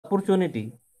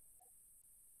opportunity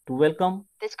to welcome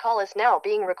This call is now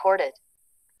being recorded.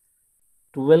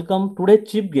 today's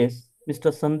chief guest,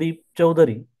 Mr. Sandeep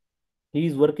Chaudhary. He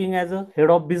is working as a head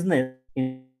of business in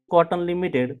Grooves Cotton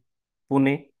Limited,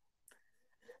 Pune.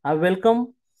 I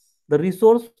welcome the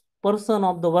resource person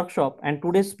of the workshop and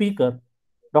today's speaker,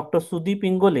 Dr. Sudeep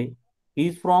Ingole. He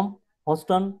is from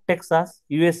Houston, Texas,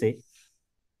 USA.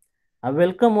 I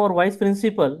welcome our vice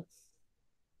principal,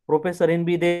 Professor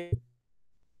N.B. Desle,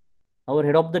 our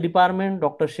head of the department,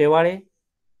 Dr. Shewale,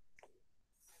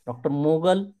 Dr.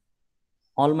 Mogal,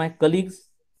 all my colleagues,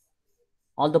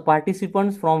 all the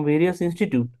participants from various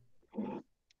institutes,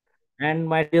 and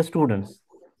my dear students.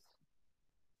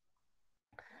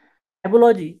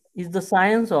 Tribology is the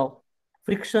science of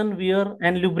friction, wear,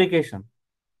 and lubrication.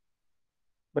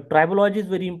 But tribology is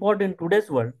very important in today's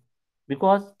world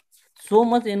because so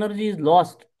much energy is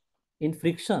lost in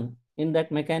friction in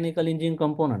that mechanical engine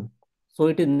component. So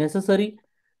it is necessary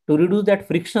to reduce that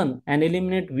friction and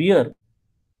eliminate wear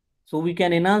so we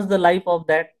can enhance the life of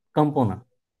that component.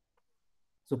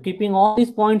 So keeping all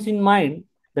these points in mind,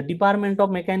 the Department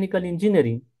of Mechanical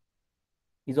Engineering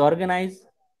is organized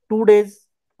 2 days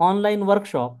online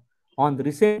workshop on the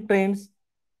recent trends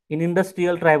in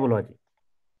industrial tribology.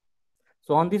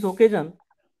 So on this occasion,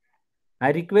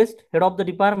 I request head of the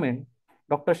department,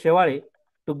 Dr. Shewale,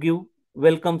 to give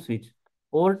welcome speech.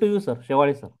 Over to you, sir.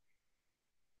 Shewale, sir.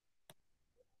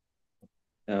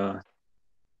 Uh,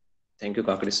 Thank you,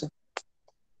 Kakri sir.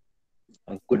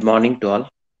 Good morning to all.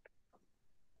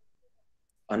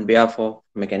 On behalf of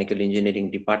Mechanical Engineering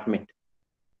Department,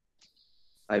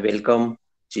 I welcome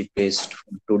Chief Guest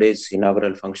for today's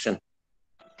inaugural function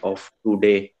of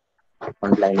 2-day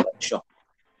online workshop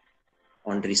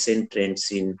on recent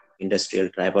trends in industrial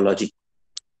tribology.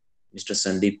 Mr.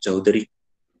 Sandeep Chaudhary,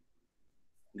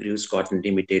 Grooves Cotton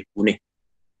Limited, Pune.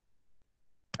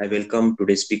 I welcome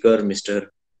today's speaker, Mr.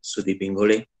 Sudeep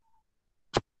Ingole.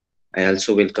 I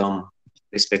also welcome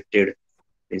respected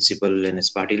Principal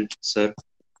N.S. Patil, sir,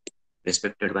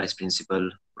 respected Vice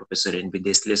Principal Professor N.B.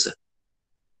 Desle, sir,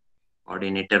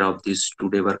 coordinator of this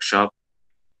 2-day workshop,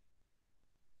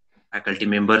 faculty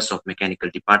members of Mechanical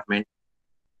Department,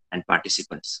 and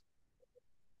participants.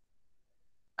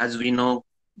 As we know,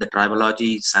 the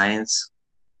tribology is science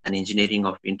and engineering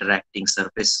of interacting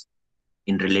surface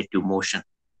in relative motion.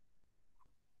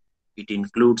 It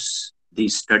includes the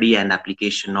study and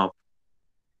application of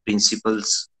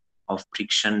principles of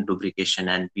friction, lubrication,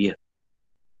 and wear.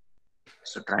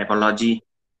 So tribology,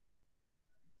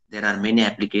 there are many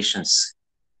applications,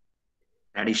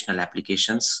 traditional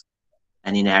applications,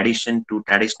 and in addition to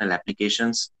traditional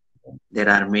applications, there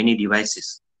are many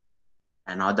devices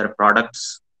and other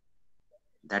products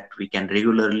that we can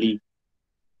regularly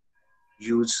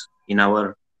use in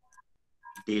our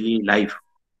daily life,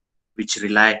 which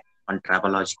rely on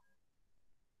tribology.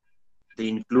 They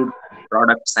include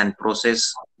products and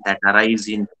process that arise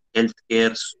in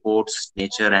healthcare, sports,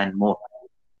 nature, and more.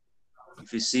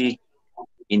 If you see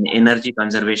in energy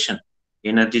conservation,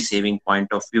 energy saving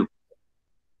point of view,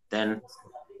 then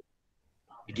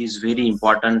it is very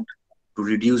important to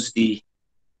reduce the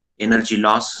energy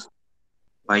loss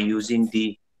by using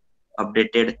the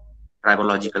updated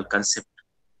tribological concept.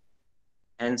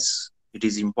 Hence, it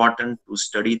is important to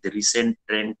study the recent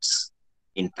trends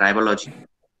in tribology.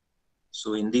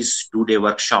 So in this 2-day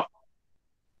workshop,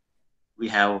 we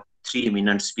have 3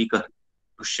 eminent speakers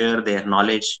to share their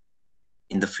knowledge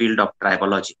in the field of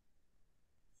tribology.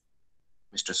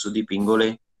 Mr. Sudeep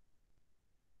Ingole,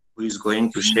 who is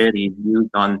going to share his views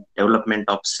on development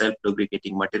of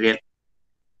self-lubricating material.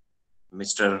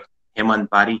 Mr. Hemant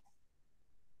Pari,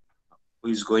 who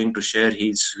is going to share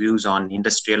his views on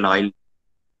industrial oil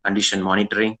condition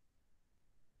monitoring.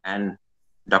 And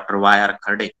Dr. Y.R.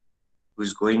 Khade, who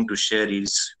is going to share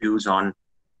his views on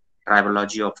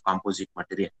tribology of composite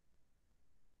material.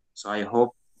 So I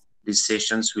hope these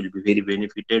sessions will be very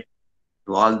benefited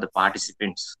to all the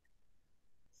participants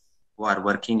who are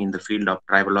working in the field of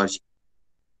tribology.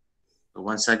 So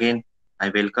once again, I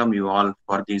welcome you all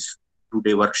for this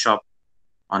 2-day workshop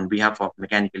on behalf of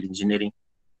Mechanical Engineering.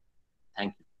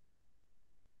 Thank you.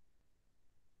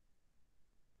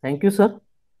 Thank you, sir.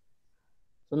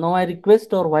 So now I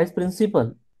request our Vice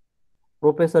Principal,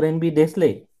 Professor N.B.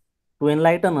 Desle, to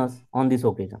enlighten us on this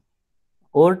occasion.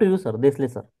 Over to you, sir. Desle,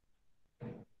 sir.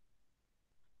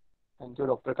 Thank you,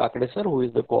 Dr. Kakade, sir, who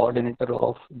is the coordinator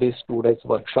of this 2 days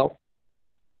workshop.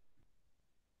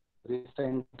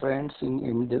 Recent trends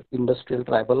in industrial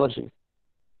tribology.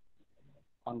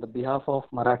 On the behalf of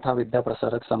Maratha Vidya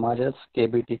Prasarak SAMAJ'S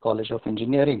KBT College of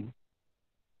Engineering,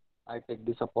 I take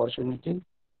this opportunity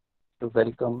to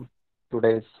welcome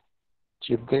today's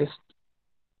chief guest,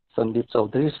 Sandeep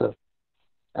Chaudhary sir,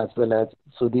 as well as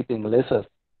Sudeep Ingle sir.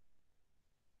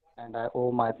 And I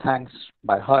owe my thanks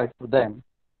by heart to them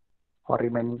for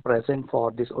remaining present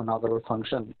for this inaugural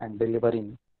function and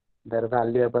delivering their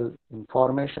valuable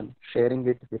information, sharing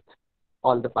it with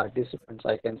all the participants.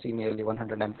 I can see nearly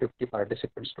 150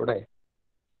 participants today.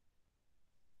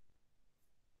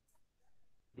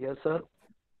 Dear sir,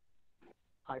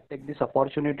 I take this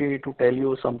opportunity to tell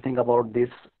you something about this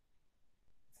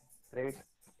great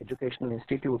educational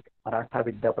institute, Maratha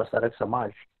Vidya Prasarak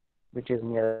Samaj, which is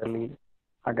nearly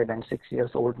 106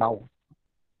 years old now.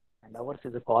 And ours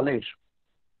is a college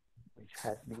which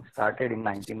has been started in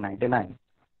 1999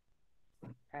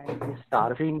 and is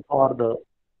starving for the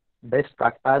best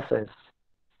practices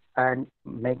and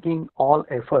making all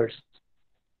efforts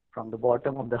from the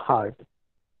bottom of the heart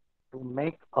to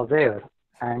make aware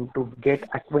and to get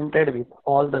acquainted with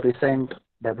all the recent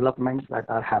developments that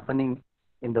are happening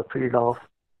in the field of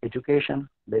education,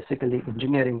 basically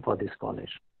engineering for this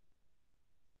college.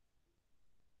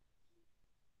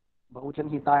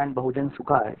 Bahujan Hita and Bahujan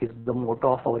Sukha is the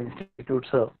motto of our institute,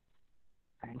 sir.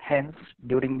 And hence,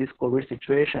 during this COVID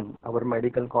situation, our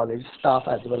medical college staff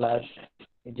as well as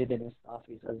engineering staff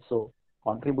is also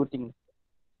contributing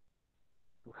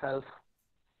to help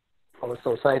our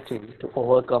society to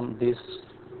overcome this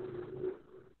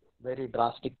very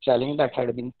drastic challenge that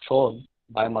had been thrown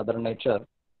by Mother Nature,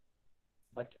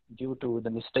 but due to the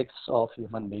mistakes of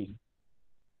human being.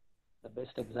 The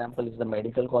best example is the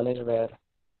medical college where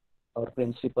our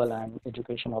principal and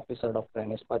education officer, Dr.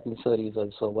 N.S. Patil sir, is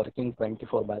also working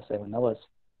 24 by 7 hours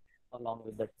along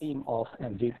with the team of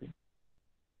MVP.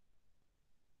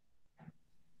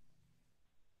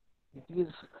 It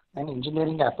is an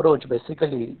engineering approach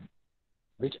basically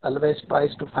which always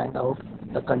tries to find out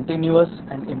the continuous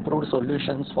and improved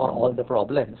solutions for all the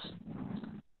problems.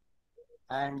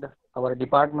 And our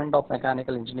Department of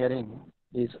Mechanical Engineering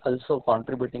is also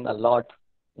contributing a lot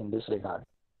in this regard.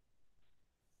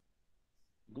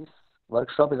 This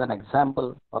workshop is an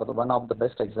example or one of the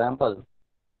best example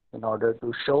in order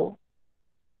to show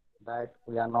that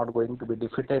we are not going to be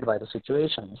defeated by the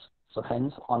situations. So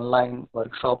hence online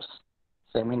workshops,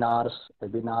 seminars,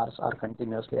 webinars are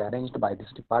continuously arranged by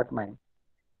this department.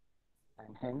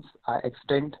 And hence I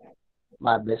extend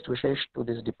my best wishes to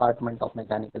this Department of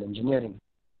Mechanical Engineering.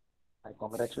 I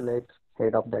congratulate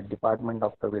head of that department,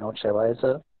 Dr. Vinod Shevay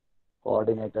sir,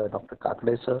 coordinator Dr.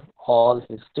 Kakde sir, all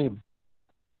his team.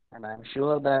 And I am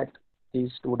sure that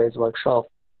these 2 days workshop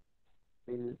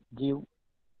will give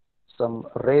some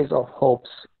rays of hopes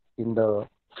in the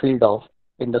field of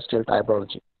industrial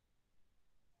tribology.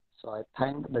 So I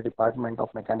thank the Department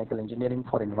of Mechanical Engineering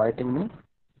for inviting me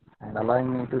and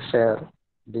allowing me to share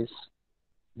this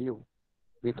view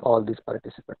with all these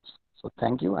participants. So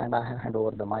thank you, and I hand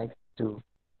over the mic to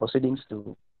proceedings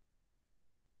to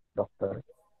Dr.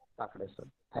 Kakde sir.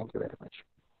 Thank you very much.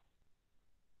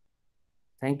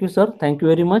 Thank you, sir. Thank you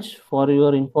very much for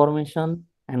your information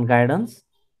and guidance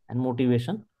and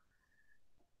motivation.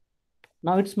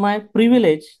 Now it's my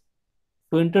privilege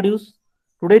to introduce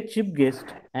today's chief guest,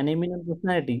 an eminent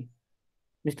personality,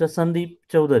 Mr. Sandeep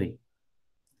Chaudhary.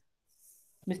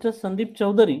 Mr. Sandeep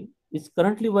Chaudhary is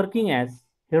currently working as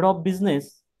Head of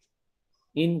Business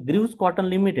in Greaves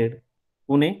Cotton Limited,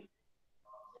 Pune.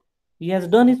 He has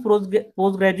done his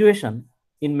post-graduation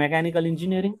in mechanical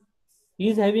engineering. He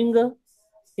is having a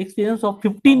experience of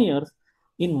 15 years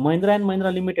in Mahindra and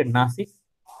Mahindra Limited, Nasik.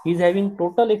 He is having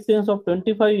total experience of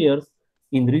 25 years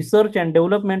in research and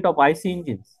development of IC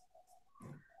engines.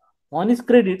 On his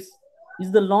credits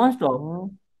is the launch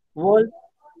of world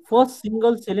first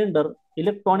single cylinder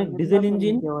electronic diesel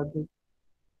engine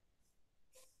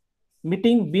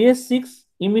meeting BS6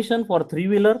 emission for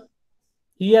three-wheeler.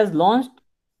 He has launched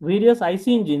various IC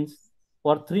engines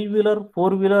for three-wheeler,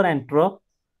 four-wheeler and truck.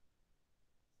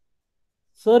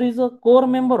 Sir is a core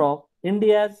member of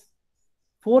India's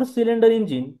four-cylinder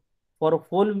engine for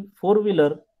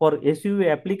four-wheeler for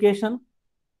SUV application.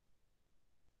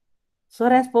 Sir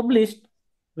has published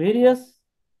various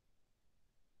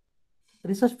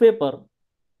research paper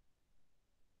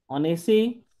on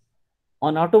SAE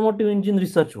on automotive engine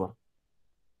research work.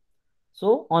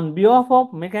 So on behalf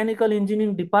of Mechanical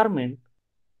Engineering Department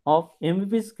of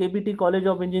MVP's KBT College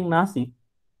of Engineering Nasik,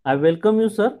 I welcome you,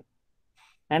 sir,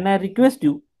 and I request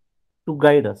you to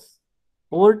guide us.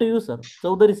 Over to you, sir.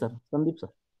 Chaudhary, sir. Sandeep, sir.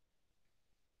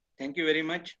 Thank you very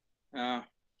much,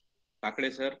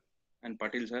 Kakde sir and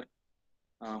Patil sir.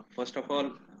 First of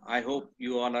all, I hope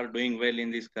you all are doing well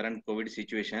in this current COVID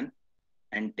situation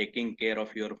and taking care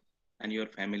of your and your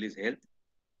family's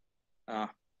health.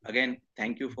 again,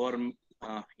 thank you for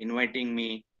inviting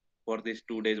me for this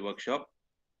 2 days workshop.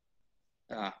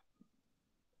 Uh,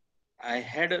 I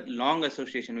had a long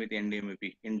association with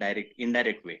NDMEP in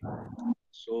indirect way.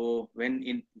 So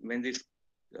when this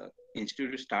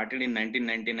institute started in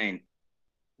 1999,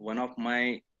 one of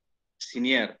my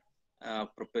senior,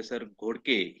 Professor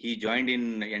Ghodke, he joined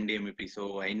in NDMEP.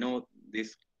 So I know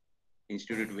this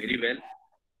institute very well.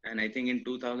 And I think in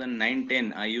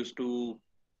 2009-10, I used to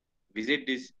visit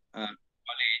this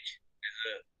college as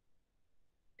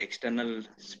a external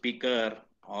speaker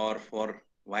or for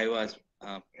vivas.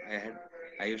 I had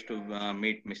I used to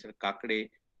meet Mr. Kakade,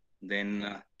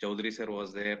 then Chaudhary sir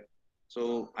was there.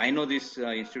 So I know this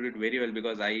institute very well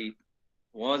because I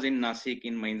was in Nasik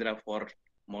in Mahindra for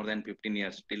more than 15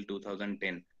 years till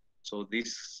 2010. So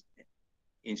this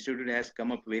institute has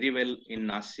come up very well in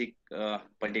Nasik,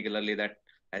 particularly that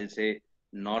I'll say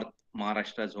North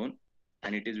Maharashtra zone,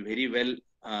 and it is very well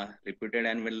reputed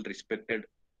and well respected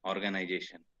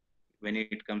organization when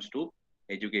it comes to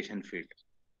education field.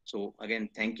 So again,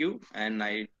 thank you, and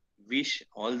I wish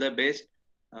all the best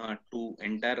to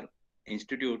entire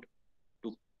institute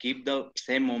to keep the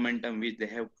same momentum which they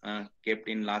have kept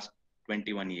in last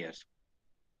 21 years.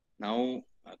 Now,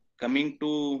 coming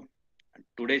to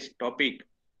today's topic,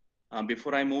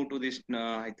 before I move to this,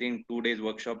 I think 2 days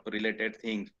workshop related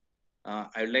things,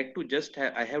 I would like to just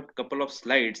I have a couple of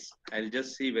slides. I'll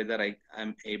just see whether I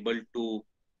am able to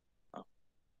uh,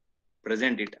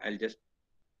 present it. I'll just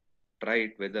try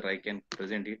it whether I can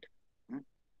present it. Hmm.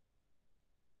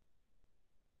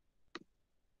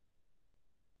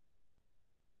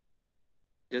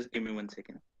 Just give me 1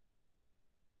 second.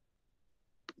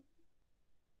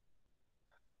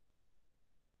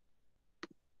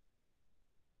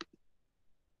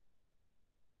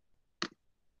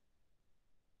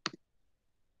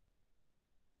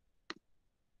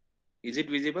 Is it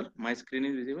visible? My screen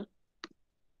is visible.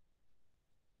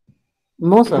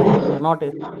 No, sir, not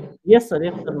it. Yes, sir.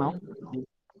 Yes, sir. Now.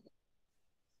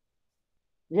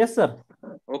 Yes, sir.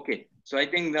 Okay. So I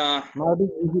think Now it is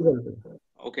visible.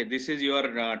 okay, this is your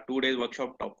 2 days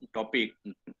workshop topic,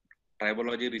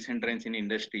 tribology recent trends in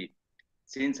industry.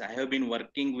 Since I have been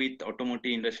working with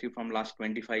automotive industry from last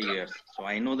 25 years, so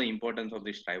I know the importance of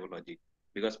this tribology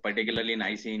because particularly in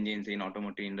IC engines in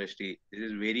automotive industry, this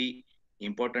is very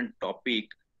important topic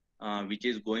which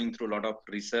is going through a lot of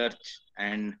research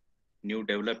and new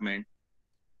development.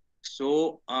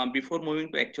 So before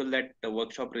moving to actual that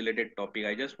workshop related topic,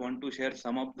 I just want to share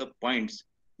some of the points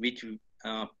which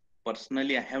uh,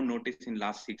 personally I have noticed in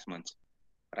last 6 months.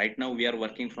 Right now we are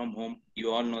working from home.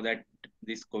 You all know that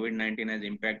this COVID-19 has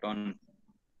impact on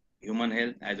human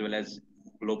health as well as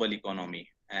global economy,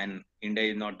 and India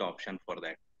is not the option for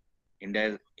that.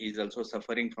 India is also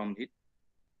suffering from it.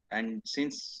 And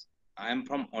since I am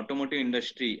from automotive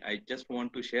industry, I just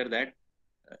want to share that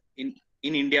in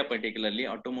India particularly,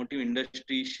 automotive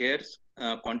industry shares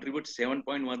contribute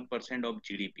 7.1% of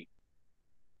GDP.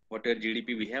 Whatever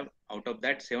GDP we have, out of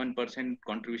that 7%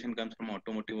 contribution comes from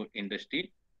automotive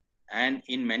industry, and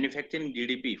in manufacturing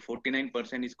GDP,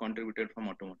 49% is contributed from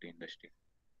automotive industry.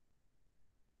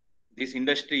 This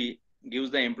industry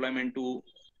gives the employment to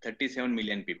 37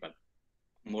 million people,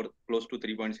 more close to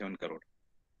 3.7 crore.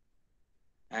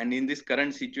 And in this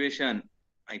current situation,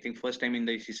 I think first time in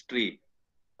the history,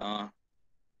 uh,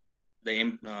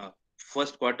 the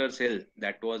first quarter sale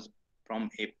that was from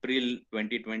April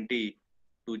 2020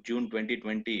 to June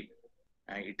 2020,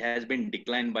 it has been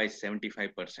declined by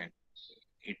 75%.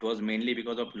 It was mainly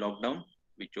because of lockdown,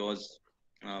 which was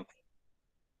uh,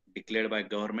 declared by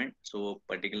government. So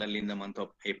particularly in the month of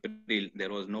April,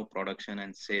 there was no production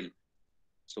and sale.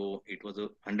 So it was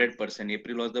 100%.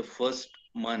 April was the first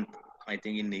month, I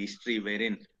think, in history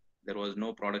wherein there was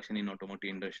no production in automotive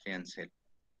industry and sale.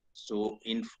 So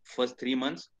in first 3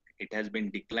 months, it has been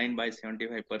declined by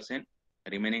 75%.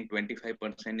 Remaining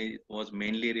 25% was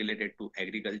mainly related to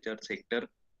agriculture sector,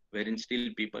 wherein still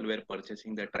people were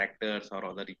purchasing the tractors or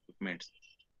other equipments.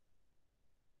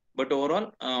 But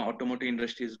overall, automotive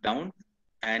industry is down.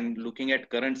 And looking at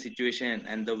current situation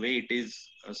and the way it is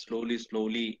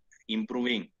slowly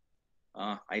improving,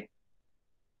 I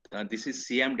this is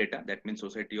CM data, that means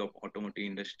Society of Automotive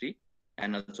Industry,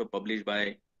 and also published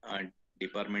by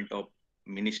Department of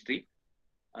Ministry.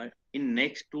 In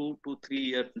next 2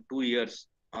 years,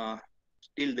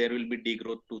 still there will be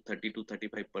degrowth to 30 to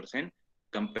 35%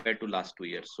 compared to last 2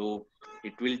 years. So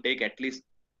it will take at least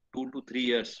 2 to 3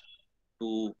 years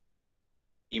to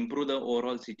improve the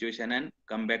overall situation and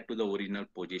come back to the original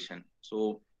position.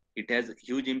 So it has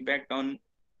huge impact on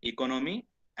economy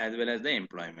as well as the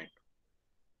employment.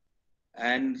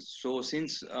 And so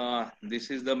since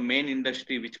this is the main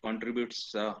industry which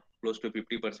contributes close to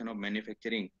 50% of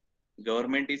manufacturing,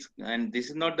 government is, and this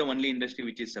is not the only industry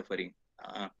which is suffering.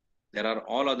 Uh, there are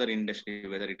all other industry,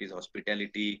 whether it is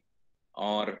hospitality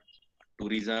or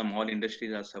tourism, all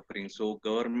industries are suffering. So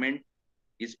government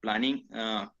is planning,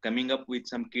 coming up with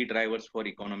some key drivers for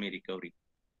economy recovery.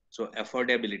 So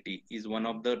affordability is one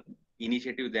of the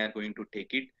initiative they are going to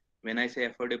take it. When I say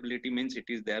affordability means it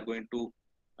is they are going to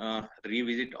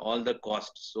revisit all the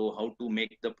costs. So how to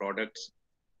make the products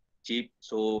cheap.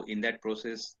 So in that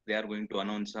process, they are going to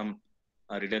announce some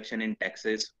reduction in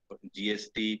taxes,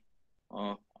 GST,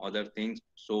 other things.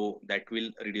 So that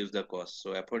will reduce the cost.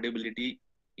 So affordability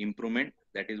improvement,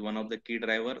 that is one of the key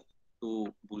driver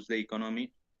to boost the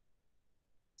economy.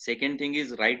 Second thing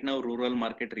is right now rural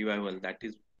market revival. That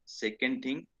is second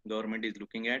thing government is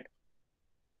looking at.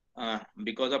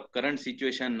 Because of current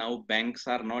situation now, banks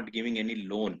are not giving any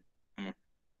loan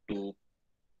to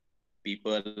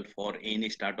people for any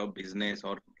start of business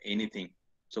or anything.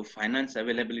 So finance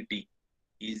availability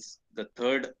is the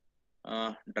third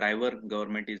driver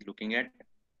government is looking at.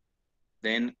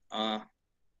 Then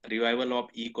revival of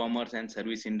e-commerce and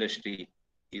service industry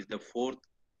is the fourth.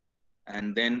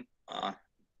 And then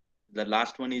the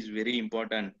last one is very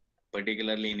important,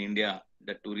 particularly in India,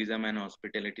 the tourism and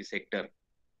hospitality sector,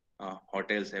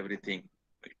 hotels, everything.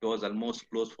 It was almost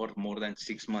closed for more than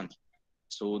 6 months.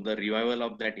 So the revival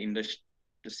of that industry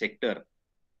sector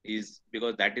is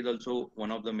because that is also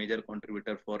one of the major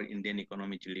contributor for Indian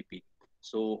economy GDP.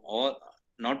 So all,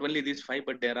 not only these five,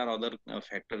 but there are other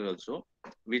factors also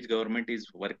which government is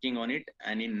working on it,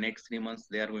 and in next 3 months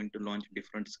they are going to launch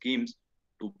different schemes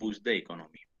to boost the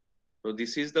economy. So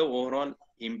this is the overall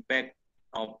impact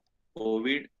of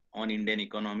COVID on Indian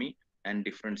economy and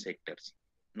different sectors.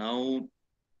 Now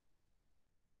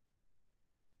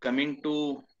coming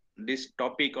to this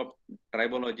topic of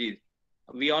tribology,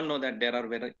 we all know that there are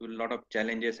very a lot of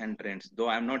challenges and trends. Though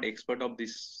I'm not expert of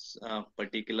this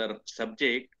particular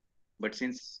subject, but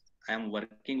since I'm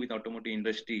working with automotive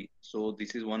industry, so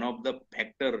this is one of the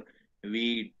factor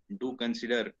we do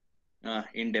consider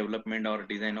in development or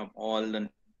design of all the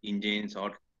engines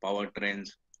or powertrains.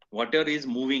 Whatever is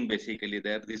moving basically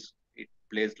there, this it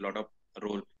plays a lot of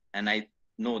role. And I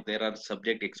know there are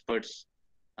subject experts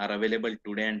are available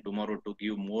today and tomorrow to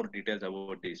give more details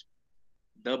about this.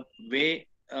 The way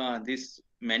this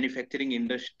manufacturing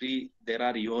industry, there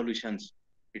are evolutions.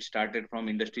 It started from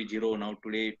industry 0, now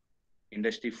today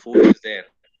industry 4 is there.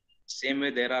 Same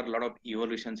way there are a lot of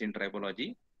evolutions in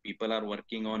tribology. People are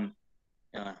working on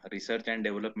research and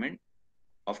development.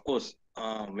 Of course,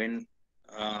 when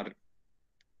uh,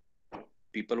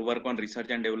 people work on research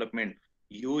and development,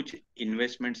 huge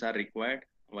investments are required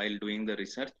while doing the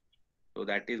research. So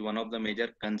that is one of the major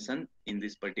concern in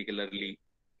this particularly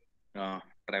uh,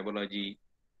 tribology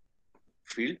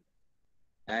field.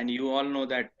 And you all know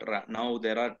that now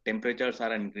there are temperatures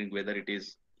are increasing, whether it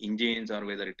is engines or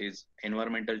whether it is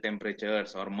environmental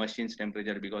temperatures or machines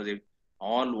temperature, because they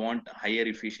all want higher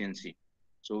efficiency.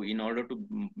 So in order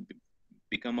to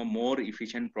become a more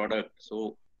efficient product,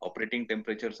 so operating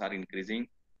temperatures are increasing.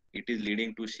 It is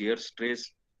leading to shear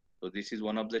stress. So this is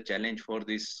one of the challenge for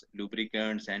these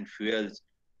lubricants and fuels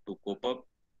to cope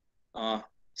up.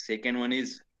 Second one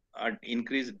is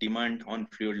increased demand on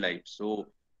fluid life. So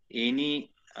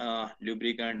any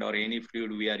lubricant or any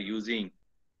fluid we are using,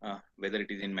 whether it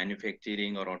is in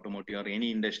manufacturing or automotive or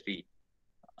any industry,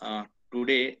 uh,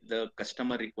 today the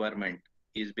customer requirement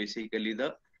is basically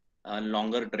the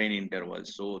longer drain interval,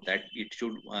 so that it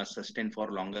should sustain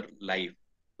for longer life.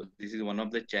 So this is one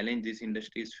of the challenge this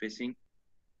industry is facing.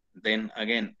 Then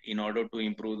again, in order to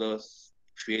improve the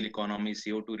fuel economy,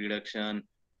 CO2 reduction,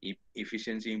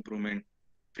 efficiency improvement,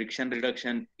 friction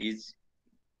reduction is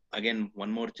again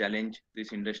one more challenge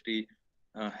this industry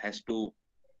has to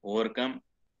overcome.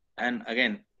 And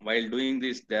again, while doing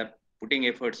this, they're putting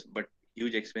efforts, but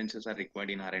huge expenses are required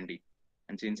in R&D.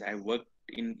 And since I worked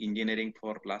in engineering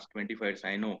for last 25 years,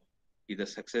 I know the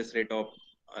success rate of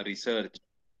research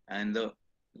and the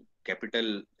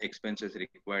capital expenses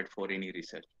required for any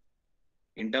research.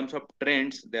 In terms of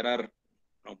trends, there are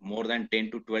more than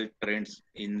 10 to 12 trends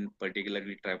in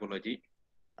particularly tribology.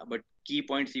 But key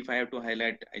points, if I have to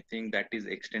highlight, I think that is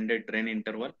extended drain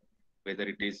interval, whether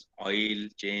it is oil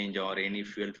change or any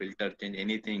fuel filter change,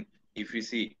 anything. If you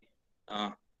see,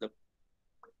 the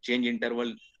change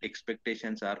interval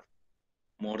expectations are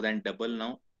more than double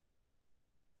now.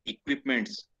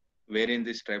 Equipments wherein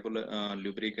these tribal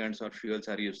lubricants or fuels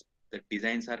are used, the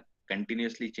designs are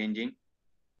continuously changing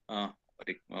uh,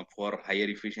 for higher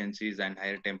efficiencies and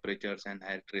higher temperatures and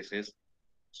higher traces.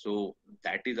 So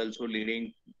that is also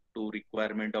leading to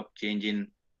requirement of change in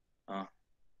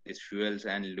these fuels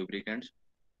and lubricants.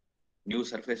 New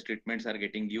surface treatments are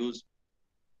getting used.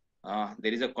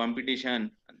 There is a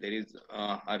competition. There is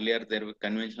earlier there were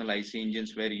conventional IC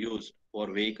engines were used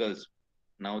for vehicles.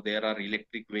 Now there are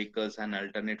electric vehicles and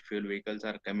alternate fuel vehicles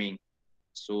are coming.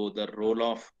 So the role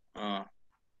of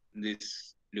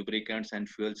these lubricants and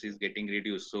fuels is getting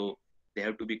reduced. So they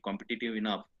have to be competitive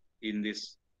enough in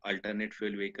this alternate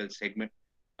fuel vehicle segment.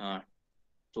 Uh,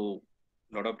 so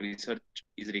a lot of research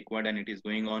is required and it is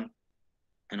going on.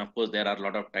 And of course, there are a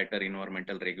lot of tighter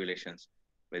environmental regulations,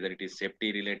 whether it is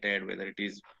safety related, whether it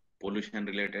is pollution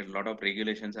related, a lot of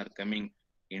regulations are coming.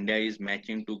 India is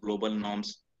matching to global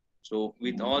norms. So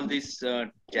with all these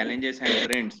challenges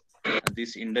and trends,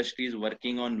 this industry is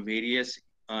working on various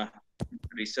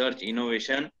research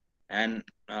innovation, and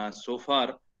so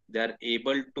far they are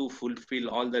able to fulfill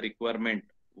all the requirement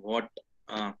what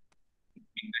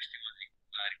industry was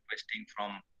requesting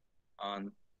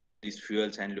from these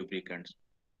fuels and lubricants.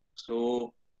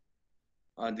 So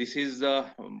this is the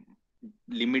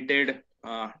limited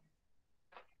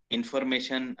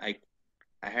information I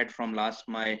had from last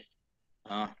my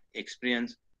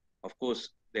experience. Of course,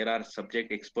 there are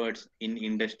subject experts in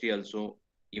industry also.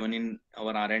 Even in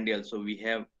our R&D also, we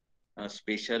have a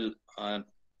special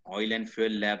oil and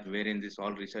fuel lab wherein this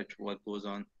all research work goes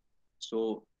on.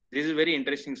 So this is a very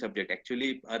interesting subject.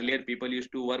 Actually, earlier people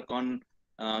used to work on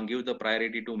give the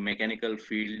priority to mechanical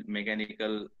field.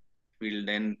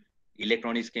 Then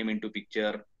electronics came into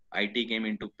picture, IT came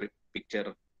into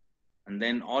picture, and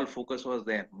then all focus was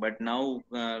there. But now,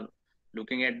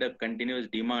 looking at the continuous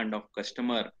demand of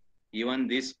customer, even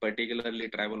this particularly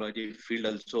tribology field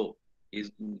also is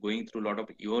going through a lot of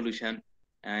evolution,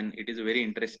 and it is a very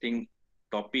interesting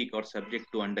topic or subject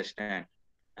to understand.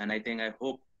 And I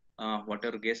hope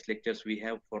whatever guest lectures we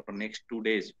have for next 2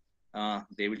 days,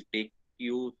 they will take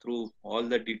you through all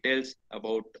the details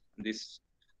about this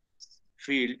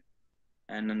field.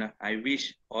 And I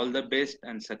wish all the best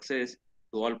and success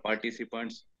to all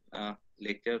participants,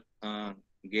 lecture,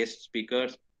 guest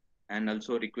speakers, and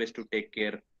also request to take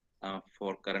care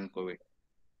for current COVID.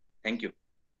 Thank you.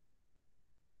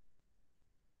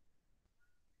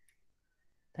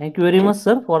 Thank you very much,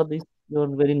 sir, for this your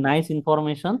very nice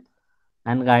information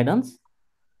and guidance.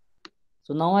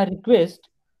 So now I request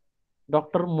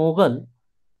Dr. Mogal,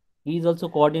 he is also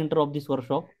coordinator of this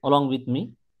workshop along with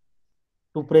me,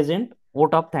 to present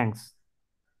vote of thanks.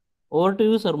 Over to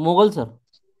you, sir. Mogal, sir.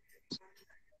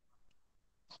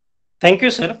 Thank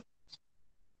you, sir.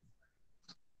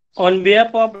 On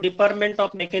behalf of Department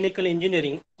of Mechanical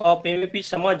Engineering of MEP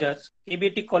SAMAJ'S,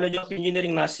 EBT College of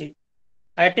Engineering, Nasik,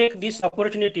 I take this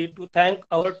opportunity to thank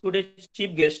our today's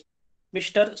chief guest,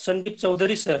 Mr. Sandeep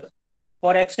Chaudhary, sir,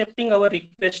 for accepting our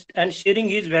request and sharing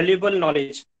his valuable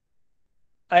knowledge.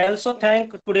 I also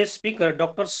thank today's speaker,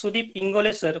 Dr. Sudeep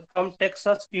Ingole, sir, from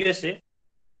Texas, USA.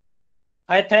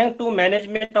 I thank to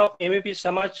management of MEP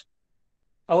Samaj,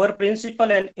 our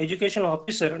principal and education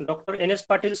officer, Dr. N.S.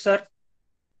 Patil, sir,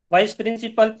 Vice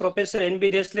Principal Professor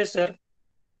N.B. Resle, sir,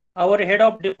 our head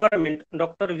of department,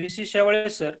 Dr. V.C. Shavale,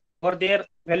 sir, for their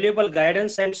valuable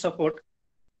guidance and support.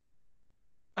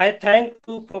 I thank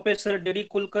to Professor D.D.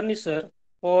 Kulkarni, sir,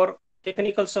 for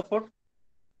technical support.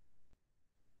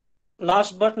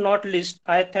 Last but not least,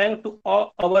 I thank to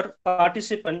all our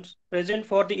participants present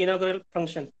for the inaugural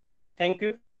function. Thank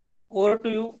you. Over to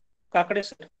you, Kakade,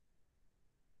 sir.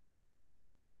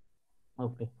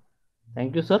 Okay.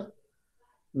 Thank you, sir.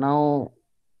 Now,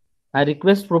 I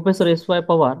request Professor S.Y.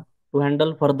 Pawar to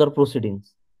handle further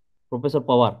proceedings. Professor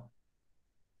Pawar.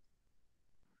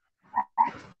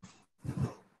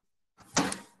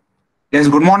 Yes,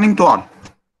 good morning to all.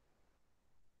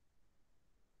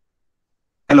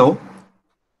 Hello.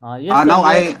 Yes, now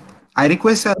sir, I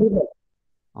request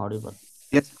audible.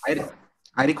 yes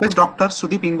I request Dr.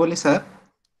 Sudeep Ingole sir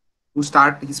to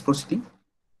start his proceeding.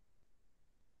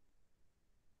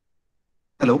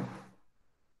 Hello.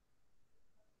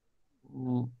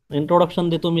 Introduction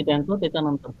देतो मी त्यांचं,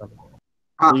 त्याच्यानंतर करा.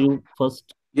 Ah, So you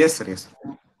first. yes sir, yes.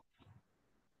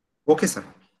 Okay sir.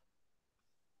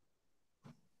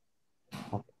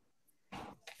 Okay.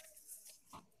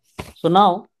 So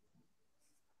now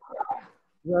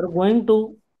we are going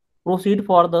to proceed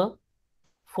for the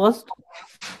first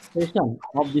session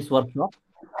of this workshop.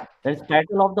 That is,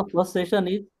 title of the first session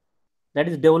is, that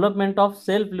is, development of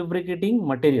self-lubricating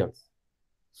materials.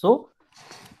 So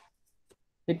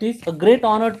it is a great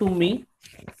honor to me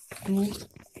to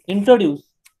introduce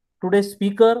today's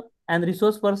speaker and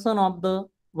resource person of the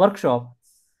workshop,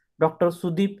 Dr.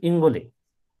 Sudeep Ingole.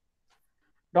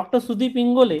 Dr. Sudeep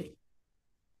Ingole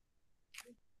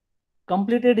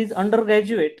completed his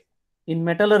undergraduate in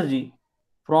metallurgy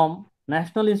from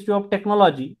National Institute of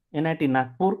Technology, NIT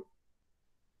Nagpur,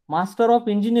 Master of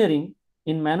Engineering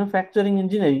in Manufacturing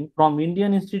Engineering from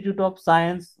Indian Institute of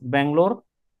Science, Bangalore.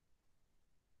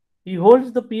 He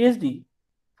holds the PhD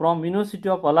from University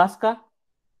of Alaska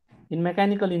in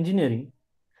Mechanical Engineering.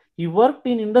 He worked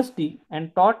in industry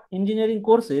and taught engineering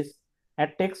courses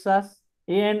at Texas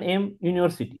A&M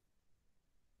University.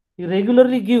 He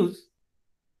regularly gives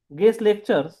guest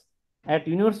lectures at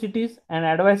universities and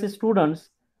advises students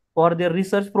for their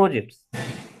research projects.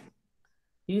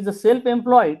 He is a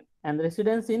self-employed and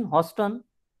residents in Houston,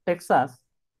 Texas.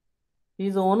 He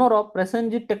is the owner of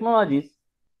Presenjit Technologies,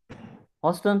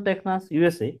 Houston, Texas,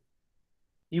 USA.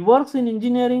 He works in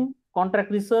engineering, contract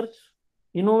research,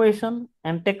 innovation,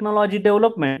 and technology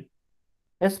development,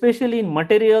 especially in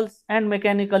materials and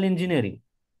mechanical engineering.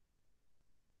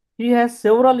 He has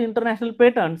several international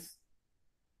patents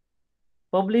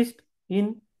published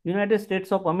in United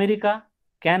States of America,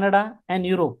 Canada, and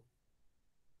Europe.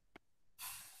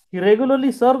 He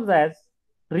regularly serves as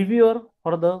reviewer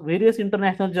for the various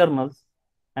international journals,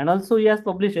 and also he has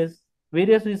publishes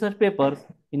various research papers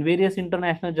in various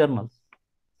international journals.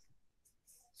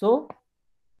 So,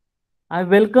 I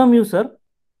welcome you, sir.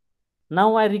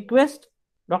 Now I request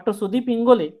Dr. Sudeep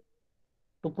Ingole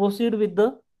to proceed with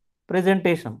the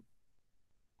presentation.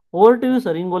 Over to you,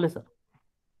 sir. Ingole, sir.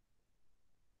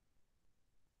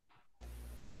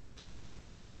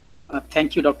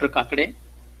 Thank you, Dr. Kakade.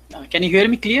 Can you hear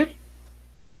me clear?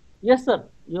 Yes, sir.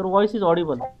 Your voice is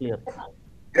audible, clear.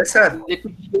 Yes, sir. Let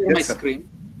me share Yes, my sir. screen.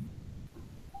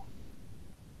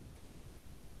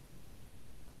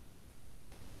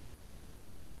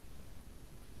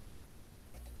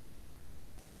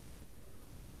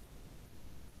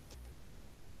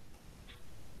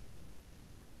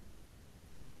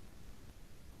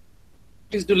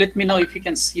 Please do let me know if you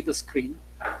can see the screen.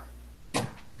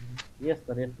 Yes,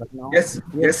 sir. Yes, sir. Now, Yes,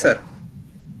 sir.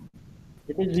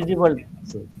 it is visible.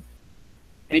 Sir.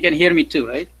 And you can hear me too,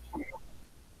 right?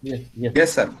 Yes, yes.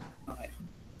 Yes, sir. All right.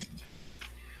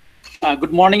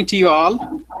 Good morning to you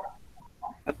all.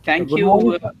 Thank Good you.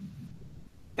 morning, sir.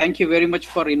 Thank you very much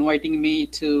for inviting me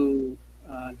to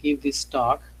give this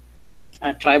talk.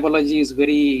 Tribology is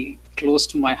very close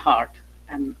to my heart,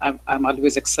 and I'm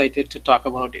always excited to talk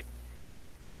about it.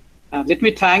 Let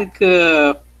me thank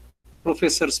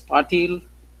Professors Patil,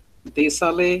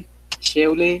 Desale,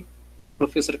 Shevle,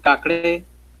 Professor Kakade,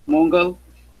 Mongal,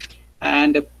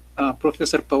 and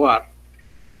Professor Pawar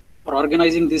for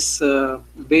organizing this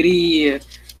very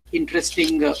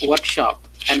interesting workshop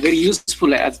and very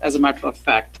useful as a matter of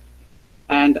fact.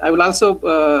 And I will also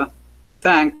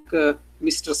thank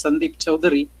Mr. Sandeep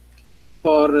Chowdhury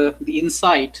for the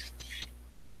insight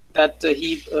that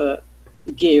he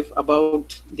gave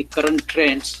about the current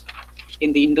trends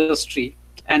in the industry.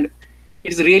 And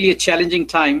it is really a challenging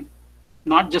time,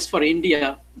 not just for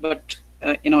India, but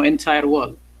entire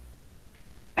world.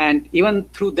 And even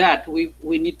through that, we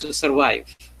need to survive,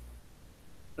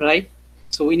 right?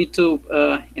 So we need to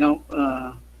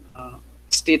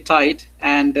stay tight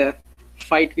and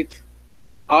fight with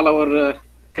all our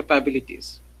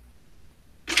capabilities.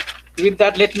 With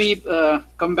that, let me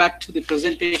come back to the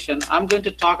presentation. I'm going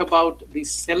to talk about the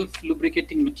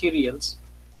self-lubricating materials.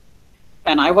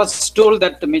 And I was told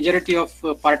that the majority of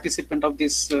participants of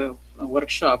this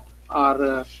workshop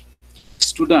are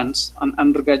students,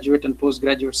 undergraduate and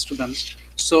postgraduate students.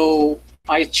 So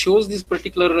I chose this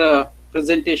particular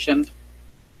presentation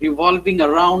revolving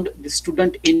around the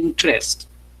student interest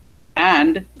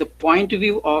and the point of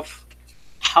view of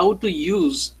how to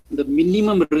use the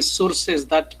minimum resources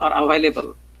that are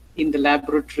available in the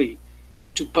laboratory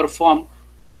to perform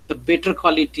the better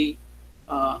quality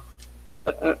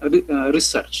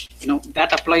research.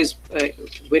 That applies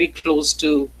very close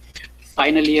to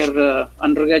final year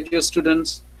undergraduate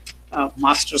students,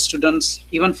 master students,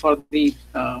 even for the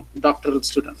doctoral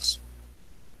students.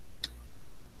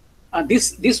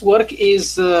 This work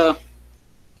is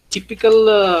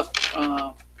typical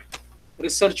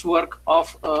research work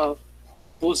of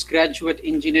postgraduate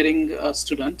engineering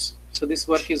students. So this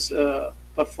work is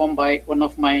performed by one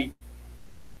of my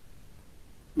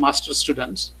master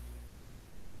students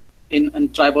in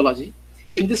tribology.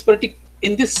 In this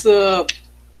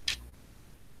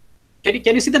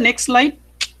can you see the next slide,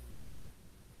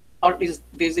 or is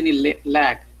there any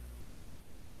lag?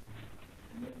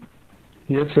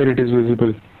 Yes, sir, it is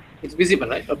visible. It's visible,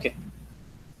 right? Okay.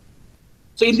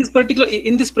 So in this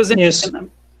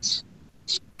presentation, yes.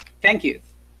 Thank you.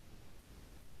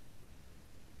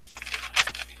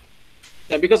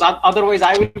 because otherwise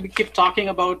I will keep talking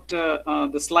about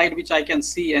the slide which I can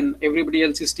see, and everybody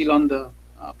else is still on the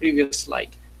previous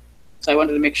slide. So I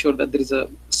wanted to make sure that there is a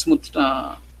smooth.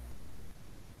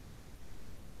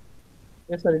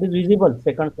 Yes, sir. It is visible.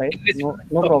 Second slide.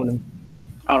 No problem.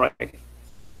 All right.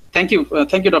 Thank you,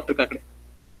 Dr. Kakade.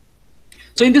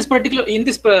 So in this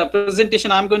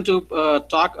presentation, I'm going to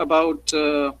talk about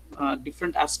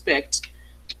different aspects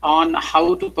on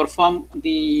how to perform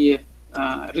the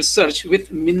research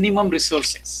with minimum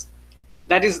resources.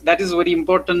 That is very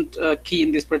important key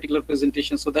in this particular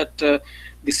presentation, so that the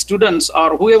students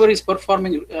or whoever is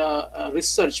performing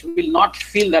research will not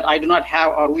feel that I do not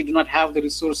have, or we do not have the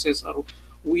resources, or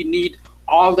we need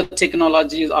all the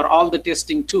technologies or all the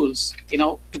testing tools,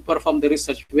 to perform the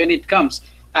research. When it comes,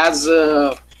 as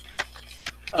it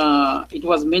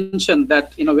was mentioned,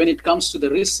 that when it comes to the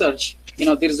research,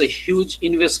 there is a huge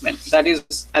investment. That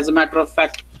is, as a matter of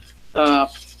fact,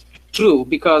 true,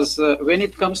 because when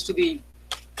it comes to the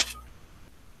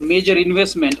major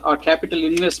investment or capital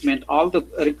investment, all the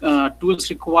tools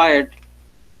required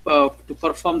to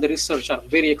perform the research are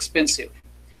very expensive,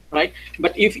 right?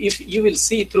 But if you will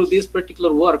see through this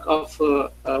particular work of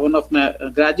one of my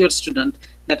graduate students,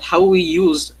 that how we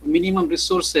used minimum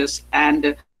resources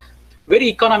and very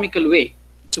economical way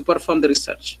to perform the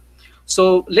research.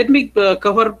 So let me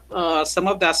cover some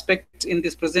of the aspects in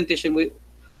this presentation. We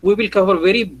will cover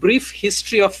very brief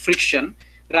history of friction,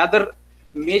 rather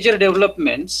major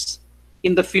developments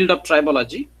in the field of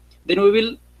tribology. Then we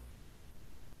will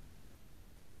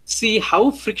see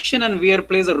how friction and wear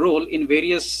plays a role in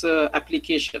various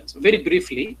applications, very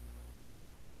briefly.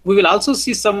 We will also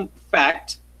see some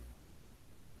facts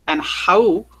and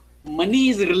how money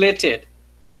is related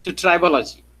to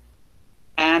tribology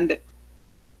and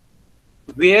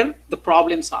where the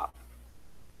problems are.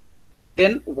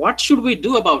 Then what should we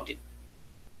do about it?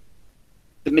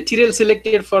 The material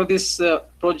selected for this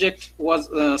project was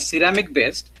ceramic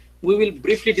based. We will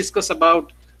briefly discuss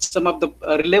about some of the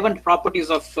relevant properties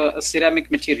of ceramic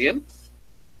material.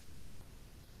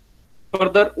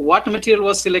 Further, what material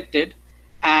was selected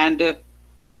and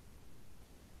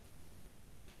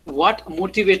what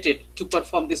motivated to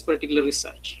perform this particular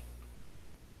research.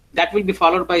 That will be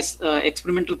followed by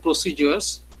experimental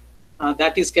procedures.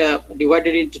 That is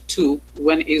divided into two.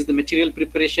 One is the material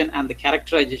preparation and the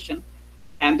characterization.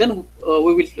 And then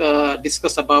we will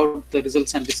discuss about the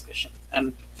results and discussion.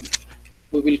 And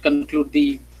we will conclude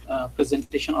the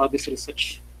presentation or this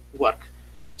research work.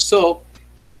 So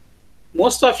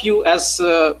most of you, as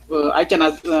I can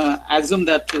assume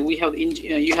that you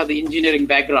have the engineering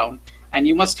background, and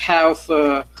you must have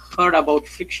heard about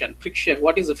friction. Friction,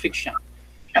 what is a friction?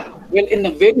 Well,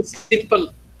 in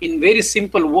very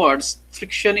simple words,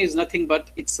 friction is nothing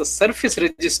but it's a surface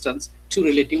resistance to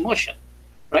relative motion,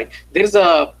 right? There is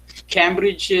a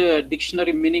Cambridge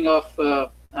dictionary meaning of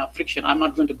friction. I'm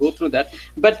not going to go through that,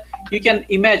 but you can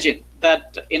imagine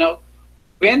that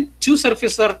when two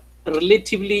surfaces are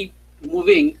relatively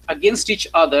moving against each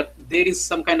other, there is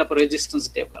some kind of a resistance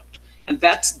developed, and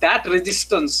that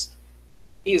resistance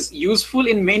is useful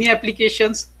in many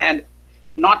applications and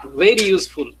not very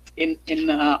useful in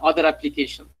other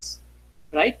applications,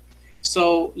 right?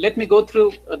 So let me go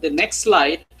through the next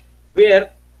slide,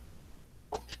 where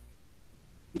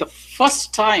the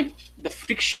first time the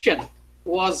friction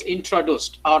was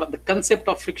introduced, or the concept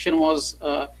of friction was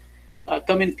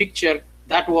come in picture.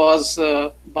 That was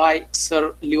by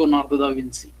Sir Leonardo da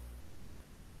Vinci,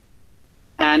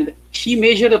 and he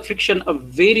measured the friction a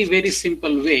very, very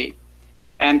simple way,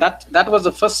 and that was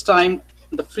the first time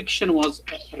the friction was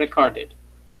recorded.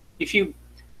 If you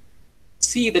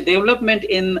see the development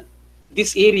in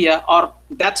this area, or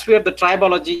that's where the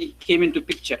tribology came into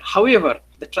picture. However,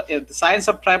 the science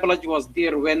of tribology was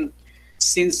there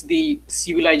since the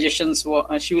civilization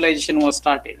was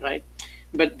started, right?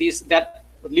 But that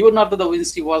Leonardo da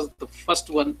Vinci was the first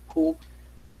one who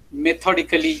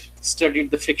methodically studied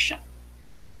the friction.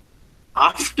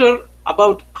 After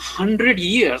about 100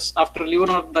 years after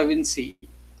Leonardo da Vinci,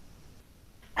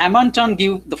 Amanton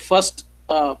gave the first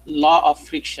law of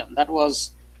friction. That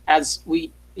was, as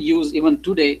we use even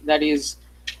today, that is,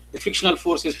 the frictional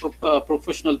force is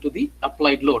proportional to the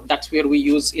applied load. That's where we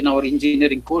use in our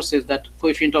engineering courses that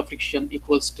coefficient of friction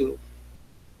equals to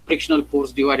frictional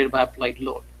force divided by applied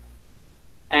load.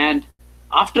 And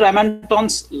after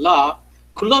Amanton's law,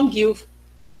 Coulomb gave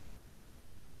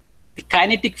the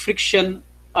kinetic friction,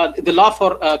 the law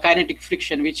for kinetic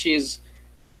friction, which is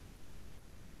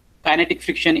kinetic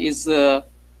friction is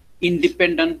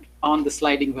independent on the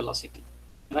sliding velocity.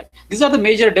 Right? These are the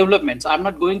major developments. I'm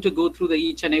not going to go through the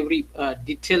each and every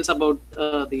details about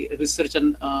the research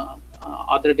and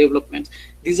other developments.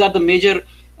 These are the major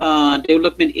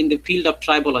development in the field of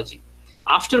tribology.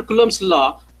 After Coulomb's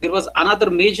law, there was another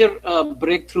major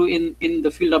breakthrough in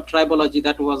the field of tribology,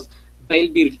 that was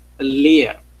Belleville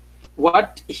layer.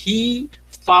 What he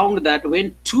found that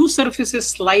when two surfaces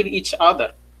slide each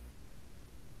other,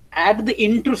 at the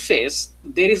interface,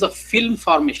 there is a film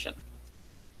formation.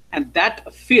 And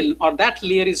that film or that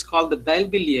layer is called the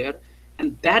Belleville layer.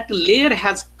 And that layer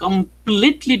has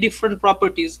completely different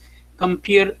properties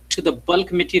compared to the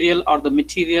bulk material or the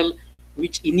material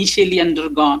which initially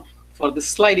undergone for the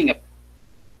sliding up.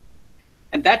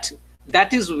 And that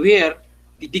is where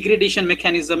the degradation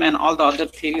mechanism and all the other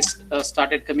theories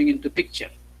started coming into picture.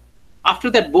 After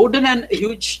that, Borden and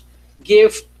Hughes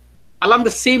gave, along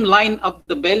the same line of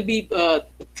the Belleville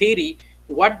theory,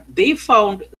 what they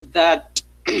found that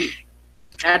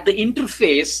at the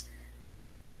interface,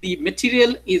 the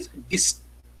material is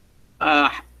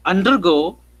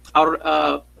undergo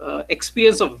or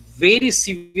experience of very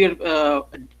severe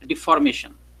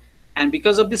deformation. And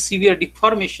because of this severe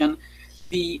deformation,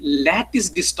 the lattice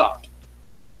distort.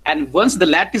 And once the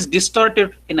lattice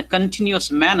distorted in a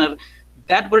continuous manner,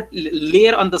 that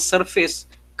layer on the surface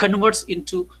converts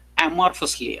into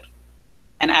amorphous layer.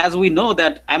 And as we know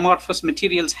that amorphous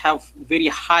materials have very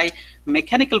high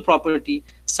mechanical property,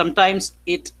 sometimes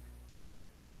it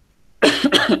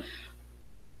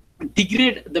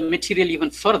degrade the material even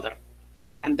further.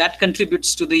 And that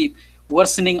contributes to the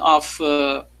worsening of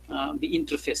the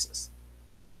interfaces.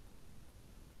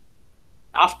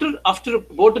 After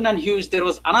Borden and Hughes, there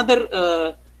was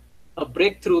another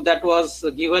breakthrough that was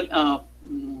given,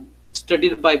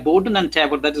 studied by Borden and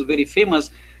Tabor, that is very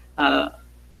famous.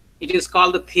 It is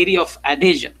called the theory of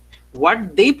adhesion.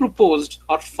 What they proposed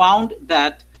or found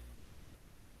that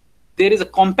there is a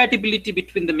compatibility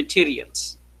between the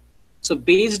materials. So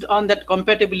based on that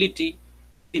compatibility,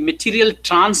 the material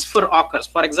transfer occurs.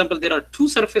 For example, there are two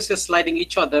surfaces sliding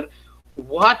each other.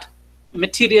 What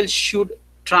material should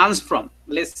transform?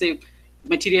 Let's say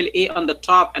material A on the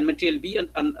top and material B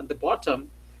on the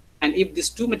bottom. And if these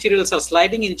two materials are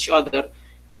sliding each other,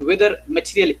 whether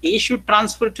material A should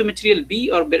transfer to material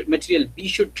B or material B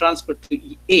should transfer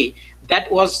to A,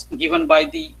 that was given by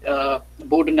the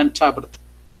Borden and Tabor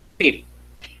theory.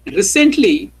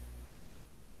 Recently,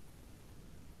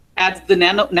 as the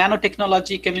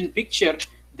nanotechnology came in picture,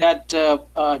 that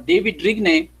David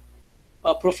Rigney,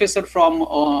 a professor from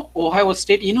Ohio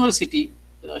State University,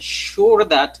 showed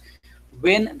that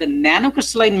when the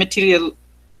nanocrystalline material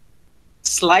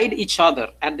slide each other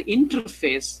at the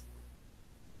interface,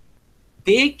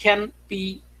 there can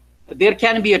be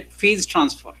a phase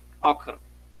transfer occur,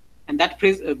 and that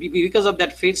because of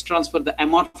that phase transfer, the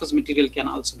amorphous material can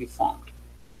also be formed.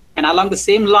 And along the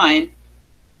same line,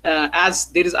 as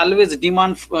there is always a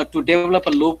demand to develop a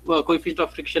low coefficient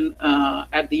of friction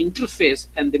at the interface,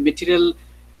 and the material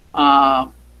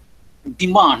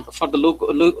demand for the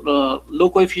low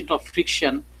coefficient of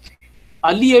friction,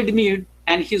 Ali Edmead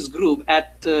and his group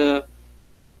at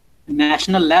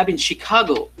National Lab in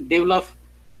Chicago developed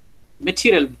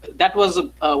material that was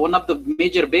one of the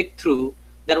major breakthrough.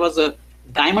 That was a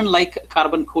diamond-like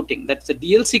carbon coating. That's the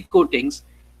DLC coatings,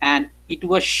 and it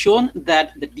was shown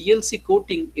that the DLC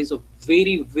coating is a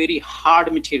very, very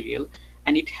hard material,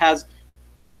 and it has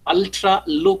ultra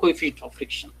low coefficient of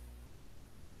friction.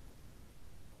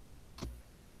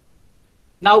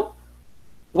 Now,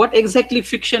 what exactly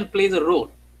friction plays a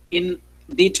role in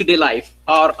day-to-day life,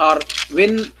 or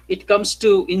when it comes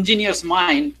to engineers'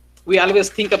 mind, we always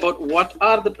think about what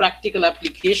are the practical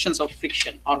applications of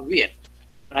friction or wear,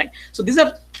 right? So these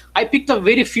are, I picked up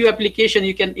very few applications.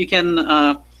 You can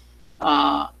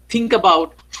think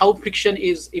about how friction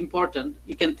is important.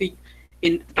 You can think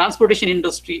in transportation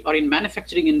industry or in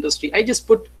manufacturing industry. I just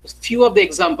put a few of the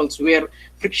examples where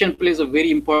friction plays a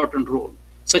very important role,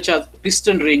 such as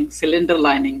piston ring, cylinder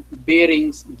lining,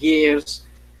 bearings, gears,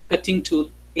 cutting tool,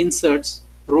 inserts,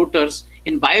 rotors.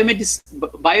 In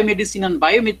biomedicine and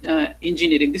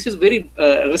bioengineering, this is very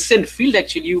recent field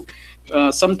actually.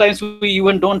 Sometimes we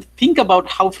even don't think about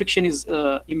how friction is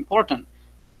important.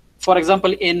 For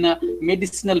example, in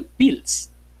medicinal pills,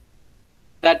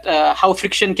 that how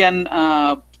friction can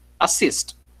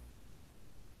assist,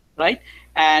 right?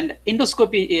 And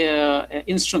endoscopy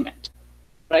instrument,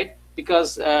 right?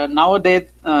 Because nowadays,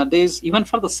 there's even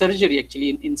for the surgery actually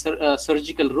in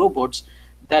surgical robots,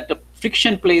 that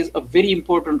friction plays a very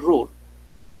important role.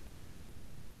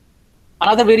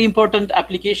 Another very important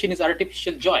application is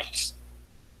artificial joints.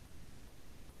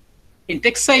 In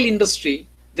textile industry,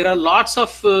 there are lots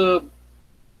of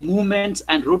movements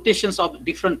and rotations of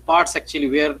different parts actually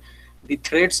where the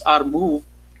threads are moved.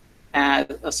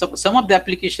 Some of the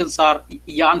applications are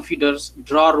yarn feeders,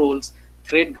 draw rolls,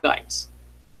 thread guides.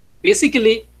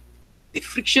 Basically, the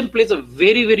friction plays a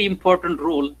very, very important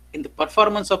role in the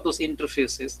performance of those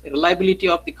interfaces, the reliability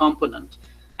of the component,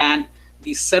 and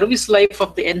the service life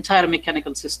of the entire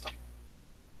mechanical system.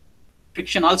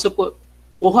 Friction also,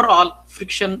 overall,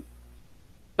 friction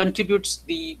contributes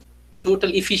the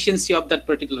total efficiency of that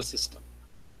particular system.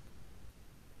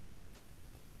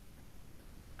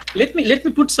 Let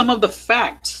me put some of the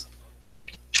facts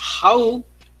how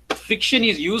friction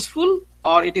is useful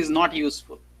or it is not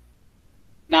useful.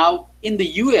 Now, in the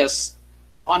US,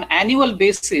 on annual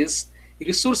basis,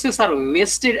 resources are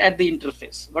wasted at the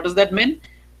interface. What does that mean?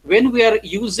 When we are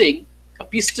using a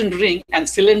piston ring and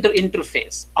cylinder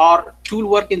interface or tool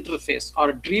work interface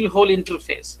or drill hole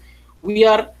interface,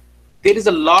 there is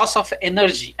a loss of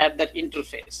energy at that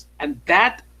interface. And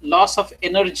that loss of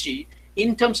energy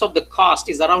in terms of the cost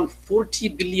is around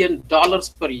 $40 billion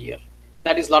per year.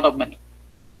 That is a lot of money,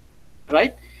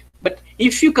 right? But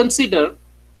if you consider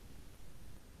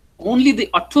only the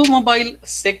automobile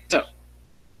sector,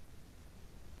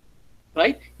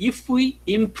 right? If we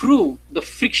improve the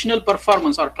frictional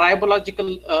performance or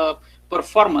tribological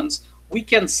performance, we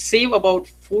can save about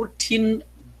 $14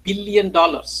 billion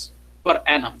per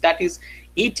annum. That is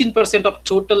 18% of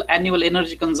total annual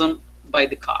energy consumed by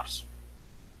the cars.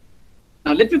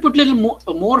 Now, let me put a little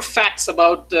more facts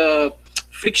about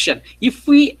friction. If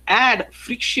we add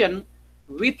friction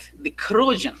with the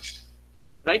corrosion,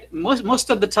 right? Most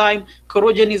of the time,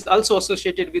 corrosion is also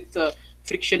associated with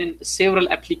friction in several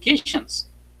applications.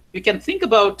 You can think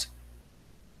about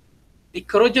the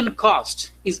corrosion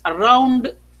cost is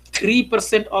around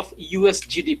 3% of US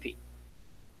GDP.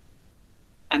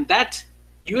 And that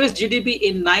US GDP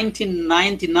in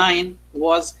 1999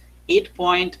 was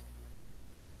 $8.8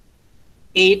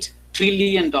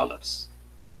 trillion,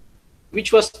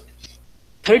 which was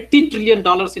 $13 trillion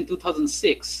in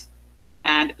 2006.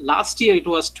 And last year it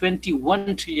was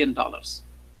 $21 trillion.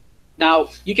 Now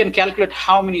you can calculate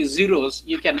how many zeros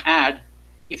you can add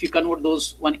if you convert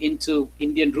those one into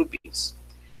Indian rupees.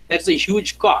 That's a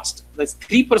huge cost. That's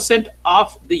 3%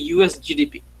 of the US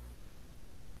GDP.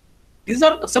 These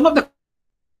are some of the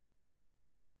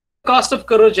cost of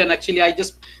corrosion. Actually,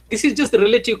 this is just the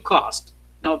relative cost.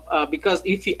 Now, because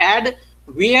if you add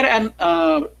wear and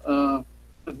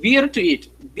wear to it,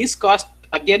 this cost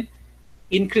again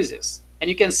increases. And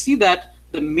you can see that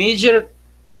the major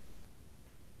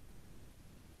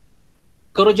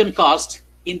corrosion cost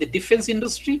in the defense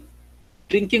industry,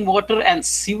 drinking water and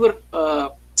sewer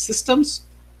systems,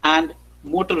 and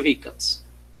motor vehicles.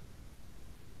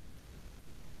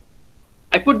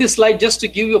 I put this slide just to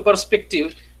give you a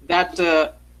perspective that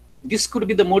this could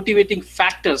be the motivating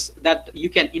factors that you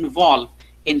can involve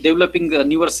in developing the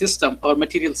newer system or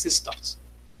material systems.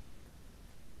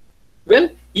 Well,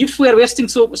 if we are wasting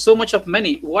so much of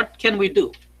money, what can we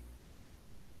do?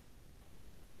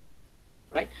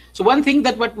 Right. So one thing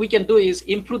that what we can do is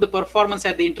improve the performance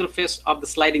at the interface of the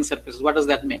sliding surfaces. What does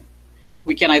that mean?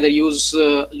 We can either use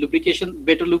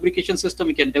better lubrication system.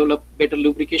 We can develop better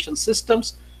lubrication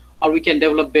systems, or we can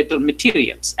develop better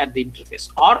materials at the interface,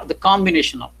 or the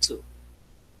combination of two.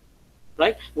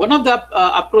 Right. One of the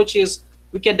approaches,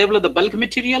 we can develop the bulk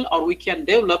material, or we can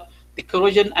develop the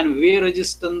corrosion and wear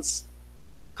resistance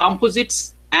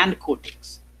composites and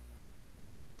coatings.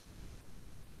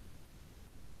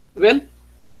 Well,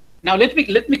 now let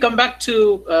me come back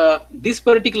to this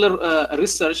particular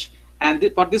research,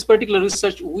 and for this particular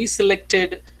research we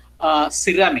selected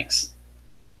ceramics.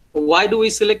 Why do we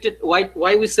select it? Why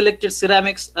we selected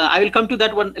ceramics? I will come to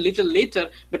that one a little later,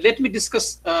 but let me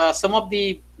discuss some of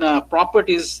the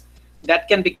properties that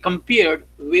can be compared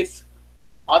with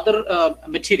other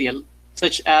material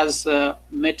such as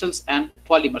metals and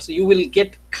polymers. So you will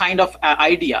get kind of an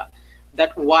idea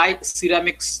that why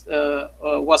ceramics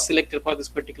was selected for this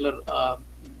particular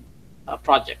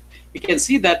project. You can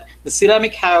see that the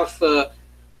ceramic have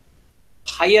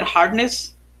higher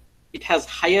hardness, it has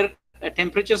higher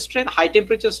temperature strength, high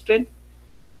temperature strength.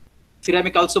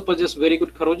 Ceramic also possesses very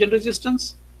good corrosion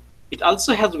resistance. It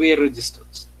also has wear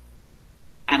resistance.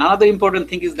 And another important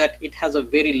thing is that it has a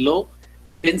very low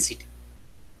density.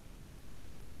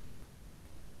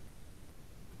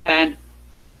 And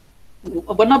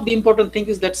one of the important things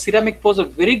is that ceramic poses a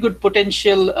very good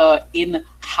potential in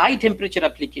high temperature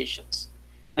applications.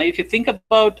 Now, if you think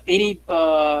about any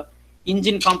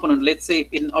engine component, let's say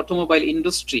in automobile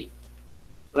industry,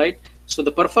 right? So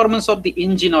the performance of the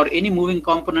engine or any moving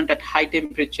component at high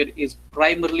temperature is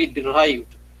primarily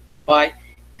derived by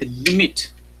the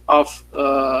limit of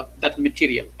that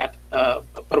material at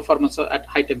performance at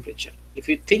high temperature. If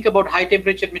you think about high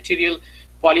temperature material,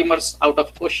 polymers out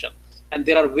of question, and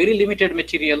there are very limited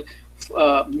material,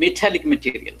 metallic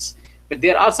materials. But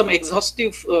there are some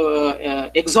exhaustive,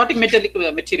 exotic metallic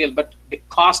material, but the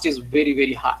cost is very,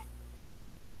 very high.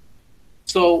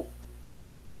 So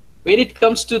when it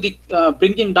comes to the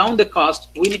bringing down the cost,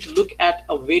 we need to look at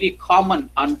a very common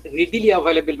and readily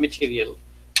available material,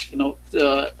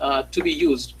 to be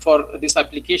used for these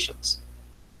applications.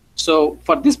 So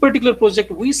for this particular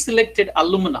project, we selected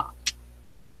alumina.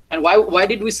 And why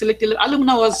did we select it?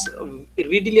 Alumina was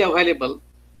readily available,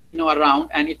 around,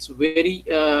 and it's very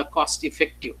cost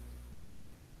effective.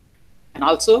 And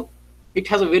also, it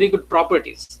has a very good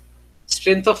properties.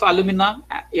 Strength of alumina.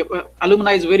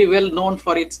 Alumina is very well known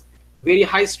for its very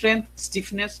high strength,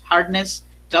 stiffness, hardness.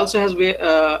 It also has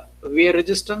wear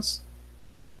resistance.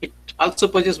 It also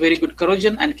possesses very good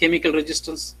corrosion and chemical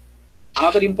resistance.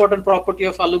 Another important property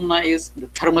of alumina is the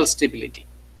thermal stability,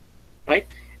 right?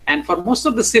 And for most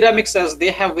of the ceramics, as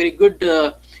they have very good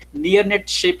near net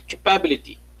shape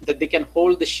capability, that they can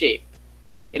hold the shape,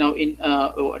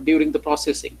 during the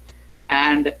processing.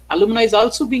 And alumina is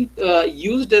also being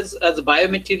used as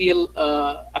biomaterial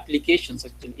applications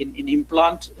in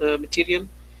implant material.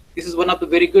 This is one of the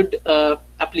very good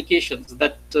applications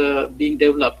that being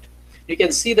developed. You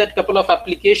can see that couple of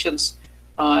applications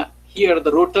here.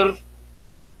 The rotor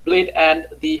blade and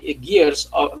the gears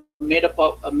are made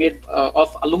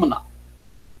of alumina.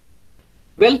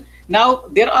 Well, now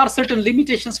there are certain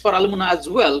limitations for alumina as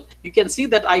well. You can see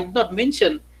that I did not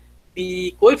mention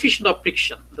the coefficient of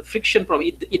friction, the friction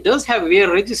problem. It does have wear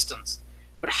resistance,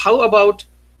 but how about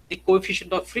the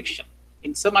coefficient of friction?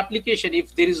 In some application,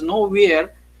 if there is no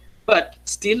wear, but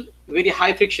still very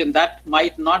high friction, that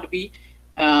might not be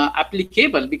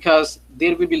applicable, because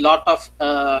there will be a lot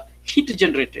of heat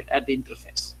generated at the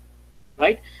interface,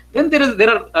 right? Then there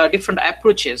are different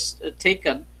approaches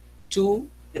taken to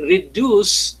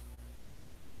reduce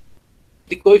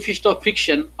the coefficient of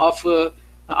friction of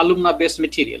alumina-based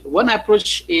material. One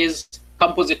approach is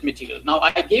composite material. Now,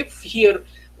 I gave here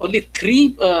only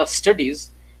 3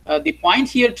 studies. The point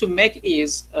here to make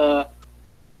is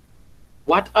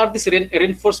what are this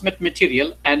reinforcement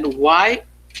material, and why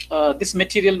this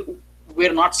material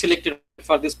were not selected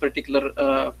for this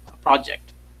particular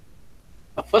project.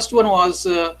 The first one was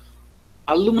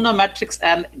alumina matrix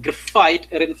and graphite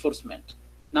reinforcement.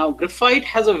 Now, graphite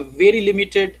has a very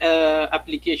limited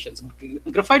applications.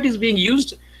 Graphite is being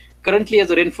used currently as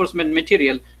a reinforcement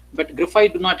material, but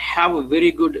graphite do not have a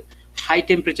very good high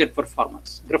temperature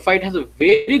performance. Graphite has a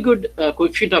very good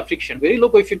coefficient of friction, very low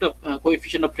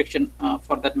coefficient of friction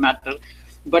for that matter,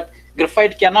 but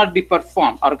graphite cannot be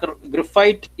performed, or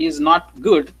graphite is not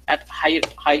good at high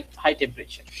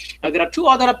temperature. Now, there are 2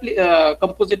 other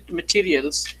composite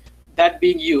materials that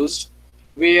being used,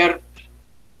 where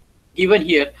given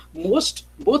here,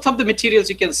 both of the materials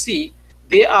you can see,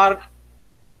 they are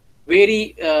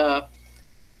very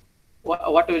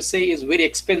what I would say is very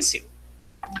expensive.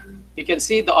 You can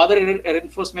see the other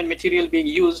reinforcement material being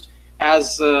used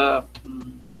as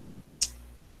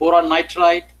boron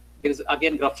nitride. There is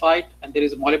again graphite, and there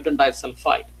is molybdenum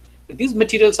disulfide. These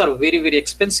materials are very, very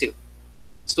expensive.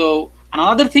 So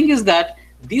another thing is that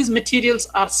these materials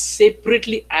are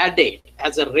separately added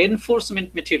as a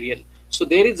reinforcement material. So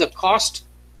there is a cost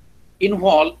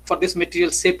involved for this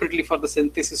material separately for the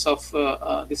synthesis of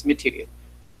this material.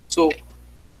 So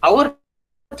our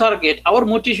target, our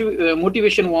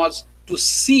motivation was to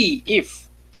see if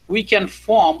we can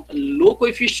form low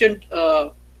coefficient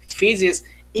phases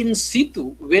in situ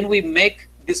when we make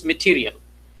this material.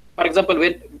 For example,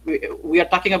 when we are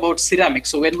talking about ceramics,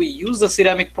 so when we use the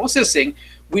ceramic processing,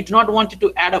 we do not want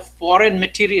to add a foreign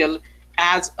material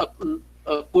as a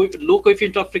low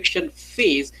coefficient of friction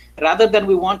phase, rather than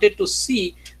we wanted to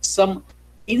see some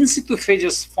in situ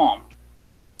phases formed,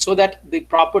 so that the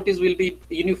properties will be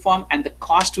uniform and the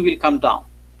cost will come down.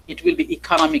 It will be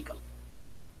economical,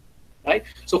 right?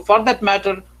 So for that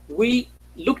matter, we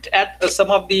looked at some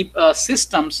of the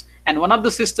systems, and one of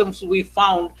the systems we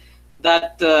found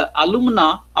that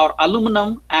alumina or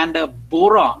aluminum and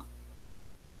boron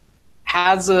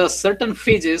has certain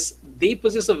phases. They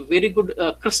possess a very good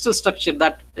crystal structure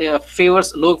that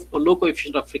favors low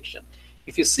coefficient of friction.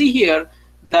 If you see here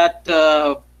that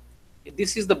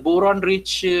this is the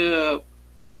boron-rich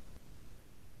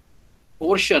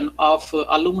portion of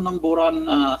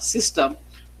aluminum-boron system,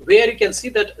 where you can see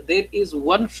that there is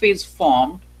one phase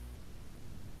formed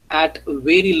at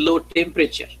very low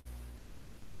temperature,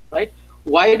 right?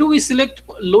 Why do we select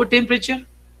low temperature?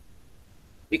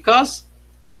 Because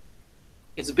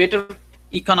it's better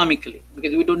economically,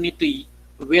 because we don't need to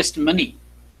waste money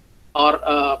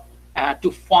or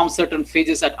to form certain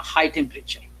phases at a high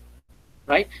temperature,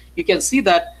 right? You can see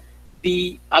that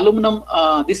the aluminum,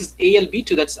 this is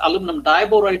Al-B2, that's aluminum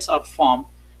diborides are formed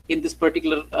in this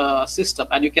particular system.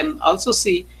 And you can also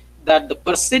see that the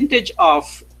percentage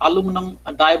of aluminum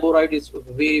diboride is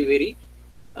very, very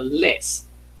less.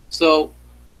 So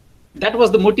that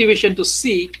was the motivation to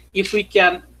see if we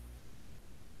can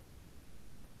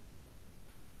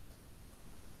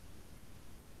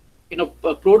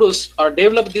produce or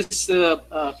develop these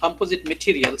composite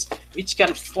materials which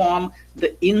can form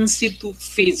the in situ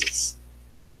phases,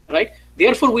 right?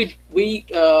 Therefore, we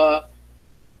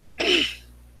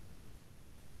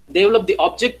develop the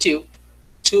objective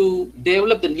to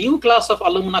develop the new class of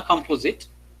alumina composite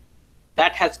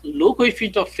that has low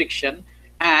coefficient of friction,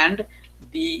 and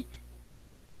the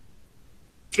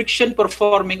friction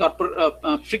performing or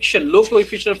friction, low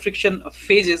coefficient of friction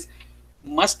phases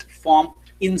must form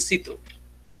in situ.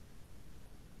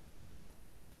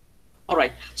 All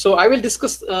right, so I will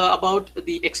discuss about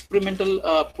the experimental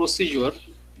procedure,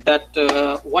 that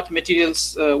what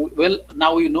materials, well,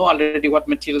 now you know already what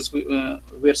materials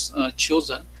were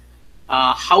chosen,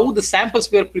 how the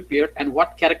samples were prepared, and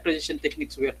what characterization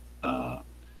techniques were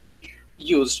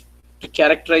used to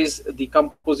characterize the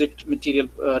composite material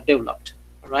developed,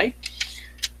 right?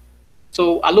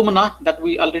 So alumina that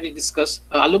we already discussed,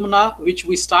 alumina which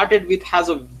we started with has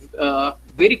a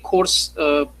very coarse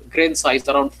grain size,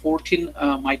 around 14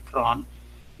 micron.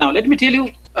 Now let me tell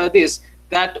you this,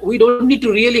 that we don't need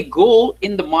to really go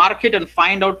in the market and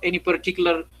find out any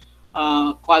particular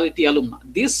quality alumina.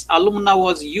 This alumina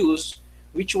was used,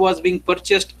 which was being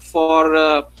purchased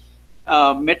for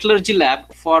metallurgy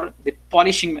lab for the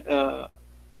polishing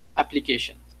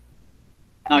application.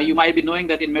 Now you might be knowing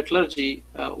that in metallurgy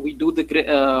we do the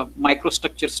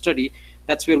microstructure study.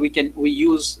 That's where we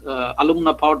use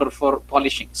alumina powder for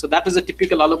polishing. So that is a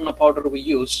typical alumina powder we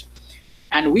use,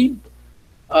 and we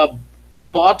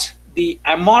bought the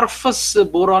amorphous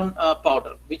boron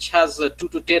powder, which has 2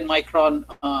 to 10 micron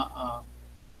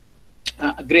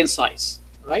grain size,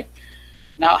 right?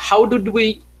 Now, how did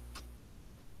we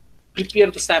prepare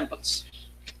the samples?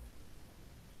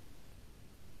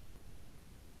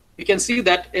 You can see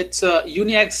that it's a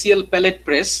uniaxial pellet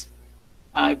press,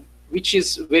 which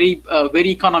is very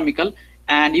economical.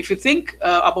 And if you think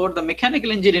about the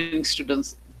mechanical engineering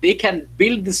students, they can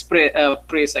build this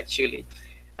press actually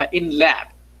in lab.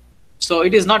 So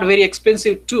it is not a very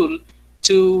expensive tool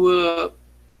to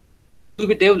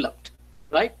be developed,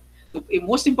 right? The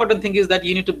most important thing is that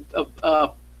you need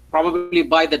to probably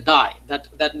buy the dye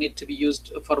that need to be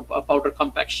used for powder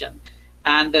compaction.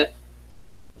 And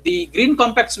the green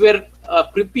compacts were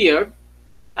prepared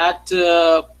at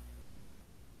 10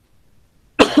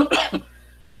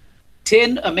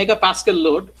 megapascal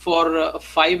load for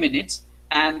 5 minutes,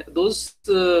 and those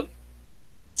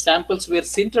samples were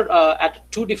sintered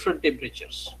at 2 different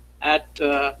temperatures, at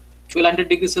 1200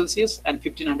 degrees Celsius and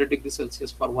 1500 degrees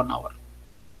Celsius for 1 hour,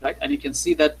 right? And you can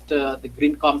see that the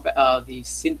green the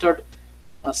sintered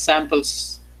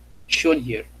samples shown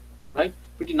here, right?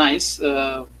 Pretty nice,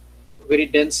 very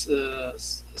dense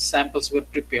samples were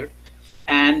prepared.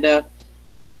 And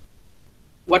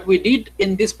what we did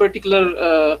in this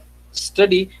particular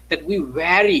study, that we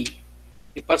vary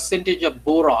the percentage of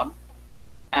boron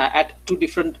at 2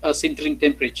 different sintering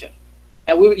temperature.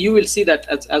 And you will see that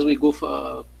as we go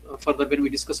further when we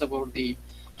discuss about the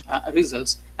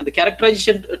results. And the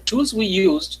characterization tools we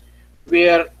used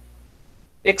were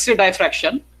X-ray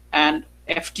diffraction and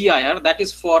FTIR, that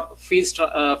is for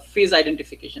phase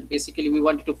identification. Basically, we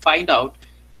wanted to find out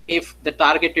if the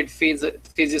targeted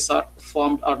phases are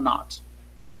formed or not.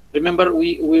 Remember,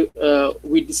 we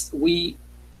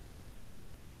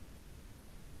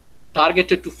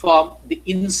targeted to form the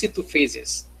in situ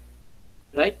phases,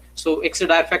 right? So X-ray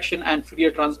diffraction and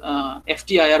Fourier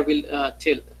FTIR will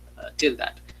tell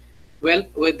that. Well,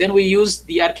 then we use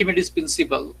the Archimedes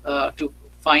principle to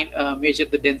measure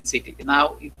the density.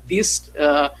 Now, this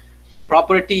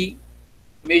property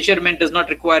measurement does not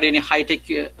require any high-tech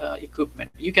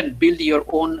equipment. You can build your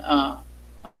own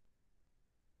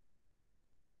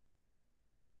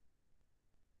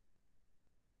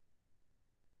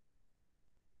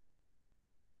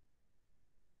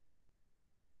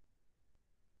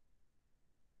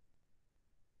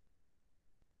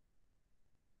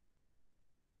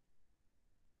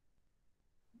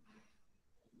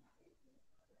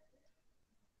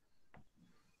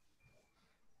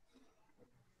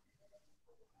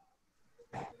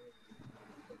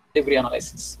debris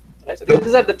analysis. Right? So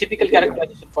these are the typical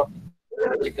characterization for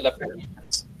particular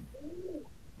applications.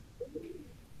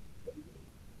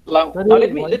 Now, Sir,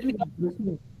 let me.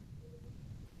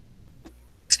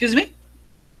 Excuse me.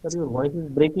 Sir, your voice is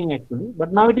breaking actually,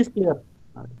 but now it is clear.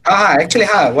 Actually,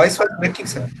 voice was breaking,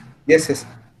 sir. Yes.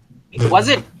 Was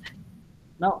it?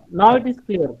 Now it is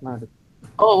clear. Now it is.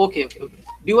 Oh, okay. Do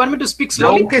you want me to speak Now,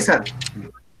 slowly? okay, sir.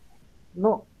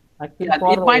 No, actually,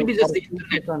 Yeah, it might be just the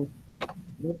internet.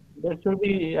 There should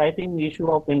be, I think,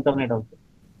 issue of internet also.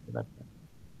 That's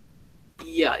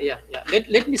Yeah.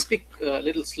 Let me speak a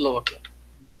little slower.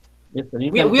 yes, sir.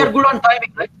 We are good on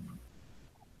timing, right?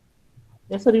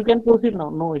 Yes, sir. You can proceed now.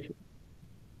 No issue.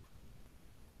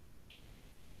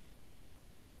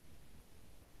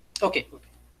 Okay.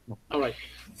 All right.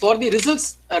 For the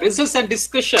results and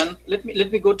discussion, let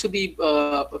me go to the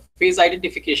phase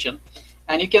identification,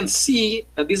 and you can see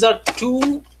these are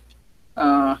two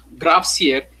graphs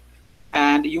here,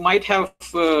 and you might have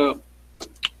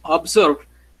observed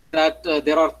that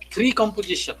there are three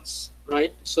compositions,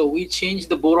 right? So we changed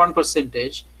the boron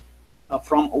percentage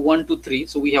from 1 to 3.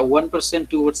 So we have 1%,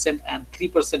 2%, and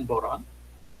 3% boron,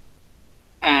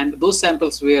 and those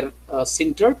samples were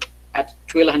sintered at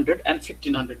 1200 and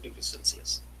 1500 degrees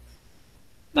Celsius.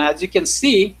 Now, as you can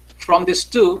see from these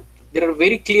two, there are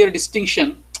very clear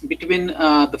distinction between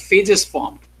the phases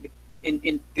formed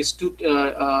in these two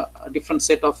different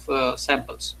set of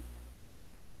samples.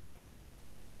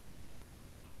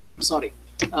 I'm sorry,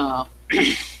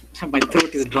 my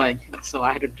throat is drying, so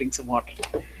I had to drink some water.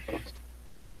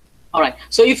 All right,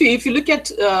 so if you look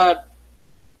at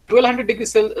 1200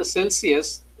 degrees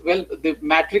Celsius, well, the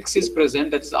matrix is present,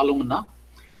 that is alumina,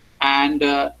 and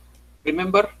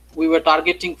remember we were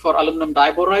targeting for aluminum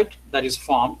diboride that is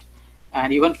formed,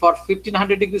 and even for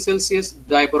 1500 degrees Celsius,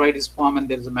 diboride is formed and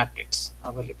there is a matrix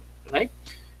available, right?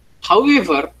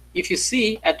 However, if you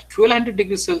see at 1200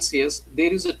 degrees Celsius,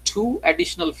 there is two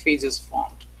additional phases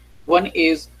formed. One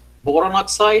is boron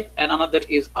oxide and another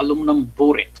is aluminum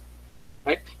borate,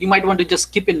 right? You might want to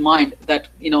just keep in mind that,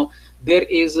 there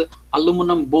is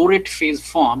aluminum borate phase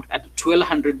formed at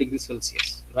 1200 degrees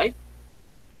Celsius, right?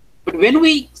 But when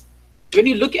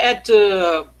you look at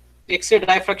X-ray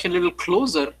diffraction a little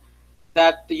closer,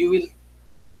 that you will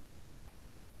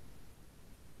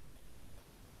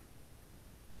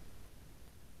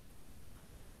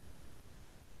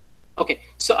okay.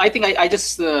 So I think I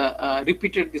just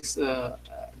repeated this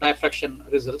diffraction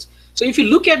results. So if you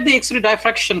look at the X-ray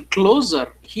diffraction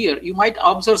closer here, you might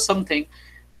observe something,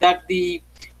 that the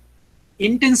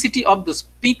intensity of the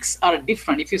peaks are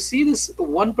different. If you see this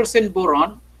 1%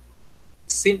 boron,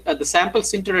 the sample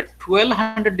sintered at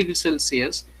 1200 degrees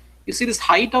Celsius, you see this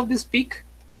height of this peak.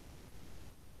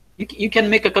 You can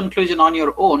make a conclusion on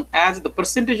your own. As the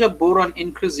percentage of boron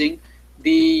increasing,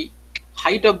 the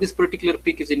height of this particular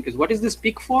peak is increased. What is this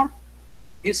peak for?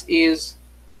 This is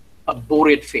a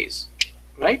borate phase,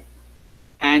 right?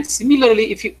 And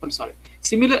similarly, if you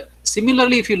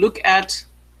similarly, if you look at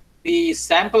the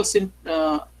sample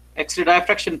X-ray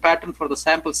diffraction pattern for the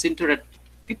sample sintered at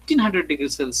 1500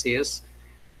 degrees Celsius,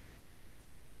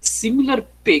 similar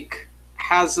peak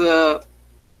has a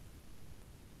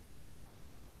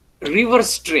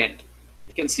reverse trend.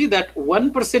 You can see that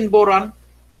 1% boron,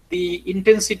 the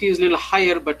intensity is a little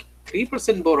higher, but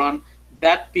 3% boron,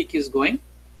 that peak is going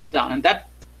down, and that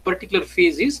particular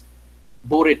phase is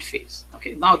borate phase.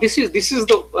 Okay, now this is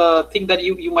the thing that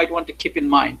you might want to keep in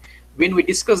mind when we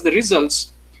discuss the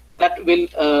results. That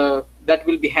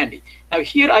will be handy. Now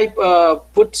here I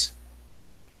put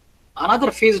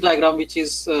another phase diagram, which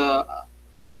is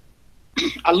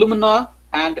alumina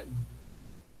and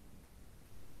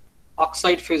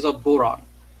oxide phase of boron.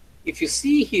 If you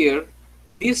see here,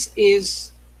 this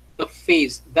is the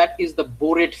phase, that is the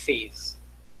borate phase.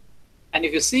 And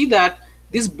if you see that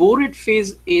this borate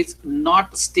phase is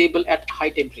not stable at high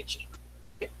temperature.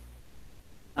 Okay.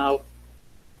 Now,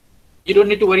 you don't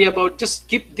need to worry about, just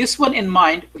keep this one in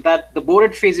mind, that the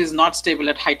borate phase is not stable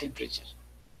at high temperature,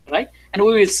 right? And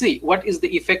we will see what is the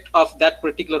effect of that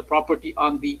particular property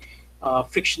on the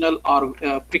frictional or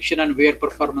friction and wear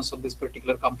performance of this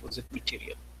particular composite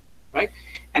material, right?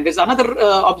 And there's another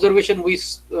observation we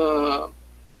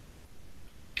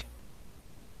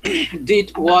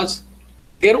did was,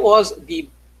 there was the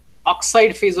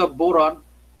oxide phase of boron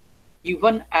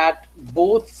even at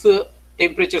both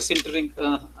temperature sintering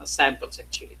samples,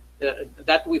 actually.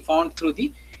 That we found through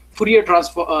the Fourier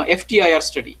transform FTIR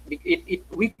study.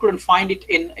 We couldn't find it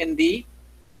in the,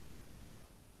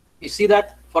 you see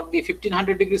that for the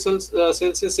 1500 degrees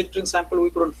Celsius sintering sample,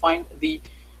 we couldn't find the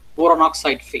boron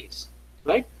oxide phase,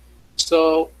 right?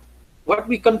 So what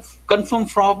we confirm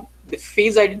from the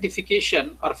phase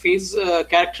identification or phase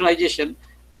characterization,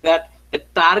 that the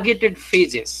targeted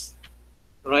phases,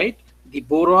 right, the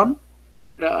boron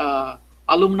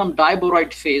aluminum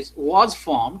diboroid phase was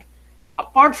formed.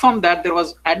 Apart from that, there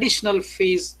was additional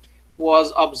phase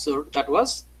was observed, that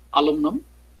was aluminum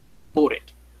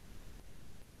borate,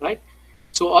 right?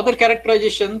 So other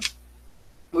characterization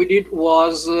we did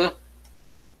was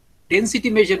density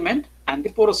measurement and the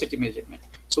porosity measurement.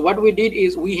 So what we did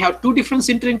is we have two different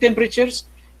sintering temperatures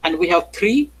and we have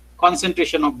three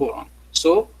concentration of boron.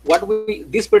 So what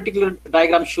this particular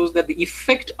diagram shows that the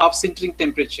effect of sintering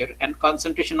temperature and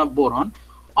concentration of boron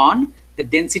on the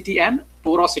density and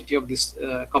porosity of this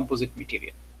composite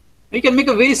material. We can make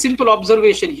a very simple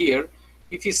observation here.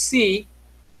 If you see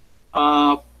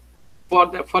for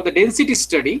the density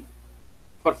study,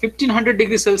 for 1500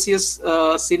 degrees Celsius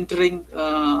sintering,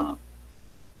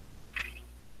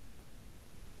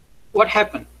 what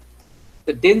happened?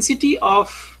 The density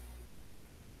of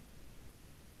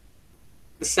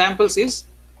the samples is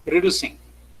reducing,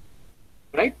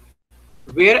 right?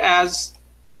 Whereas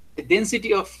the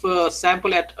density of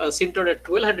sample at sintered at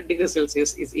 1200 degrees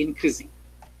Celsius is increasing,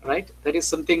 right? That is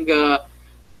something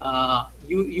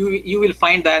you will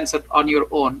find the answer on your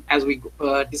own as we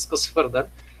discuss further.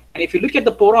 And if you look at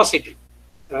the porosity,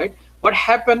 right, what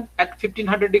happened at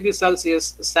 1500 degrees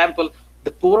Celsius sample,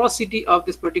 the porosity of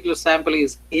this particular sample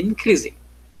is increasing,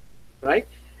 right?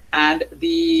 And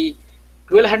the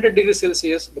 1200 degrees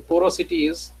Celsius, the porosity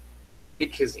is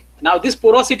decreasing. Now this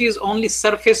porosity is only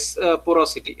surface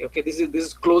porosity. Okay, this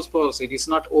is closed porosity. It's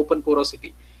not open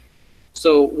porosity.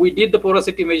 So we did the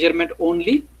porosity measurement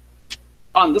only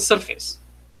on the surface,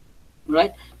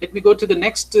 right? Let me go to the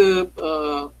next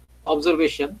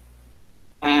observation,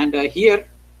 and here,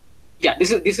 yeah,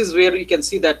 this is where you can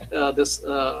see that this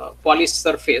polished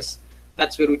surface.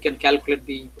 That's where we can calculate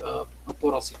the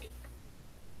porosity,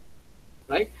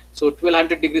 right? So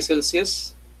 1200 degrees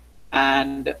Celsius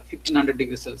and 1500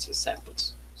 degrees Celsius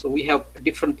samples. So we have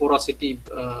different porosity.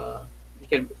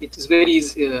 It is very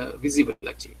visible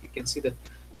actually. You can see the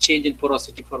change in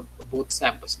porosity for both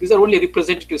samples. These are only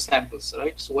representative samples,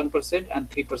 right? So 1% and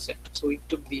 3%. So we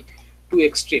took the two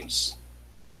extremes,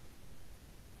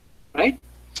 right?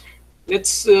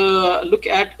 Let's look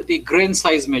at the grain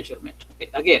size measurement. Okay.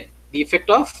 Again, the effect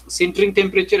of sintering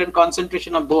temperature and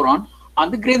concentration of boron on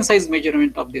the grain size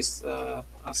measurement of these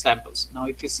samples. Now,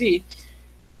 if you see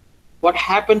what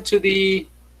happened to the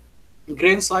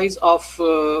grain size of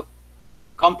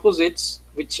composites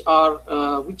which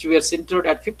were sintered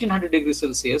at 1500 degrees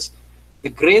Celsius, the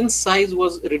grain size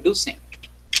was reducing,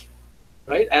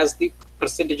 right, as the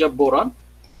percentage of boron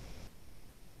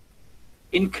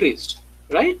increased,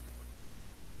 right?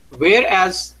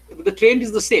 Whereas the trend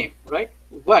is the same, right?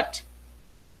 But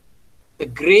the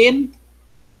grain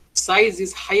size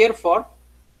is higher for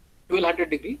 1200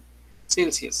 degrees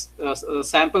Celsius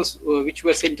samples which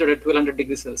were sintered at 1200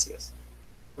 degrees Celsius,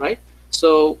 right?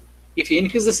 So if you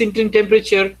increase the sintering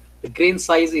temperature, the grain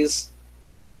size is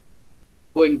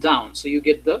going down, so you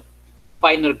get the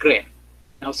finer grain.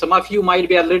 Now, some of you might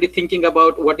be already thinking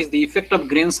about what is the effect of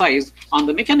grain size on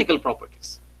the mechanical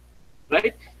properties,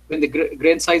 right? When the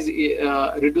grain size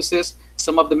reduces,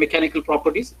 some of the mechanical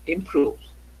properties improve,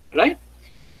 right?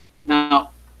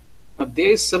 Now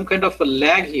there is some kind of a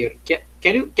lag here.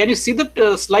 Can you see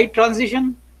that slide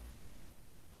transition,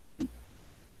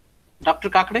 Dr.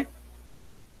 Kakade?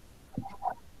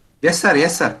 Yes, sir.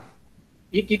 Yes, sir.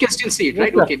 You can still see it,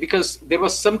 right? Yes, okay, because there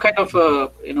was some kind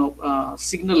of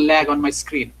signal lag on my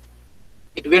screen.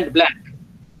 It went blank.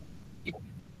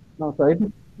 No, sir. It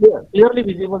is clearly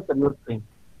visible on your screen.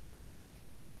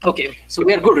 Okay, so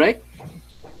we are good, right?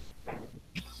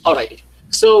 All right.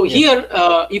 So yes. Here,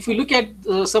 if we look at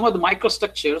some of the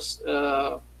microstructures,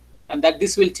 and that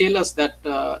this will tell us that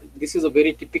this is a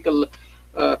very typical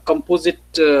composite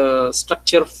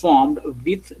structure formed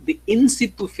with the in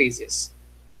situ phases,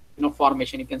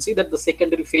 formation. You can see that the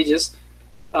secondary phases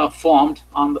formed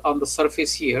on the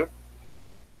surface here.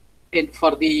 And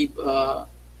for the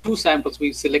two samples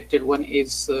we selected, one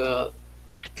is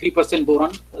 3%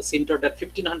 boron sintered at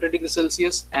 1500 degrees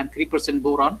Celsius and 3%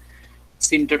 boron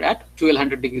sintered at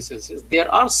 1200 degrees Celsius.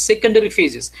 There are secondary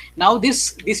phases. Now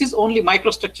this is only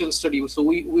microstructural study, so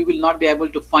we will not be able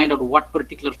to find out what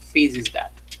particular phase is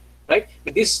that, right?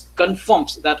 But this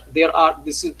confirms that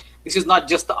this is not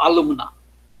just the alumina,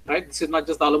 right? This is not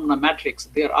just the alumina matrix.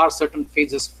 There are certain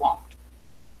phases formed,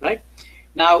 right?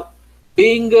 Now,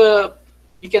 being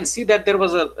you can see that there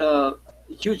was a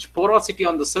huge porosity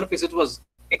on the surface. It was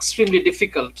extremely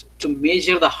difficult to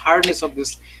measure the hardness of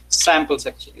these samples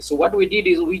actually. So what we did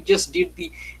is we just did the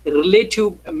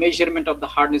relative measurement of the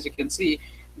hardness. You can see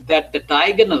that the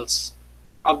diagonals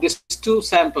of these two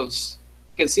samples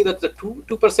can see that the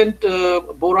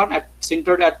 2% boron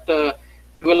sintered at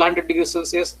 1200 degrees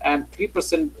Celsius and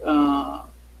 3%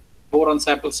 boron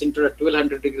sample sintered at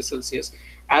 1200 degrees Celsius.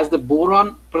 As the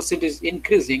boron percent is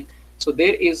increasing, so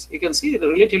there is, you can see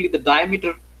relatively the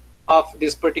diameter of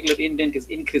this particular indent is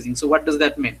increasing. So what does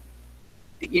that mean?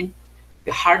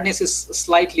 The hardness is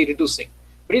slightly reducing,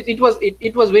 but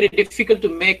it was very difficult to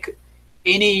make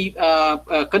any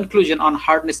conclusion on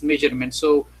hardness measurement.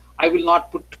 So I will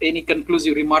not put any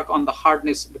conclusive remark on the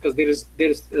hardness, because there is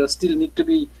still need to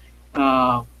be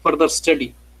further study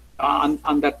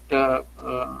on that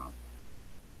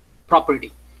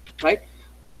property, right?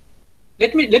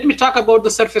 Let me talk about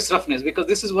the surface roughness, because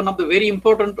this is one of the very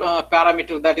important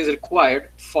parameters that is required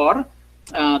for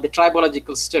the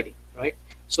tribological study, right?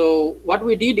 So what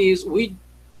we did is we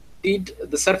did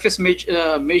the surface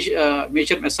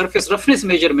measurement, surface roughness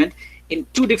measurement in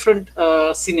two different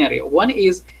scenarios. One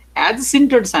is as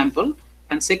sintered sample,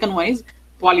 and second one is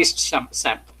polished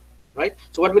sample, right?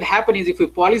 So what will happen is, if we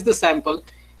polish the sample,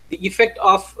 the effect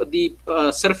of the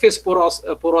surface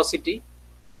porosity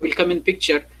will come in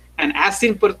picture, and as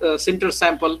sintered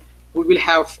sample, we will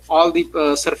have all the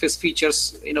surface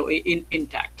features,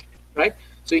 intact, right?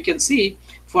 So you can see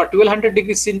for 1200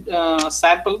 degree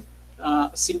sample,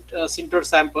 sintered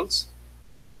samples,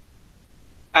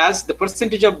 as the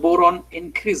percentage of boron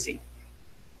increasing,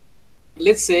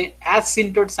 let's say as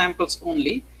sintered samples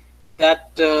only,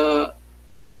 that there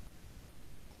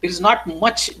is not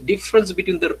much difference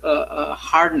between the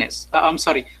hardness,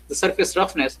 the surface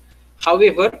roughness.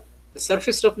 However, the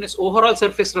surface roughness, overall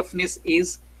surface roughness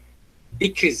is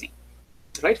decreasing,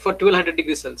 right, for 1200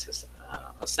 degrees Celsius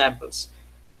samples.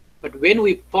 But when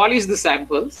we polish the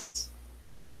samples,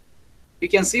 you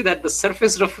can see that the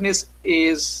surface roughness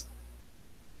is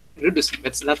reducing.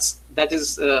 That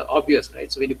is obvious, right?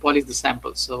 So when you polish the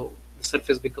sample, so the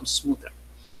surface becomes smoother.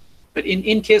 But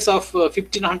in case of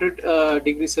 1500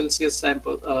 degrees Celsius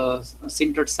sample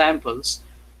sintered samples,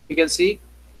 you can see.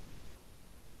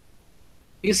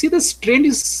 You see this trend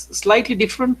is slightly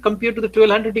different compared to the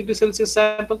 1200 degrees Celsius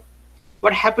sample.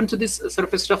 What happened to this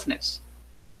surface roughness?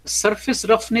 The surface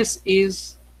roughness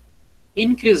is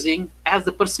increasing as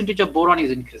the percentage of boron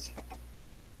is increasing,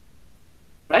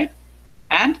 right?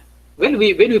 And when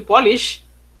we polish,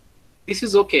 this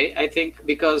is okay, I think,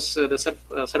 because the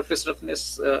surface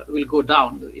roughness will go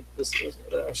down. The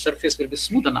surface will be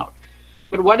smoothened out.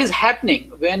 But what is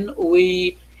happening when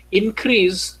we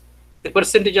increase the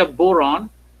percentage of boron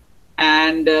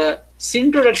and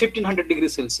sintered at 1500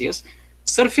 degrees Celsius,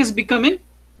 surface becoming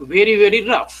very, very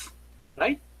rough,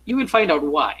 right? You will find out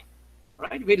why,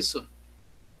 right, very soon.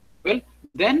 Well,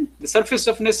 then the surface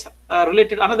roughness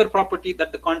related another property,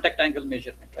 that the contact angle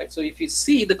measurement, right? So if you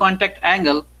see the contact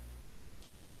angle,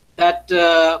 that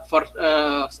for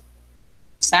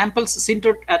samples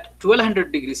sintered at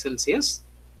 1200 degrees Celsius,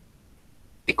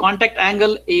 the contact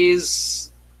angle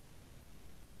is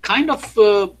kind of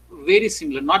very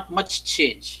similar, not much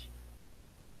change,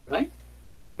 right?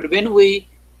 But when we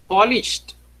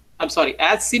polished, as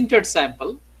sintered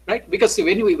sample, right? Because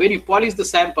when you polish the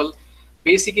sample,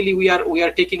 basically we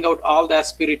are taking out all the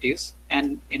asperities,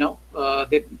 and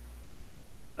the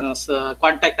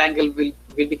contact angle will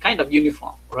be kind of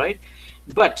uniform, right?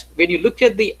 But when you look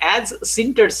at the as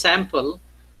sintered sample,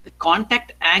 the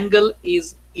contact angle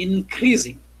is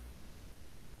increasing,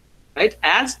 right,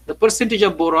 as the percentage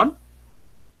of boron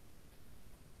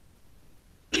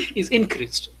is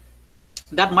increased.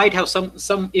 That might have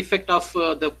some effect of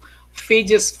the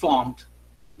phases formed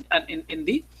and in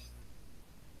the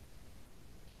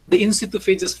in situ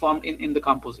phases formed in the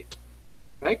composite,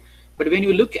 right? But when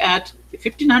you look at the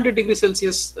 1500 degrees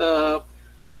Celsius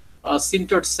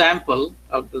sintered sample,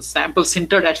 the sample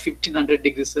sintered at 1500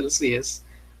 degrees Celsius,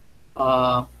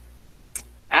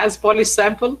 as polished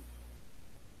sample,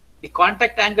 the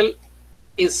contact angle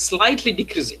is slightly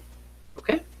decreasing,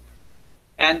 okay?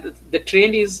 And the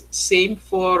trend is same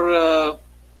for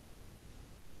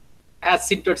as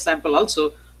sintered sample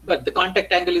also, but the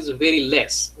contact angle is very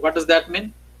less. What does that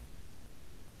mean?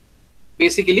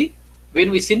 Basically,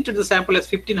 when we sinter the sample at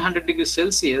 1500 degrees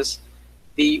Celsius,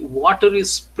 the water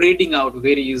is spreading out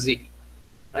very easily,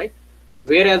 right?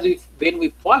 Whereas when we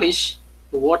polish,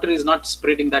 the water is not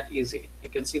spreading that easily. You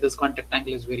can see this contact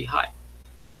angle is very high,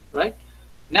 right?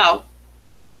 Now,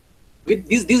 with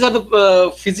these are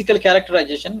the physical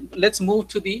characterization. Let's move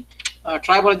to the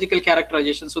tribological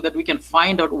characterization, so that we can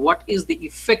find out what is the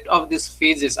effect of these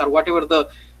phases, or whatever the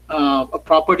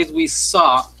properties we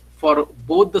saw for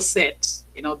both the sets,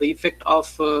 the effect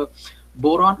of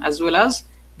boron as well as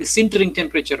the sintering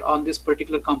temperature on this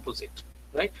particular composite,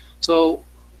 right? So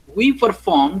we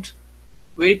performed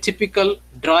very typical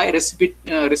dry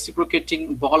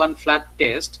reciprocating ball and flat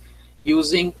test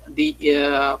using the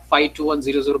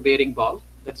 52100 bearing ball.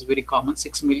 That is very common,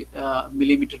 6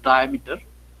 millimeter diameter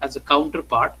as a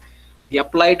counterpart. The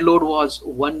applied load was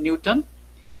 1 Newton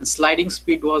and sliding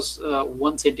speed was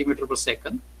 1 centimeter per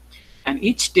second. And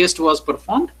each test was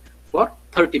performed for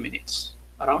 30 minutes,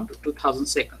 around 2000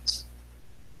 seconds.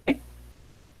 Okay.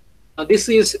 Now this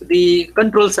is the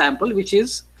control sample, which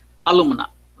is alumina,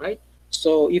 right?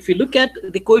 So if you look at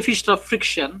the coefficient of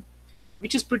friction,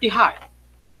 which is pretty high,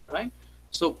 right?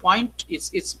 So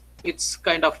it's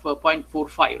kind of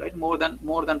 0.45, right? More than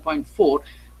 0.4.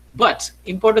 But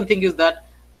important thing is that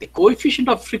the coefficient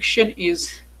of friction is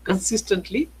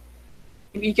consistently,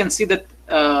 we can see that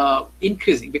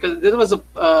increasing, because there was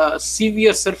a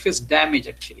severe surface damage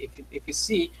actually. If you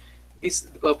see this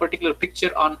particular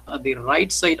picture on the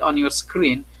right side on your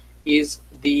screen is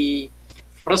the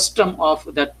frustum of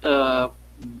that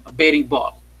bearing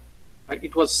ball, right?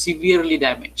 It was severely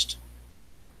damaged,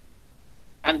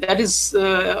 and that is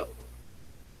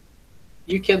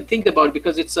you can think about,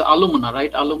 because it's alumina,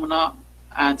 right? Alumina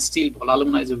and steel ball.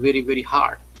 Alumina is very, very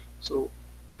hard, so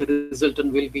the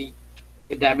resultant will be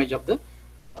the damage of the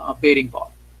bearing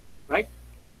ball, right?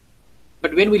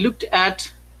 But when we looked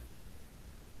at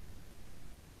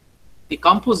the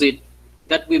composite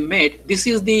that we made, this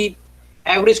is the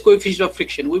average coefficient of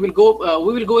friction. We will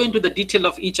go into the detail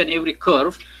of each and every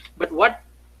curve, but what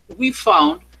we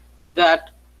found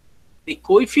that the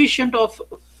coefficient of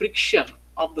friction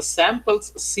of the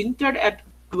samples sintered at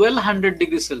 1200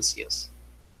 degrees Celsius,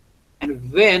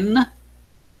 and when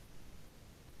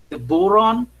the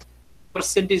boron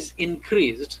percentage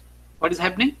increased, what is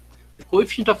happening? The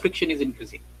coefficient of friction is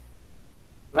increasing,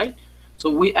 right? So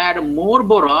we add more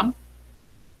boron,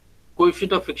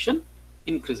 coefficient of friction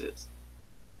increases.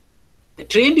 The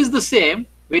trend is the same.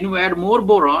 When we add more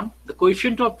boron, the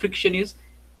coefficient of friction is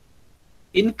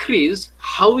increased.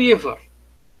 However,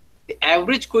 the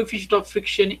average coefficient of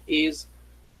friction is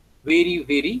very,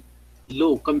 very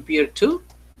low compared to,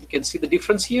 you can see the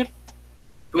difference here,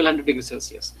 1200 degrees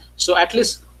Celsius. So at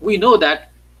least we know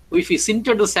that if we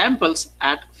sinter the samples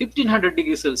at 1500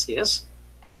 degrees Celsius,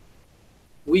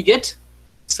 we get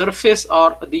surface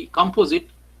or the composite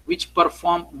which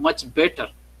perform much better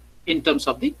in terms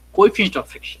of the coefficient of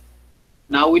friction.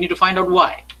 Now we need to find out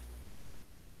why.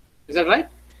 Is that right?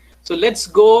 So let's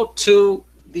go to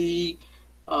the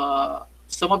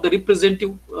some of the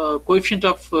representative coefficient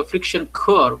of friction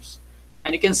curves,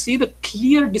 and you can see the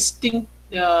clear distinction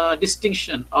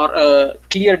or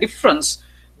clear difference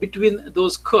between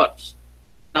those curves.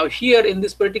 Now here in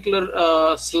this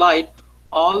particular slide,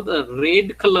 all the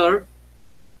red color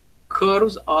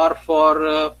curves are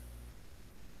for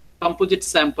composite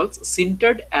samples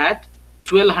sintered at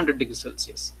 1200 degrees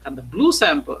Celsius, and the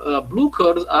blue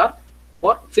curves are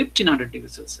for 1500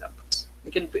 degrees Celsius samples.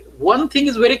 One thing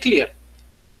is very clear,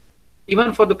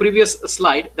 even for the previous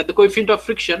slide, that the coefficient of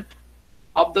friction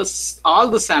of all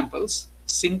the samples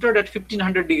sintered at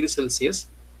 1500 degrees Celsius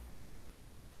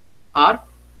have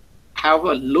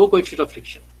a low coefficient of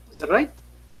friction. Is that right?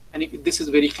 And this is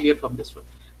very clear from this one.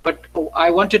 But I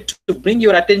wanted to bring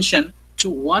your attention to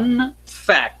one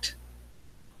fact.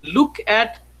 Look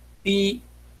at the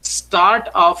start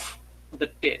of the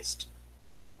test.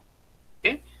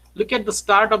 Okay, look at the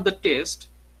start of the test.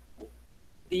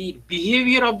 The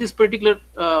behavior of this particular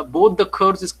both the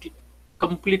curves is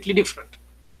completely different,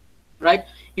 right?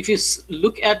 If you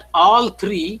look at all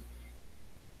three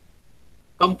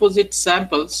composite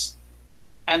samples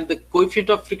and the coefficient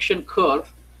of friction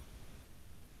curve,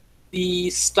 the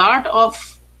start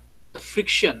of the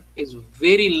friction is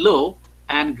very low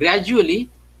and gradually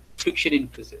friction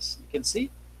increases. You can see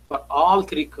for all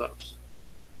three curves.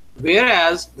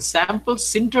 Whereas the samples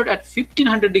sintered at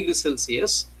 1500 degrees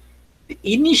Celsius, the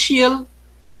initial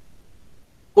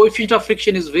coefficient of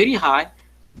friction is very high,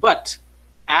 but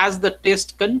as the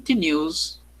test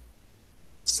continues,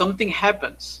 something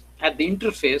happens at the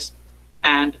interface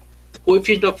and the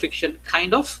coefficient of friction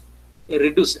kind of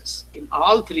reduces in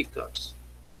all three curves,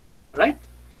 right?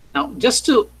 Now, just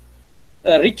to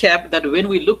recap that when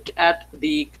we looked at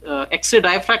the X-ray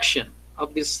diffraction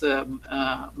of this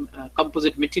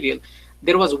composite material,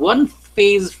 there was one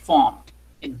phase formed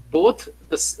in both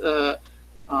the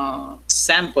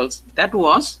samples. That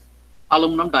was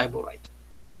aluminum diboride,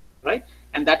 right?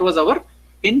 And that was our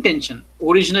intention.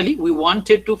 Originally, we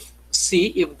wanted to see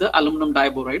if the aluminum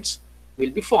diborides will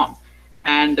be formed.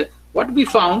 And what we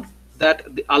found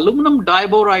that the aluminum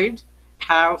diborides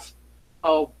have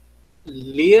a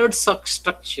layered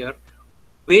structure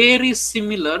very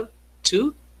similar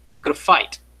to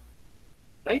graphite,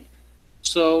 right?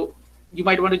 So you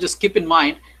might want to just keep in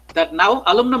mind that now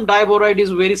aluminum diboride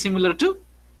is very similar to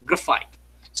graphite.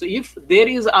 So if there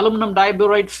is aluminum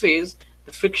diboride phase,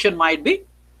 the friction might be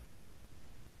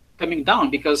coming down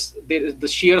because the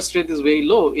shear strength is very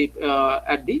low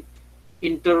at the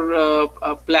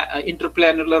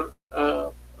interplanar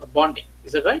bonding.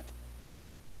 Is that right?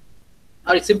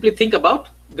 Or simply think about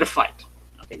graphite.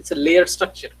 Okay, it's a layered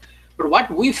structure. But what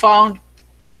we found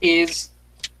is,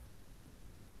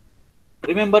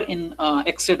 remember in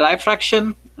X-ray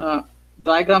diffraction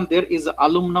diagram, there is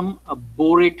aluminum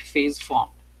borate phase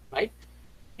formed, right?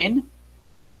 In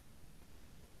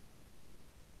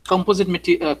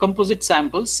composite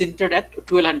samples sintered at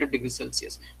 1200 degrees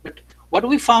Celsius. But what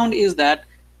we found is that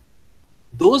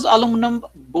those aluminum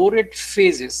borate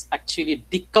phases actually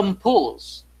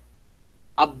decompose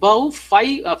above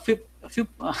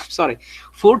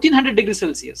 1400 degrees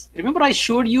Celsius. Remember I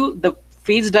showed you the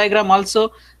phase diagram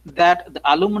also, that the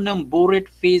aluminum borate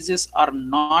phases are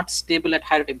not stable at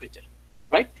higher temperature,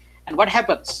 right? And what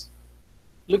happens?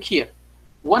 Look here.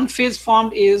 One phase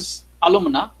formed is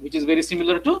alumina, which is very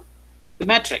similar to the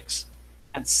matrix.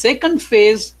 And second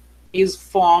phase is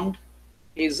formed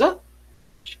is a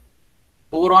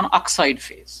boron oxide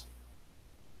phase,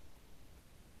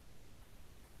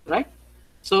 right?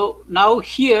 So now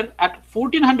here at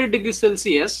 1400 degrees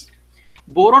Celsius,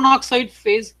 boron oxide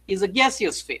phase is a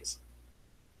gaseous phase.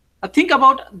 Now think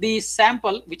about the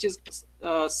sample, which is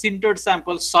sintered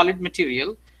sample, solid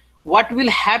material. What will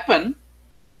happen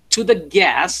to the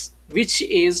gas which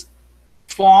is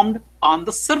formed on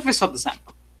the surface of the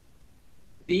sample?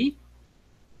 The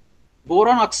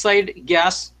boron oxide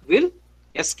gas will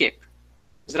escape,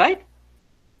 right?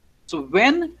 So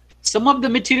when some of the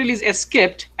material is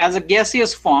escaped as a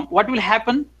gaseous form, what will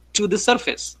happen to the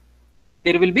surface?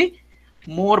 There will be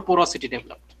more porosity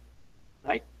developed,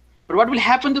 right? But what will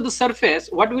happen to the surface?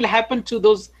 What will happen to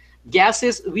those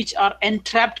gases which are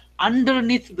entrapped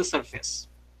underneath the surface?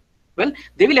 Well,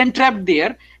 they will entrap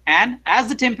there, and as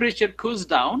the temperature cools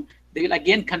down, they will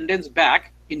again condense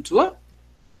back into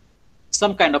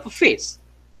some kind of a phase,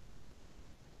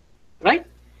 right?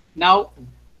 Now,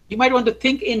 you might want to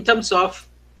think in terms of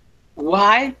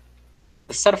why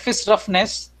the surface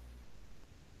roughness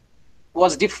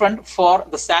was different for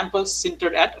the samples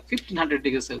sintered at 1500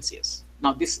 degrees Celsius.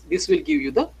 Now, this will give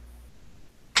you the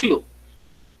clue,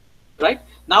 right?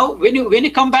 Now, when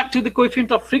you come back to the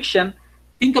coefficient of friction,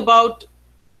 think about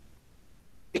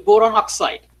the boron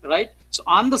oxide, right? So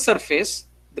on the surface,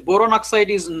 the boron oxide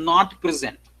is not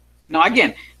present. Now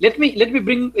again, let me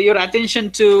bring your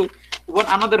attention to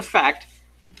another fact,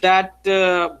 that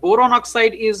boron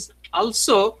oxide is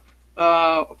also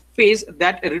phase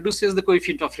that reduces the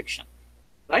coefficient of friction,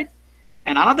 right?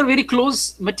 And another very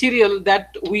close material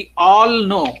that we all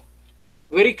know,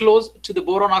 very close to the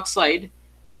boron oxide,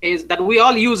 is that we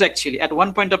all use actually at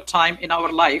one point of time in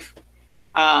our life,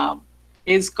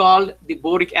 is called the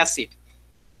boric acid,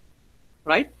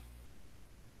 right?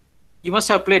 You must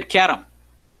have played carom.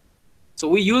 So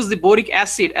we use the boric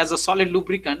acid as a solid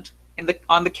lubricant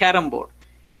on the carom board.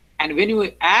 And when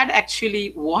you add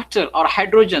actually water or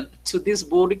hydrogen to this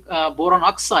boron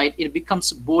oxide, it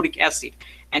becomes boric acid.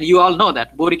 And you all know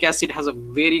that boric acid has a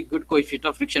very good coefficient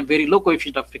of friction, very low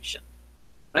coefficient of friction,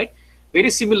 right? Very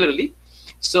similarly,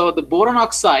 so the boron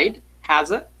oxide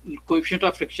has a coefficient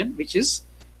of friction which is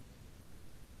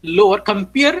lower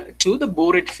compared to the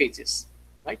borate phases,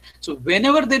 right? So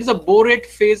whenever there is a borate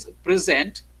phase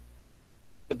present,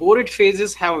 the borate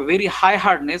phases have a very high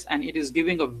hardness, and it is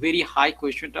giving a very high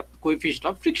coefficient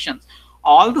of friction.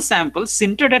 All the samples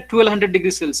sintered at 1200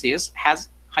 degrees Celsius has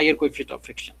higher coefficient of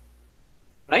friction,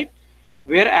 right?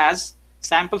 Whereas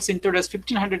samples sintered as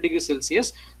 1500 degrees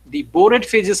Celsius, the borate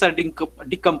phases are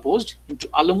decomposed into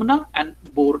alumina and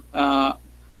boron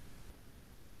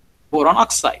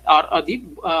oxide, or the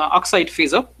oxide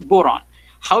phase of boron.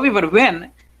 However,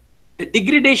 when the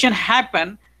degradation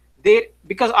happen,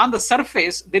 because on the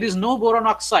surface there is no boron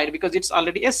oxide because it's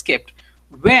already escaped.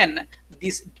 When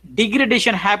this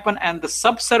degradation happen and the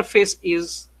subsurface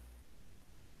is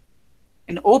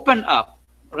opened up,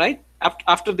 right?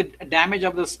 After the damage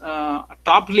of this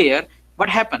top layer, what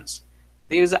happens?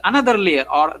 There is another layer,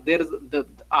 or there is the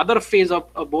other phase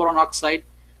of boron oxide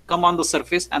come on the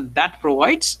surface, and that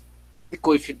provides the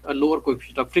coefficient, a lower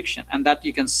coefficient of friction. And that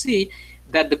you can see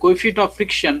that the coefficient of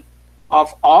friction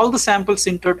of all the samples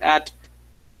sintered at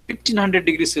 1500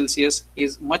 degrees Celsius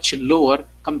is much lower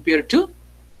compared to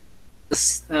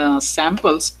the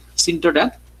samples sintered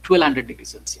at 1200 degrees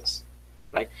Celsius,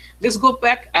 right? Let's go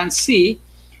back and see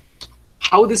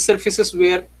how the surfaces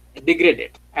were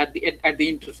degraded at the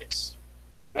interface.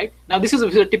 right? Now this is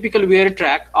a typical wear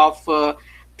track of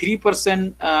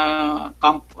 3%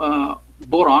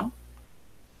 boron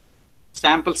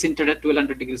sample sintered at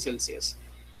 1200 degrees Celsius.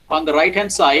 On the right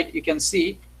hand side, you can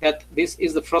see that this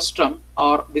is the frustum,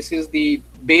 or this is the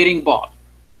bearing ball,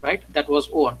 right? That was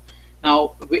worn.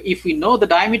 Now, if we know the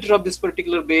diameter of this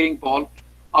particular bearing ball,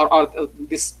 or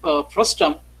this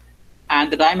frustum,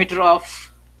 and the diameter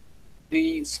of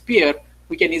the sphere,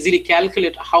 we can easily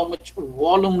calculate how much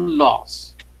volume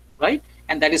loss, right?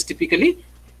 And that is typically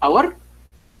our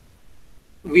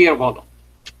wear volume,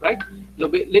 right?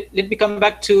 Let me come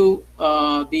back to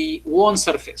the worn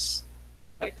surface,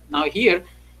 right? Now here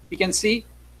you can see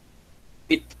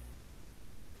the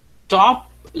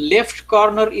top left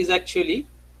corner is actually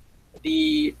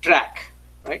the track,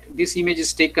 right? This image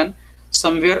is taken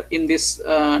somewhere in this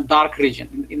dark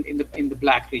region, in the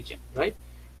black region, right?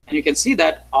 And you can see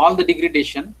that all the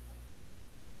degradation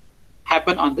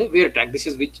happen on the wear track. This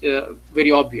is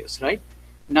very obvious, right?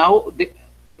 Now,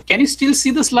 can you still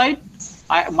see the slide?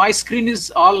 My screen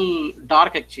is all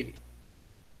dark actually.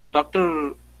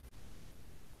 Doctor,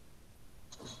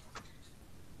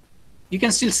 you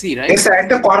can still see, right? Yes, at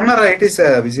the corner it is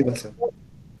visible, sir.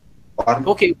 Corner.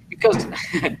 Okay, because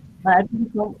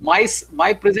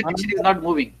my presentation is not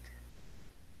moving.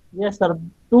 Yes, sir.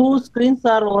 Two screens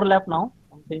are overlap now.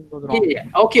 Something goes wrong. Yeah.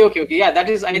 Okay. Yeah, that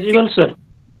is Visible, sir.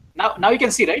 Now you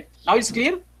can see, right? Now it's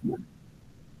clear.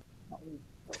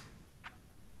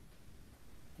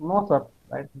 No, sir.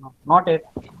 Right now, not yet.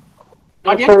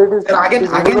 Not yet. Sir,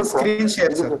 again screen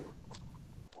share, sir.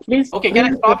 Please. Okay, can I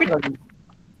please stop it? again.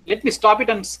 Let me stop it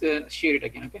and share it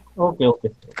again. Okay. Okay.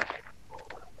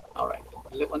 All right.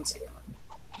 1 second.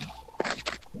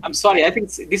 I'm sorry. I think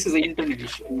this is an internet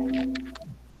issue.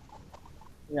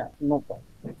 Yeah, no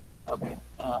problem. Okay.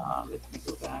 Let me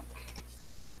go back.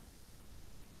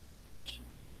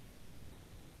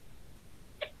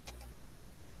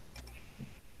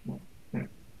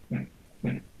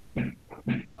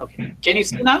 Okay. Can you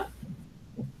see now?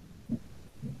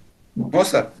 No,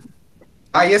 sir.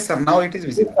 Yes, sir. Now it is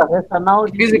visible. Yes, sir. Now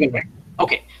it's Visible, right?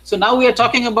 Okay. So now we are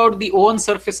talking about the own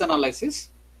surface analysis.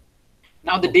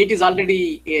 Now the date is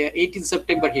already 18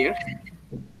 September here.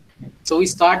 So we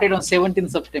started on 17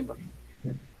 September.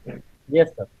 Yes,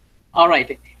 sir. All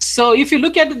right. So if you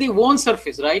look at the worn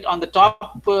surface, right, on the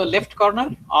top left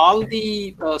corner, all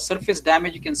the surface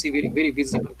damage you can see very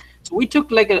visible. So we took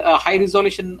like a high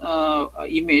resolution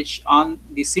image on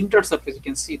the sintered surface. You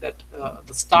can see that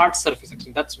the start surface,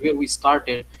 actually, that's where we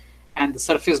started, and the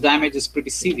surface damage is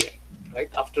pretty severe, right?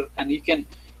 After, and you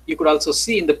could also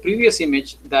see in the previous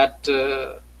image that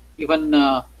even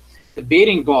the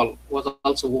bearing ball was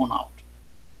also worn out,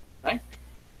 right?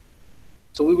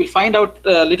 So we will find out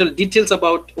little details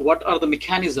about what are the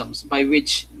mechanisms by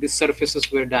which these surfaces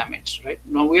were damaged, right?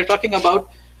 Now we are talking about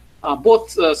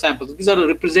both samples. These are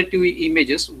representative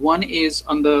images. One is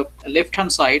on the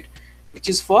left-hand side, which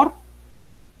is for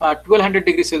 1200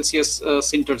 degrees Celsius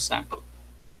sintered sample.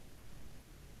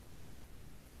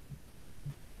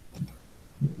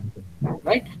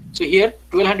 Right? So here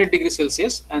 1200 degrees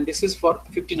Celsius, and this is for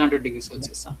 1500 degrees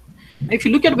Celsius sample. And if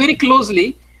you look at very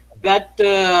closely, that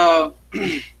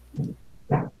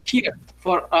here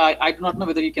for I do not know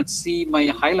whether you can see my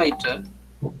highlighter.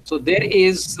 So there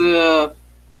is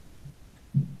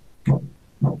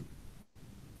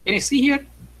can you see here?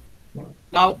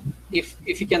 Now if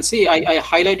you can see, I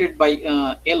highlighted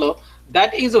by yellow.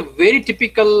 That is a very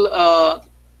typical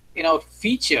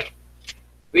feature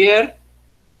where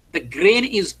the grain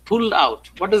is pulled out.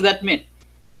 What does that mean?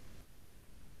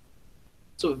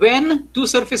 So when two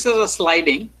surfaces are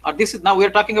sliding, or this is, now we are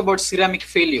talking about ceramic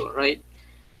failure, right?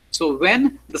 So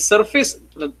when the surface,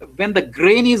 when the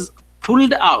grain is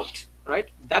pulled out, right?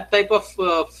 That type of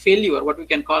failure, what we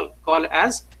can call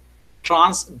as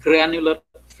transgranular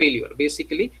failure.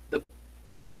 Basically,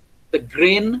 the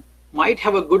grain might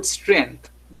have a good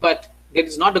strength, but there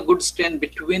is not a good strength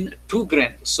between two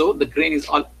grains. So the grain is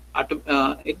all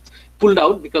pulled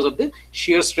out because of the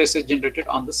shear stresses generated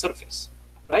on the surface,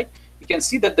 right? You can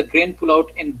see that the grain pull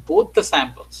out in both the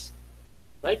samples,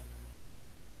 right?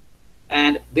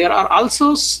 And there are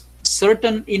also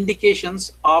certain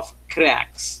indications of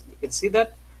cracks. You can see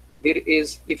that there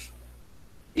is, if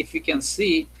you can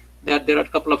see that there are a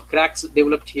couple of cracks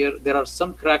developed here. There are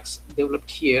some cracks developed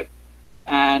here,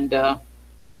 and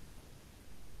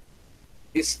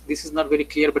this is not very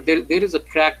clear, but there is a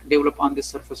crack developed on this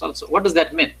surface also. What does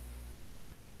that mean?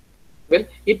 Well,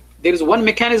 there is one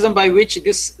mechanism by which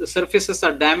these surfaces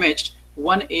are damaged.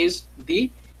 One is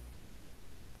the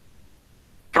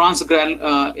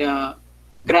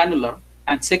transgranular,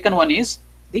 and second one is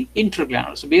the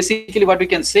intergranular. So basically what we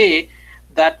can say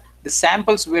that the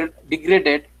samples were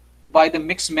degraded by the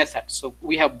mixed method. So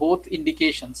we have both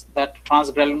indications that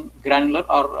transgranular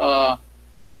or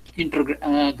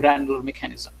intergranular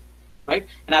mechanism, right?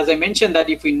 And as I mentioned that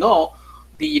if we know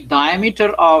the diameter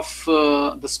of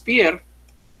the sphere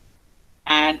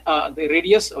and the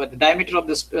radius or the diameter of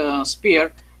the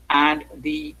sphere and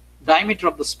the diameter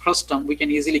of the frustum, we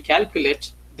can easily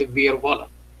calculate the wear volume,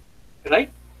 right?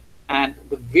 And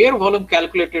the wear volume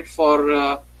calculated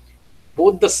for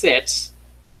both the sets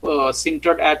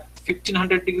sintered at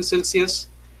 1500 degrees Celsius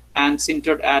and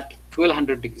sintered at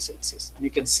 1200 degrees Celsius. And you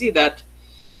can see that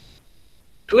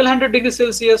 1200 degrees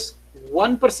Celsius,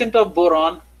 1% of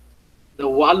boron, the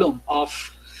volume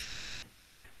of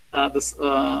this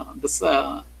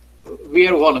wear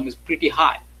volume is pretty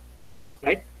high,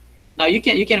 right? Now you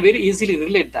can very easily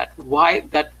relate that why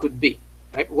that could be,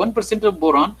 right? 1% of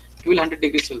boron, 1200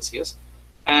 degrees Celsius,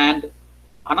 and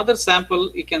another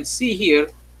sample you can see here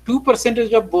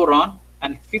 2% of boron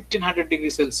and 1500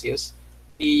 degrees Celsius.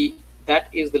 That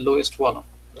is the lowest volume,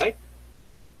 right?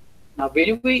 Now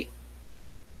when we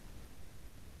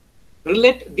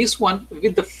relate this one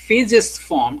with the phases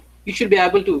formed, you should be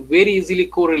able to very easily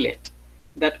correlate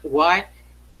that why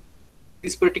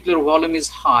this particular volume is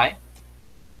high.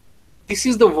 This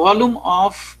is the volume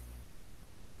of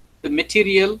the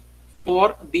material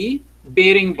for the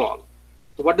bearing ball.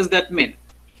 So what does that mean?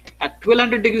 At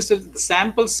 1200 degrees Celsius, the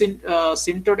sample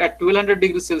sintered at 1200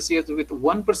 degrees Celsius with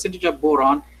 1% of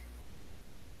boron,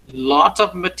 lot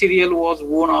of material was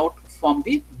worn out from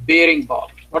the bearing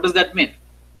ball. What does that mean?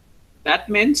 That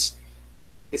means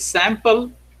the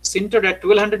sample sintered at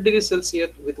 1200 degrees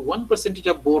Celsius with 1%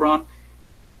 of boron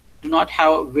do not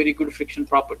have very good friction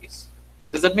properties.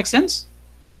 Does that make sense?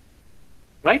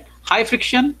 Right? High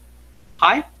friction,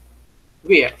 high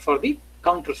wear for the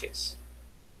counterface.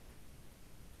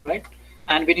 Right?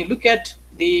 And when you look at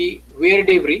the wear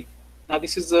debris, now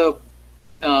this is a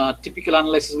typical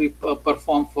analysis we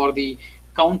perform for the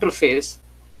counterface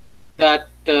that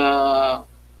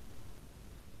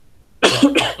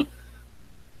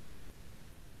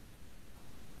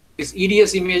this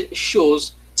EDS image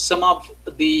shows some of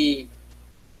the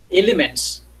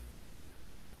elements,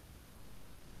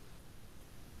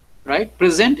 right,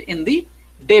 present in the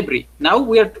debris. Now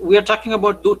we are talking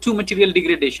about the two material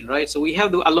degradation, right? So we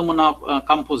have the alumina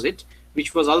composite,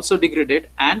 which was also degraded,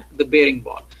 and the bearing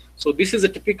ball. So this is a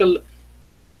typical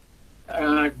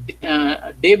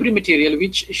debris material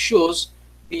which shows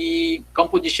the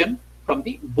composition from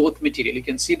the both material. You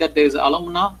can see that there is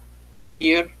alumina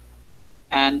here,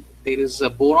 and there is a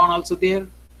boron also there,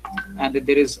 and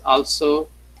there is also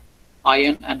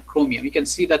iron and chromium. You can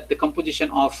see that the composition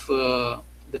of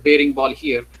the bearing ball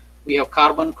here, we have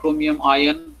carbon, chromium,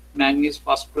 iron, manganese,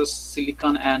 phosphorus,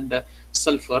 silicon, and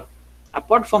sulfur.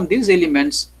 Apart from these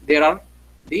elements, there are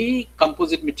the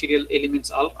composite material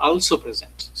elements are also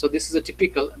present. So this is a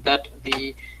typical that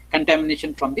the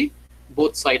contamination from the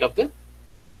both side of the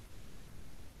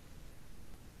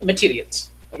materials,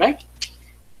 right?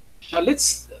 Now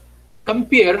let's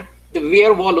compare the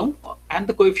wear volume and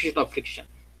the coefficient of friction,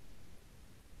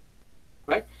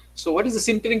 right? So what is the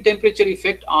sintering temperature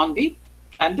effect on the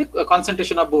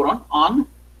concentration of boron on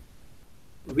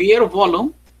wear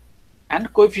volume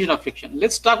and coefficient of friction?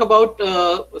 Let's talk about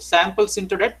sample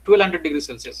sintered at 1200 degrees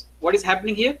Celsius. What is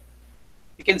happening here?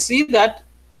 You can see that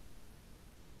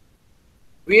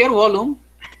wear volume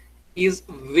is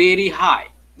very high.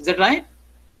 Is that right?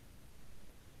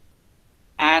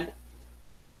 And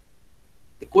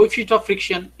the coefficient of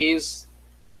friction is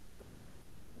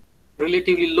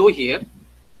relatively low here.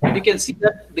 And you can see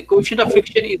that the coefficient of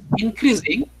friction is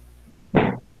increasing,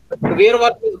 but the wear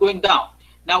volume is going down.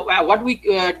 Now, what we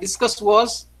discussed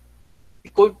was the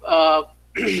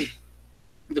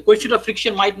coefficient of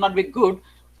friction might not be good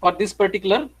for this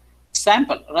particular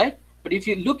sample, right? But if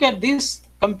you look at this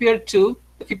compared to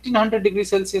the 1500 degrees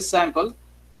Celsius sample,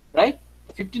 right?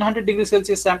 1500 degrees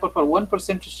Celsius sample for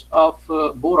 1% of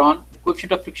boron, the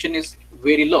coefficient of friction is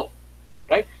very low,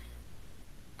 right?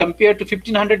 Compared to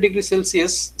 1500 degrees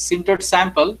Celsius sintered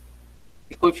sample,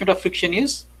 the coefficient of friction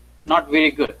is not very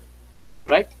good,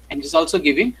 right? And it is also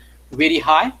giving very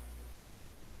high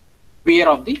wear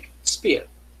of the sphere,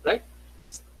 right?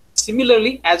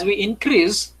 Similarly, as we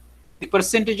increase the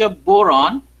percentage of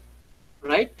boron,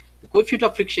 right, the coefficient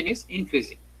of friction is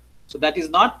increasing. So that is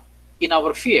not in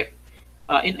our favor.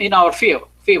 In our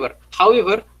favor.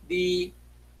 However, the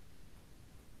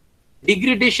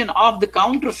degradation of the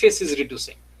counterface is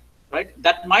reducing, right?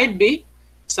 That might be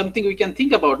something we can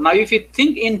think about. Now, if you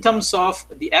think in terms of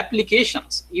the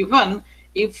applications, even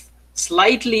if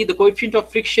slightly the coefficient of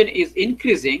friction is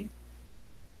increasing,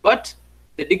 but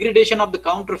the degradation of the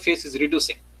counter phase is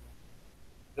reducing,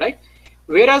 right?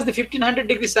 Whereas the 1500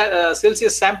 degrees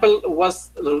Celsius sample was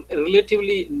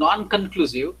relatively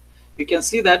non-conclusive, you can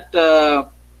see that the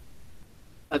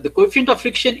coefficient of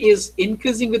friction is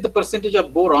increasing with the percentage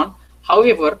of boron.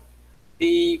 However,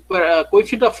 the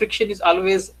coefficient of friction is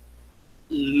always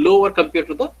lower compared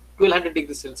to the 1200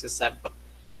 degrees Celsius sample.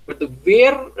 But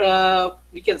where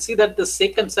we can see that the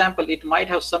second sample, it might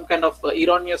have some kind of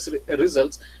erroneous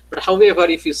results. But however,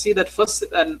 if you see that first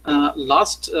and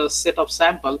last set of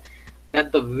sample,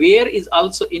 that the wear is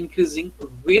also increasing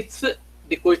with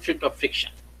the coefficient of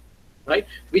friction, right?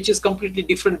 Which is completely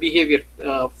different behavior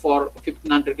for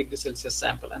 1500 degrees Celsius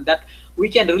sample. And that we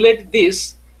can relate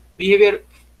this behavior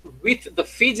with the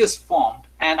phases formed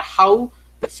and how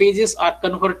the phases are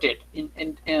converted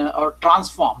or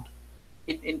transformed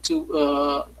into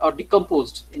or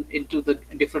decomposed into the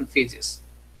different phases,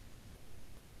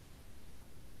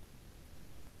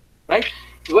 right?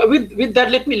 With that,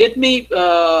 let me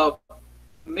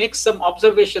make some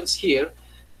observations here.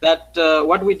 That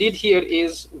what we did here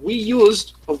is we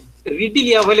used a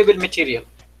readily available material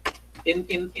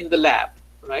in the lab,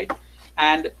 right?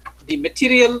 And the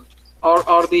material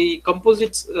or the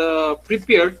composites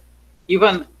prepared,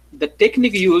 even the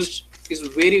technique used is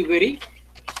very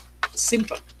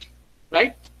simple,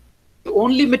 right? The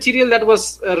only material that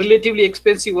was relatively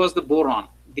expensive was the boron,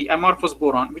 the amorphous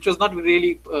boron, which was not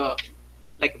really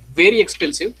like very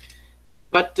expensive,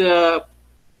 but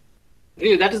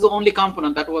really that is the only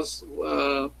component that was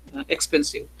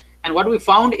expensive. And what we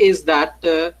found is that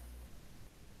the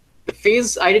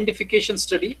phase identification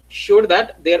study showed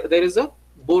that there is a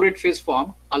borate phase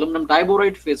form, aluminum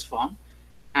diborate phase form,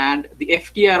 and the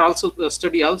FTIR also, the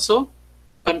study also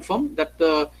confirmed that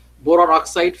the boron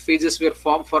oxide phases were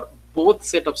formed for both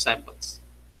set of samples,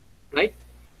 right?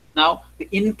 Now,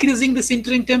 increasing the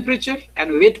sintering temperature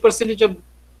and weight percentage of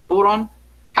boron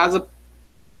has a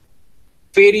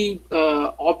very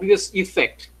obvious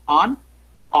effect on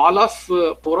all of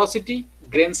porosity,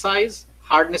 grain size,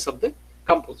 hardness of the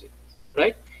composite,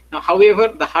 right? Now, however,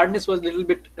 the hardness was a little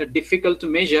bit difficult to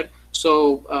measure,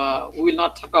 so we will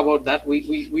not talk about that.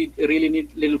 We really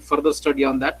need a little further study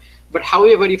on that. But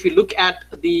however, if you look at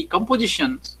the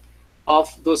compositions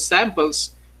of those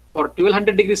samples for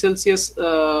 1200 degrees Celsius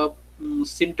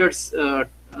sintered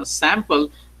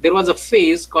sample, there was a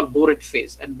phase called borate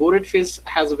phase, and borate phase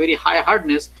has a very high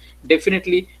hardness.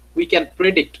 Definitely, we can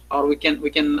predict, or we can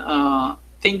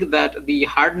think that the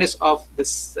hardness of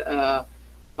this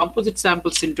composite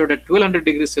sample sintered at 1200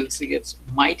 degrees Celsius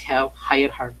might have higher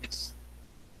hardness.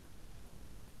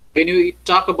 When you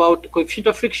talk about coefficient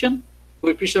of friction,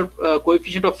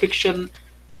 coefficient of friction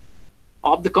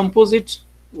of the composite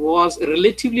was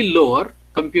relatively lower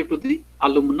compared to the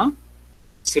alumina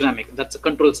ceramic. That's a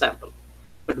control sample.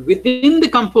 But within the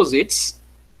composites,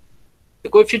 the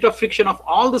coefficient of friction of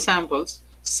all the samples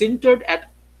sintered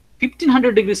at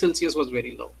 1500 degrees Celsius was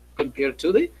very low compared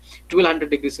to the 1200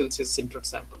 degrees Celsius sintered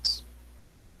samples.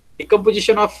 The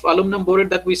composition of aluminum borate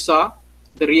that we saw,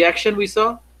 the reaction we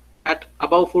saw at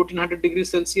above 1400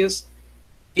 degrees Celsius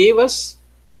gave us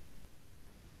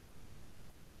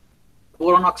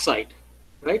boron oxide,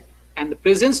 right? And the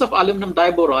presence of aluminum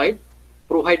diboride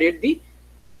provided the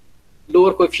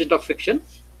lower coefficient of friction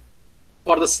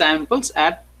for the samples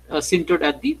at sintered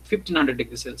at the 1500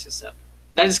 degrees Celsius.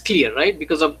 That is clear, right?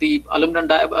 Because of the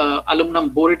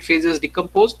aluminum borate phases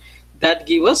decomposed, that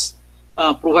gave us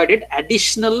provided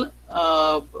additional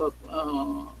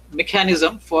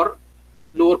mechanism for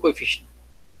lower coefficient.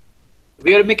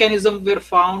 Wear mechanism were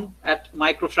found at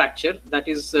microfracture, that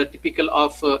is typical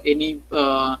of any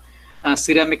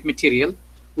ceramic material.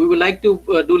 We would like to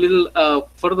do a little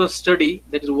further study,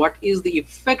 that is what is the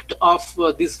effect of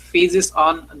these phases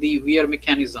on the wear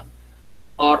mechanism,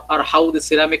 or how the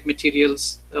ceramic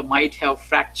materials might have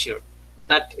fractured.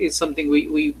 That is something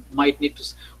we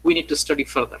need to study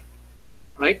further,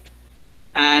 right?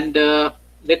 And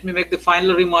let me make the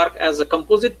final remark. As a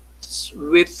composite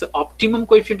with optimum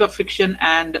coefficient of friction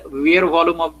and wear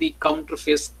volume of the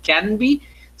counterface can be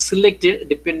selected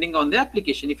depending on the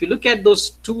application. If you look at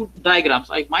those two diagrams,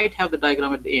 I might have the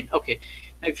diagram at the end. Okay,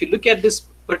 now if you look at this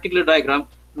particular diagram,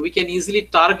 we can easily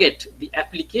target the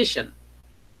application.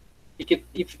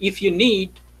 If you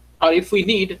need, or if we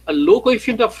need a low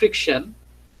coefficient of friction,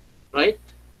 right,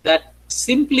 that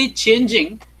simply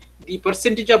changing the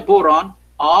percentage of boron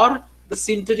or the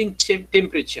sintering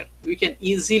temperature, we can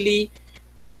easily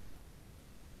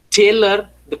tailor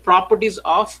the properties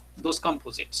of those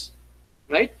composites,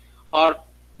 right? Or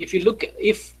if you look,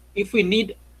 if we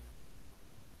need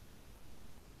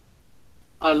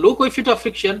low coefficient of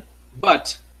friction,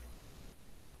 but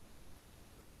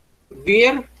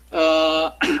wear,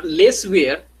 less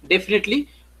wear, definitely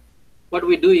what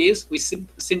we do is we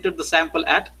sinter the sample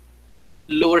at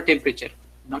lower temperature.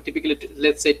 Now typically,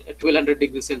 let's say 1200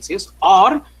 degrees Celsius,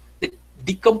 or the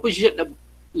decomposition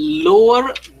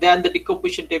lower than the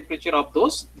decomposition temperature of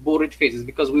those borate phases,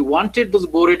 because we wanted those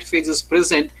borate phases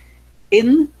present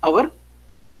in our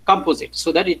composite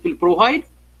so that it will provide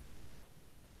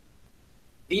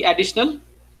the additional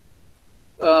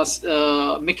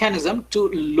mechanism to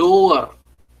lower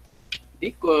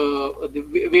the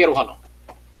wear volume.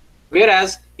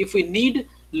 Whereas if we need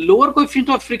lower coefficient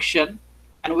of friction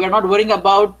and we are not worrying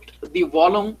about the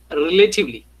volume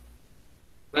relatively,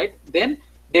 right, then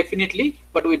definitely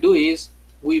what we do is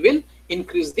we will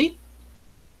increase the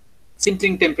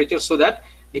sintering temperature so that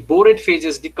the borate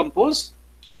phases decompose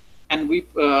and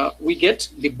we get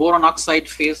the boron oxide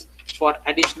phase for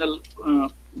additional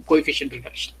coefficient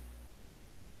reduction.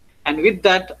 And with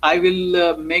that, I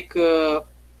will make a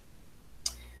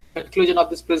conclusion of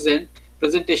this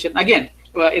presentation. Again,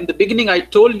 in the beginning, I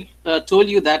told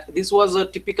you that this was a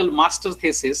typical master's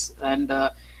thesis, and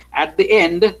at the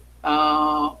end,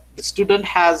 the student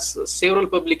has several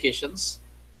publications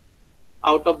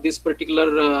out of this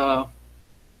particular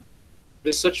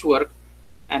research work.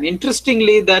 And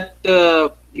interestingly, that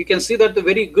you can see that the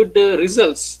very good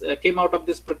results came out of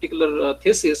this particular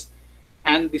thesis,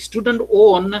 and the student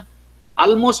won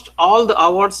almost all the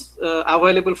awards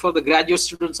available for the graduate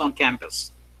students on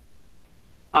campus.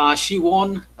 She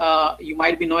won, you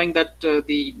might be knowing that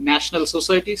the National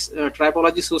Societies,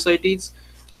 Tribology Societies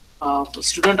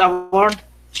Student Award.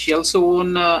 She also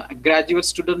won a Graduate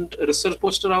Student Research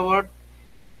Poster Award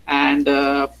and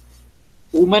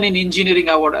Women in Engineering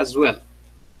Award as well.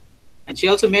 And she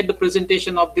also made the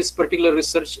presentation of this particular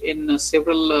research in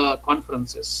several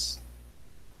conferences.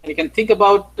 And you can think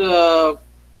about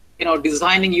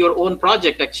designing your own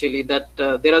project, actually, that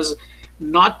there is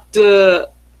not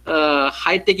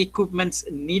high-tech equipments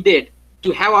needed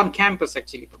to have on campus,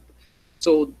 actually.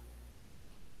 So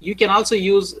you can also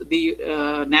use the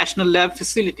national lab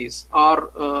facilities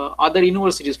or other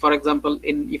universities. For example,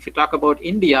 if you talk about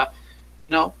India,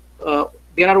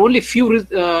 there are only few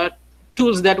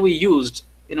tools that we used.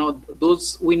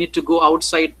 Those we need to go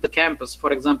outside the campus.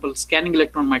 For example, scanning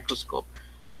electron microscope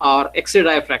or X-ray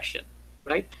diffraction,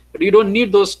 right? But you don't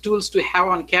need those tools to have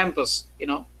on campus,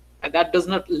 and that does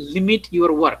not limit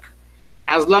your work.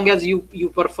 As long as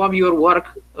you perform your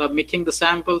work, making the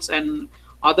samples and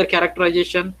other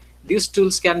characterization, these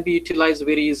tools can be utilized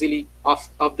very easily off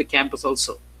the campus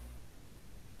also.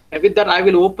 And with that, I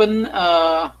will open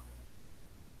the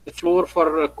floor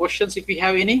for questions if you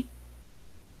have any.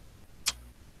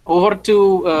 Over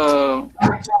to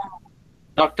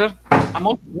Dr.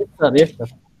 Amol. Yes, sir. Yes, sir.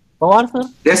 Pawar, sir.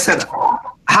 Yes, sir.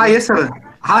 Yes, sir.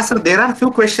 Sir, there are a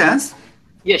few questions.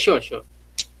 Yeah, sure.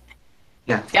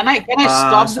 Yeah. Can I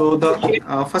stop? So the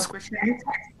first question is.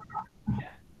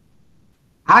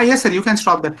 Yes, sir. You can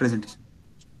stop that presentation.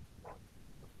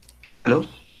 Hello.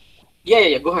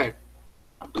 Yeah. Go ahead.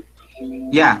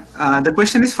 Yeah. The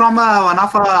question is from one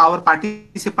of our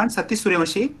participants, Satish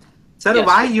Suryavanshi. Sir, Yes.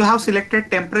 why you have selected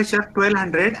temperature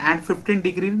 1200 and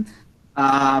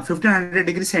 1500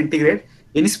 degrees centigrade?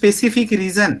 Any specific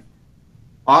reason,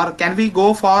 or can we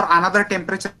go for another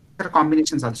temperature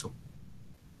combinations also?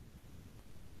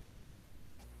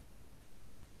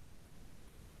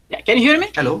 Yeah. Can you hear me?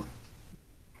 Hello.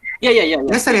 Yeah.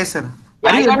 Yes, sir. Yeah,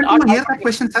 Are you I able got- to hear that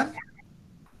question, sir?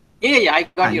 Yeah. I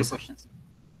got your Yes, sir. questions.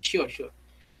 Sure.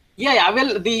 Yeah.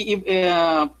 Well,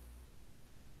 the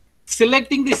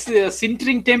selecting this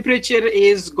sintering temperature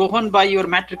is governed by your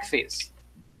matrix phase,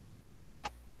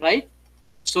 right?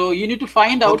 So you need to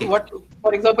find out Okay. what,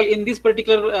 for example, in this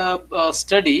particular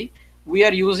study, we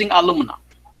are using alumina,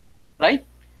 right?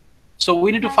 So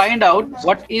we need to find out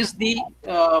what is the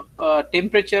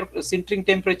temperature, sintering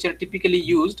temperature typically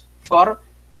used for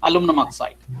aluminum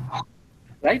oxide,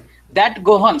 right? That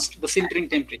governs the sintering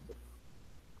temperature,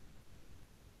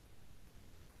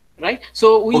 right?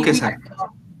 So Okay, sir.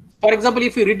 for example,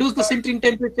 if you reduce the sintering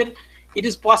temperature, it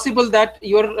is possible that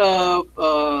your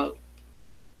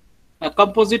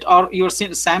composite or your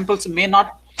samples may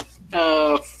not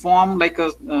form like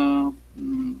a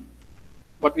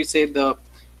what we say, the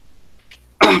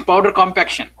powder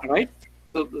compaction, right?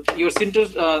 So your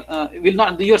sinters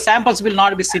your samples will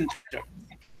not be sintered,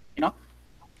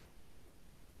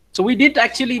 So we did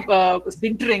actually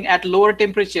sintering at lower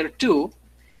temperature too,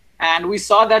 and we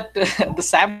saw that the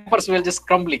samples were just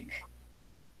crumbling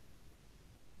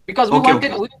because we Okay,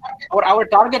 wanted our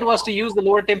target was to use the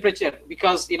lower temperature,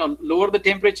 because lower the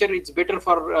temperature, it's better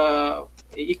for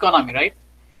economy, right?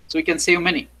 So we can save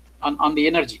money on the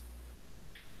energy,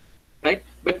 right?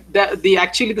 But the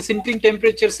actually the sintering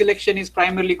temperature selection is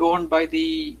primarily governed by the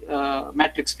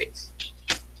matrix phase.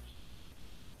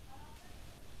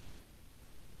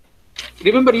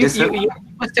 Remember, Yes, sir. you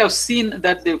must have seen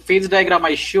that the phase diagram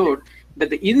I showed, that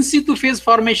the in situ phase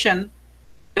formation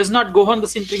does not go on the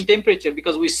sintering temperature,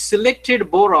 because we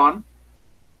selected boron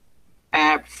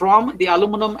from the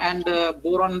aluminum and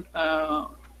boron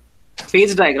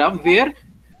phase diagram, where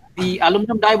the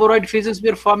aluminum diboride phases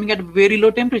were forming at very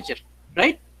low temperature,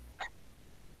 right?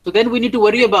 So then we need to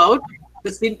worry about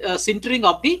the sintering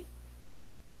of the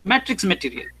matrix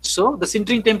material. So the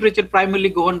sintering temperature primarily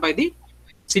governed by the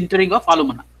sintering of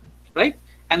alumina, right?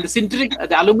 And the sintering,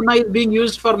 the alumina is being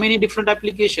used for many different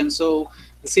applications. So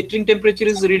the sintering temperature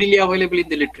is readily available in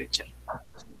the literature.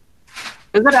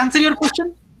 Does that answer your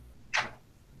question?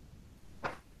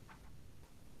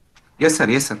 Yes, sir.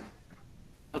 Yes, sir.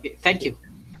 Okay, thank you.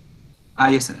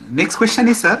 Yes, sir. Next question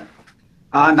is, sir.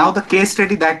 Now the case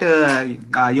study that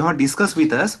you have discussed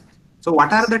with us. So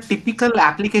what are the typical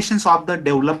applications of the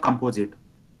developed composite?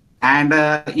 And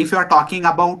if you are talking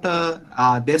about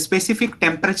their specific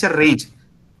temperature range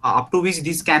up to which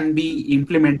this can be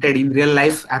implemented in real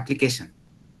life application?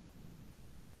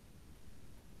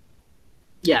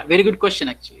 Yeah, very good question,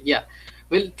 actually. Yeah.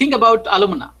 Well, think about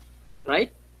alumina,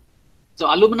 right?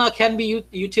 So alumina can be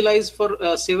utilized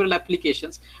for several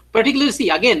applications. Particularly, see,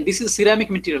 again, this is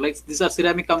ceramic material. Like these are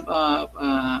ceramic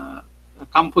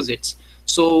composites.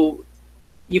 So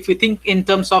if we think in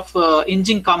terms of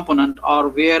engine component, or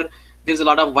where there's a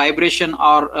lot of vibration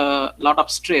or a lot of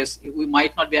stress, we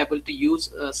might not be able to use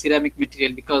ceramic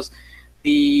material, because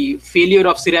the failure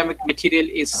of ceramic material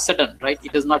is sudden, right?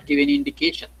 It does not give any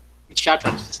indication. It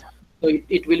shatters. So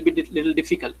it will be a little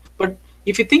difficult. But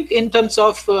if you think in terms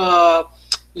of,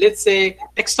 let's say,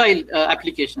 textile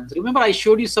applications, remember I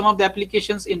showed you some of the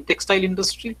applications in textile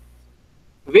industry?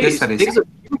 Yes, sir, yes,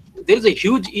 There is a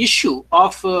huge issue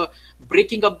of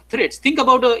breaking up threads. Think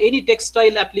about any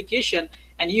textile application,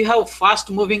 and you have fast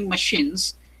moving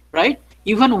machines, right?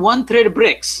 Even one thread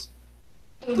breaks,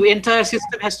 the entire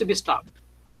system has to be stopped,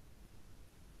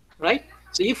 right?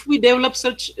 So if we develop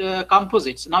such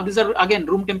composites, now these are again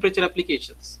room temperature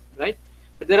applications, right?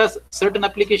 But there are certain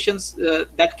applications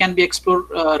that can be explored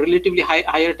relatively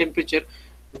higher temperature,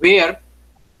 where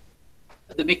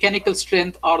the mechanical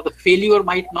strength or the failure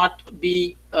might not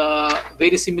be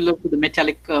very similar to the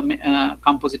metallic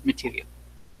composite material.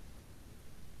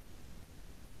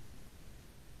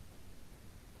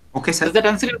 Okay, sir. Does that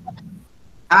answer your question?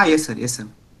 Yes, sir. Yes, sir.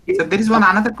 So there is one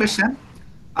another question.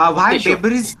 Why Okay, sure.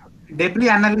 debris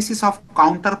analysis of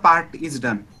counterpart is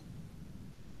done?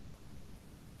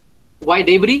 Why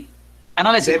debris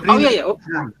analysis? Debris, Oh, yeah. Okay.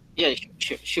 Yeah,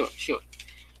 sure.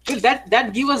 Well,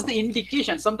 that gives us the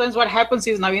indication. Sometimes what happens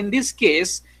is, now in this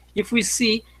case, if we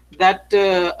see that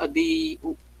the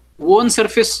worn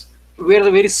surface were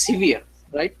very severe,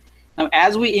 right? Now,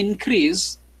 as we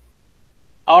increase,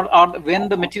 or when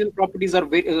the material properties are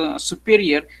very,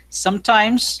 superior,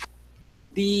 sometimes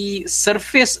the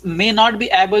surface may not be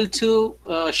able to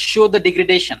show the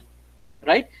degradation,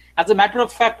 right? As a matter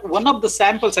of fact, one of the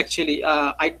samples, actually,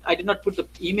 I did not put the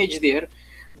image there,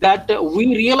 that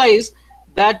we realized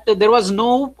that there was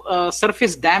no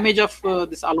surface damage of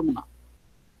this alumina.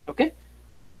 Okay,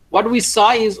 what we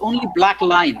saw is only black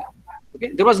line.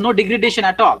 Okay, there was no degradation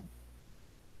at all.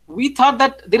 We thought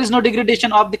that there is no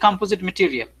degradation of the composite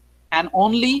material, and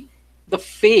only the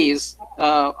phase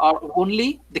or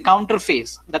only the counter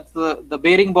phase, that the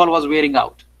bearing ball was wearing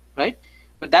out, right?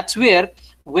 But that's where,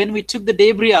 when we took the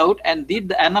debris out and did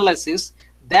the analysis,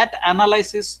 that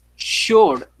analysis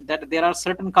showed that there are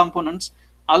certain components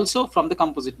also from the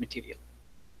composite material,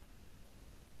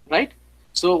 right?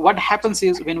 So what happens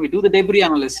is, when we do the debris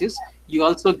analysis, you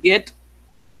also get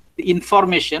the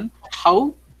information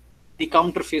how the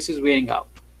counter phase is wearing out.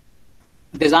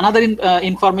 There's another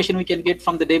information we can get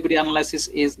from the debris analysis,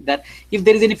 is that if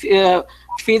there is any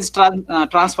phase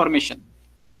transformation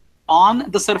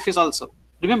on the surface also.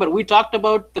 Remember, we talked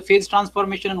about the phase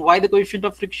transformation and why the coefficient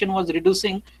of friction was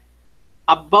reducing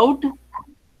about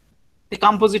the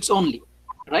composites only,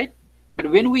 right? But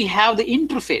when we have the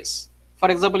interface, for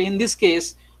example, in this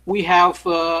case, we have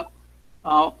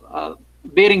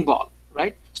bearing ball,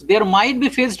 right? So there might be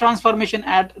phase transformation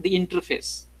at the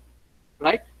interface,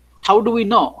 right? How do we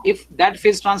know if that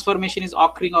phase transformation is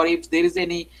occurring, or if there is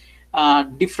any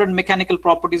different mechanical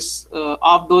properties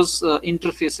of those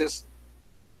interfaces?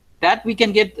 That we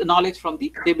can get knowledge from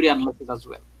the debris analysis as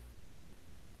well.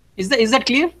 Is that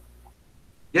clear?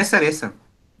 Yes, sir. Yes, sir.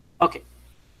 Okay.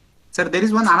 Sir, there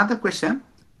is one another question.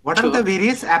 What are Sure. the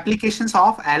various applications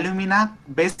of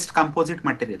alumina-based composite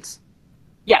materials?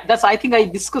 Yeah, I think I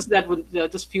discussed that with,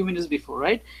 just a few minutes before,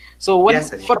 right? So when Yes,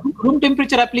 sir. for room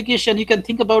temperature application, you can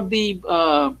think about the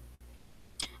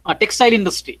textile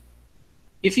industry.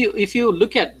 If you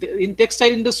look at in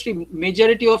textile industry,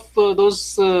 majority of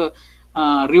those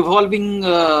revolving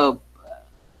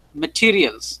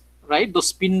materials, right? Those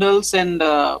spindles and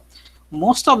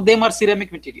most of them are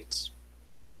ceramic materials,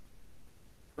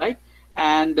 right?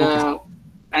 And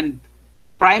and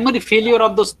primary failure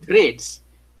of those threads.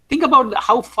 Think about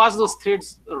how fast those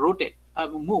threads rotate,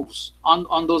 moves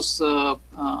on those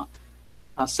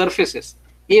surfaces.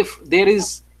 If there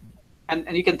is,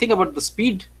 and you can think about the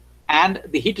speed and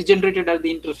the heat generated at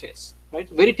the interface, right?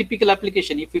 Very typical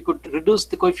application. If you could reduce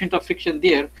the coefficient of friction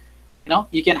there,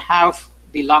 you can have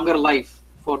the longer life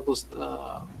for those,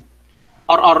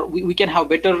 or we can have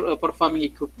better performing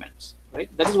equipments, right?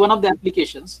 That is one of the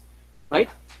applications, right?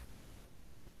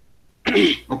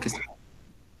 Okay, sir.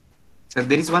 Sir,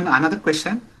 there is one another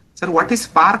question. Sir, what is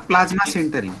spark plasma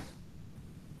sintering?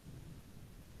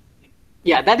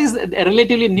 Yeah, that is a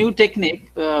relatively new technique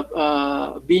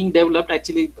being developed.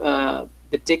 Actually,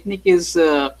 the technique is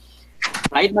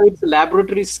right now it's a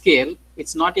laboratory scale.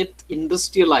 It's not yet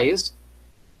industrialized.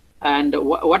 And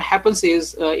what happens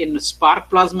is in spark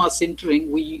plasma sintering,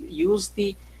 we use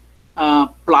the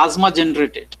plasma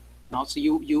generated. So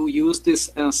you use this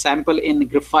sample in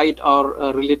graphite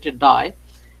or related dye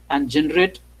and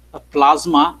generate a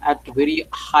plasma at very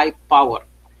high power.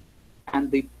 And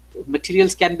the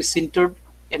materials can be sintered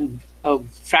in a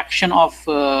fraction of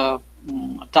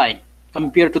time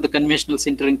compared to the conventional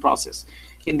sintering process.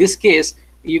 In this case,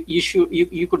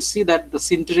 you could see that the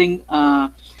sintering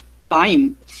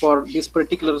time for this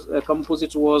particular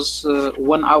composite was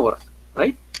 1 hour,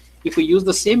 right? If we use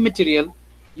the same material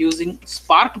using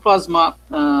spark plasma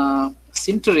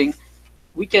sintering,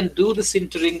 we can do the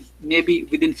sintering maybe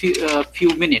within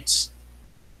few minutes,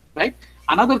 right?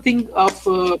 Another thing of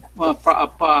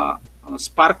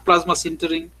spark plasma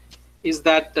sintering is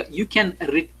that you can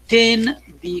retain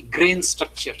the grain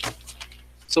structure.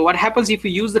 So what happens if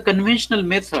you use the conventional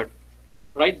method,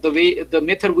 right? The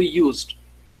method we used,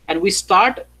 and we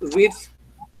start with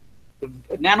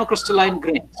nanocrystalline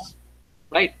grains,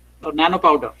 right? Or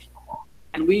nanopowder.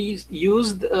 And we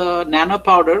used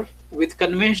nanopowder with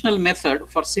conventional method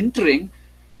for sintering.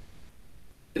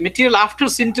 The material after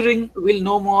sintering will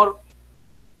no more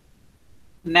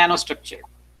nanostructure,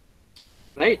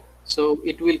 right? So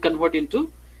it will convert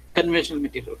into conventional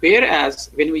material. Whereas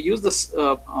when we use the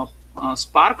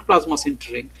spark plasma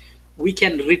sintering, we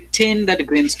can retain that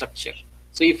grain structure.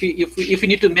 So if you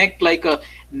need to make like a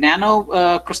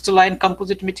nano crystalline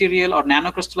composite material or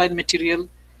nanocrystalline material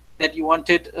that you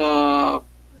wanted to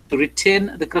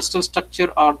retain the crystal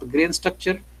structure or the grain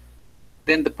structure,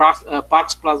 then the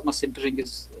Parkes plasma sintering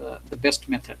is the best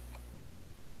method.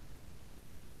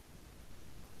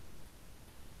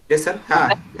 Yes, sir.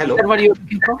 Hello. Is that what you're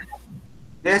looking for?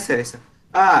 Yes, sir. Yes, sir.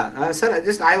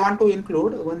 Sir, I want to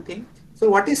include one thing. So,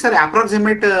 what is, sir,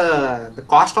 approximate the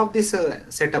cost of this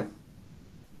setup?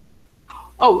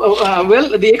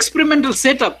 Well, the experimental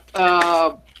setup.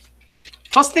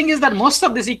 First thing is that most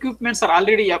of these equipments are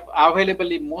already available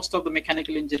in most of the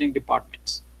mechanical engineering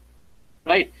departments,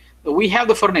 right? We have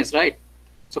the furnace, right?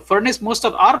 So furnace, most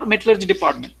of our metallurgy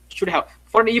department should have.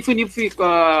 Even if we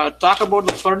talk about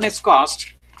the furnace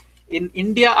cost, in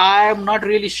India, I am not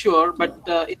really sure, but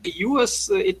in the US,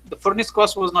 the furnace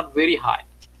cost was not very high.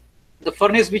 The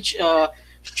furnace which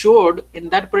showed in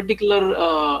that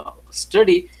particular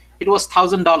study, it was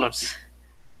 $1,000.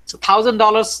 So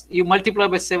 $1,000 you multiply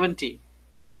by 70,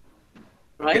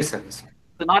 right? Yes, sir.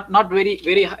 So not very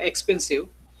expensive.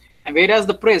 And whereas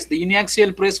the press, the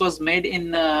uniaxial press was made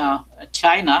in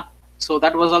China, so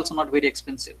that was also not very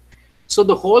expensive. So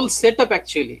the whole setup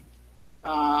actually,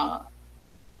 I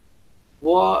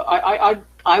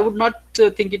would not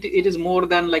think it is more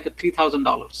than like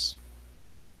 $3,000.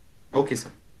 Okay,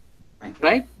 sir. Fine.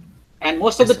 Right? And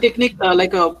most of the technique,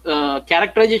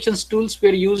 characterizations tools were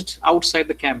used outside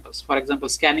the campus. For example,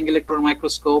 scanning electron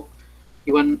microscope,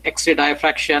 even X-ray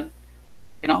diffraction.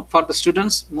 For the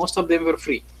students, most of them were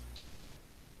free.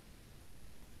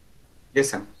 Yes,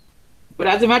 sir. But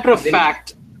as a matter of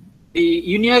fact, the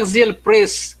uniaxial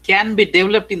press can be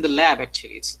developed in the lab.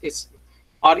 Actually,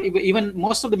 or even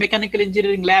most of the mechanical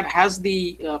engineering lab has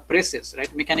the presses,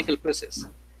 right? Mechanical presses.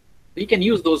 You can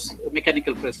use those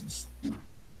mechanical presses.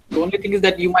 The only thing is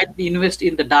that you might invest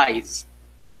in the dies.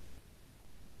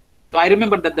 So I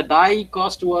remember that the die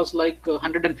cost was like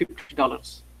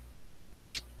 $150.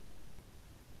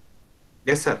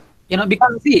 Yes, sir.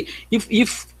 Because see,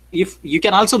 if you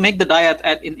can also make the die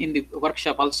in the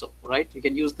workshop also, right? You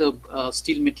can use the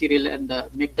steel material and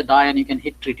make the die, and you can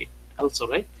heat treat it also,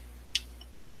 right?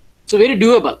 So very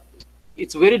doable.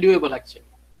 It's very doable actually,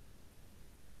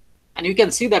 and you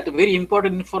can see that very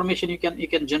important information you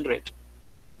can generate.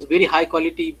 It's very high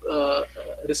quality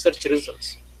research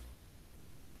results.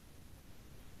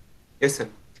 Yes, sir.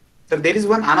 So there is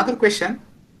another question.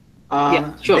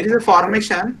 Yeah, sure. There is a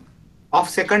formation of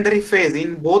secondary phase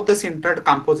in both the sintered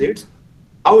composites.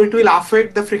 How it will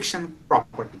affect the friction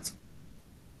properties?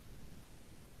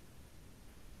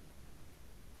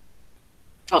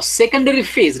 Oh, secondary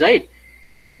phase, right?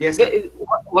 Yes, sir.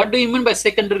 What do you mean by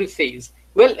secondary phase?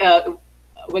 Well,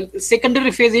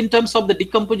 secondary phase in terms of the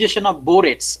decomposition of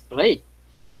borates, right?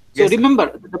 So Yes,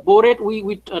 remember, the borate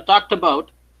we talked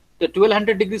about, the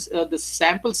 1200 degrees, the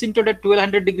sample sintered at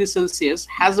 1200 degrees Celsius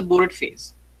has a borate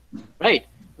phase, right?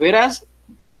 Whereas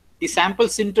the sample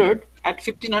sintered at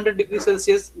 1500 degrees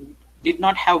Celsius did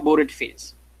not have borate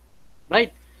phase,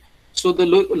 right? So the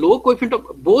low coefficient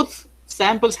of both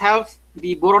samples have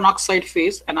the boron oxide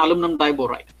phase and aluminum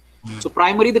diboride. So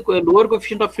primarily the lower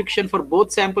coefficient of friction for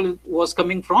both samples was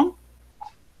coming from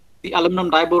the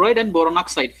aluminum diboride and boron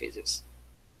oxide phases,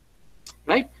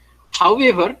 right?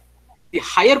 However, the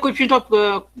higher coefficient of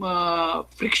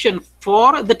friction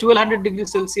for the 1200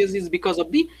 degrees Celsius is because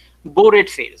of the borate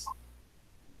phase,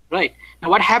 right? Now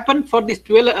what happened for this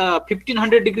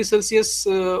 1500 degrees Celsius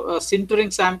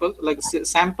sintering sample, like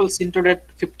sample sintered at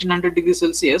 1500 degrees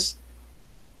Celsius,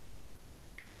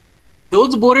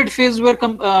 those borate phases were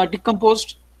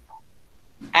decomposed,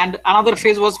 and another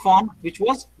phase was formed, which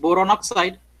was boron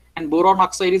oxide, and boron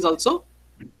oxide is also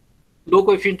low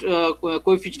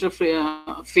coefficient of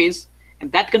phase, and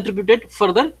that contributed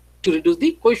further to reduce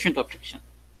the coefficient of friction.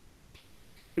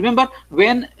 Remember,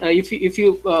 when if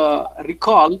you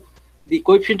recall the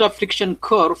coefficient of friction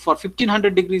curve for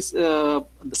 1500 degrees, the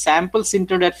sample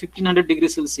sintered at 1500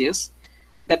 degrees Celsius,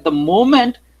 that the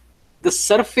moment the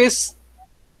surface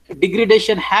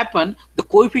degradation happened, the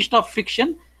coefficient of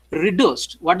friction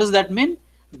reduced. What does that mean?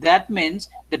 That means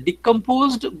the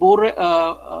decomposed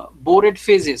borate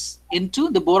phases into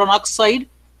the boron oxide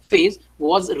phase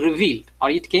was revealed, or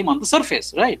it came on the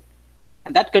surface, right?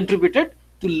 And that contributed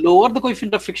to lower the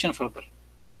coefficient of friction further.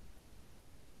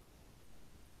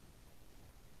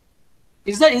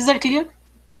 Is that clear?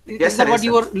 Yes, is that sir, what yes,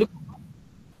 you sir. were looking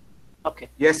for? Okay.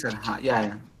 Yes, sir.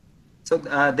 Yeah. So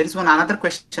there is another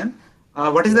question.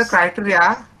 What is the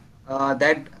criteria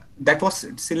that was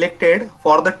selected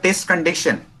for the test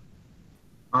condition?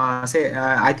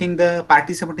 I think the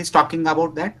participant is talking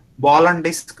about that ball and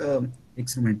disc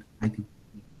experiment, I think.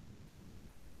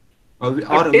 We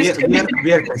are testing.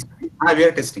 We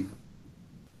are testing.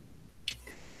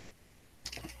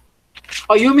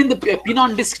 Oh, you mean the pin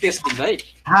on disc testing, right?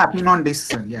 Pin on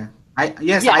disc, sir. Yeah. I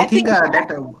think that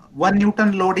 1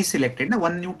 Newton load is selected. No?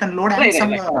 1 Newton load and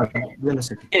some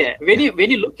velocity. Yeah. When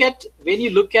you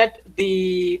look at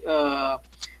the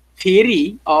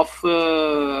theory of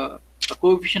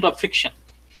coefficient of friction,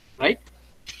 right?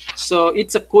 So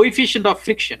it's a coefficient of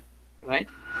friction, right?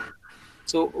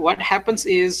 So what happens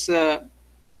is it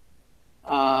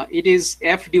is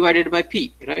F divided by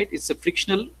P, right? It's a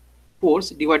frictional force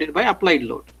divided by applied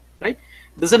load, right?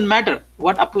 Doesn't matter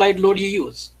what applied load you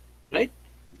use, right?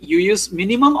 You use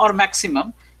minimum or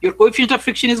maximum, your coefficient of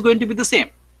friction is going to be the same,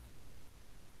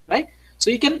 right? So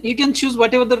you can choose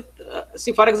whatever the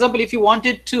see, for example, if you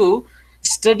wanted to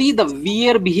study the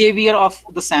wear behavior of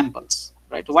the samples,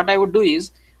 right? What I would do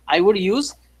is I would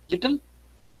use little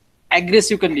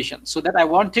aggressive conditions, so that I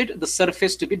wanted the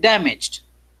surface to be damaged,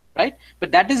 right?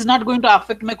 But that is not going to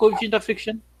affect my coefficient of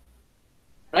friction,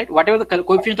 right? Whatever the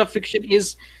coefficient of friction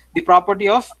is the property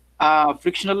of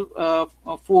frictional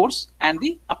force and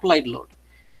the applied load.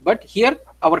 But here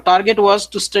our target was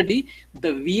to study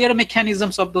the wear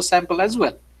mechanisms of the sample as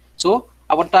well. So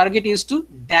our target is to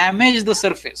damage the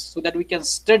surface, so that we can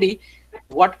study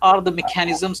what are the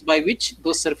mechanisms by which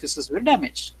those surfaces were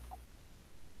damaged,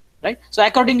 right? So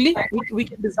accordingly, we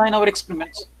can design our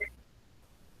experiments.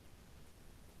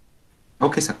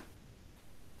 Okay, sir.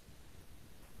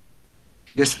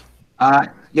 Yes.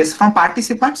 Yes, from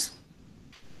participants.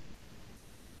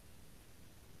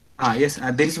 Yes,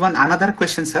 there is another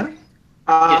question, sir.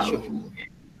 Yeah, sure.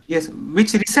 Yes,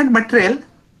 which recent material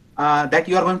that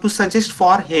you are going to suggest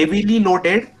for heavily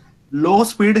loaded,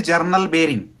 low-speed journal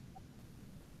bearing?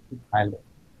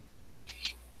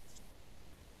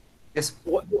 Yes.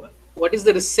 What is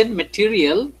the recent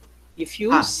material if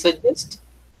you suggest?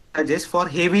 Suggest for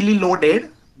heavily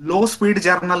loaded, low-speed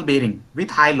journal bearing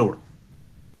with high load.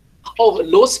 Oh,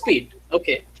 low speed.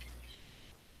 Okay.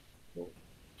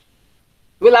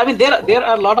 Well, I mean, there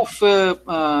are a lot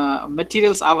of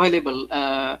materials available,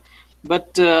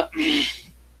 but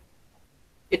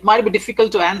it might be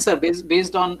difficult to answer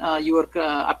based on your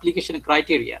application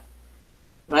criteria,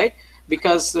 right?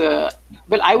 Because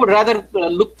well, I would rather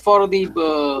look for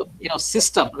the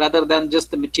system rather than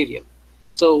just the material.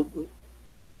 So,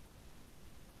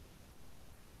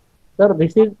 Sir,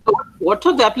 this is what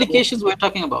are the applications we're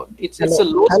talking about? It's a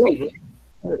low hello. speed,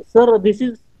 right? Sir, this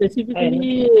is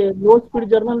specifically low speed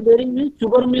journal bearing means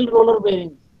sugar mill roller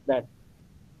bearing. That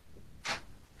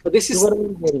So this is sugar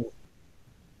mill bearing.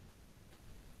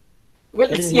 well,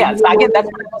 That is yeah. heavily Again,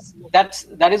 loaded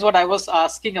that is what I was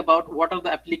asking about. What are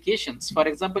the applications? For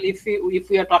example, if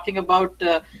we are talking about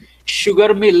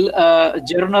sugar mill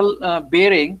journal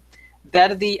bearing,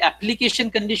 there the application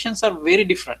conditions are very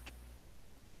different,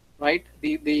 right?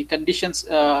 The conditions.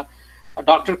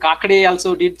 Dr. Kakade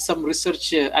also did some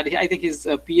research, and I think his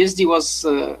PhD was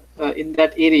in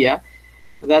that area.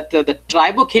 That the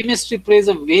tribochemistry plays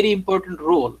a very important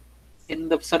role in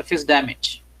the surface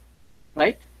damage,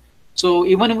 right? So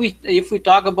even if we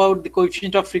talk about the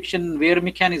coefficient of friction wear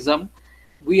mechanism,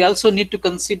 we also need to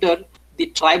consider the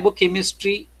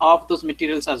tribochemistry of those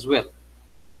materials as well.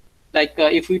 Like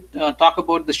if we talk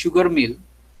about the sugar mill,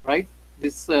 right?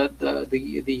 This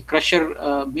the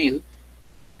crusher mill,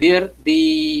 there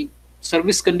the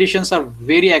service conditions are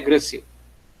very aggressive,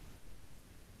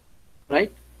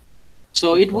 right?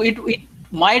 So it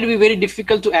might be very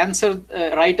difficult to answer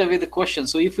right away the question.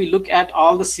 So if we look at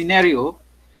all the scenario,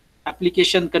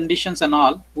 application conditions and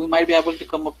all, we might be able to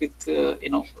come up with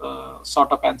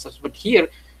sort of answers. But here,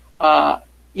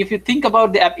 if you think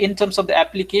about the in terms of the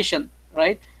application,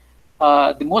 right?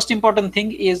 The most important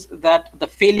thing is that the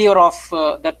failure of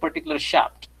that particular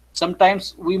shaft.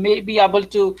 Sometimes we may be able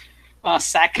to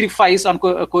sacrifice on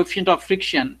coefficient of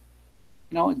friction,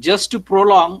 just to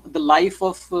prolong the life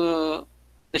of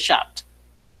the shaft,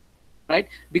 right?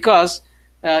 Because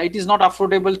it is not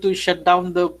affordable to shut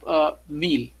down the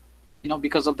mill,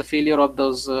 because of the failure of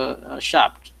those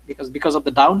shaft. Because of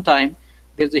the downtime,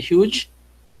 there's a huge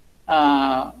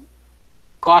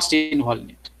cost involved in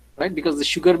it, right? Because the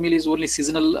sugar mill is only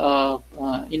seasonal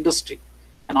industry,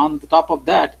 and on the top of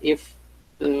that, if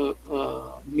the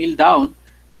mill down,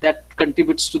 that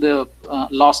contributes to the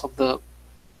loss of the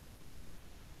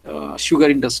sugar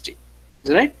industry,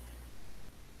 right?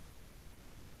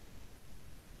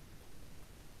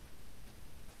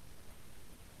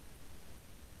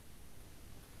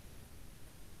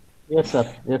 Yes, sir.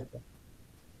 Yes, sir.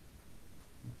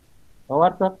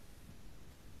 Over, sir.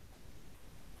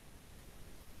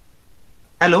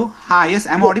 Hello. Yes,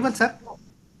 I'm audible, sir.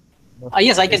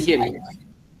 Yes, I can hear you.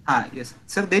 Yes,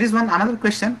 sir. There is another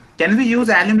question. Can we use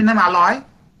aluminum alloy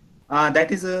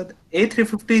that is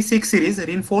A356 series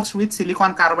reinforced with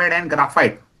silicon carbide and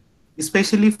graphite,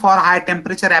 especially for high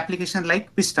temperature application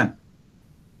like piston?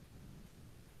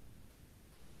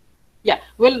 Yeah,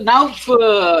 well, now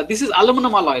this is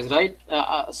aluminum alloys, right?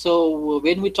 So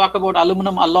when we talk about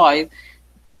aluminum alloy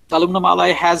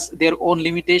has their own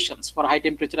limitations for high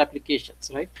temperature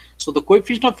applications, right? So the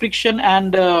coefficient of friction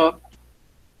and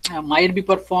might be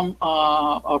performed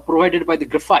or provided by the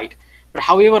graphite. But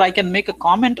however, I can make a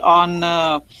comment on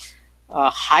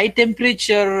high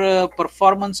temperature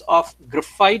performance of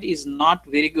graphite is not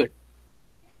very good.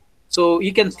 So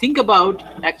you can think about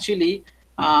actually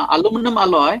aluminum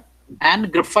alloy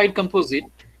and graphite composite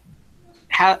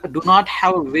do not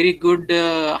have a very good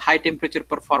high temperature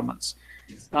performance,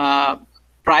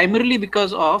 primarily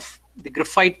because of the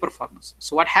graphite performance.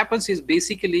 So what happens is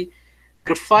basically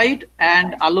graphite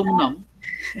and aluminum,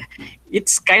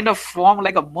 it's kind of form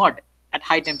like a mud at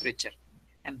high temperature,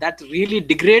 and that really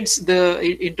degrades the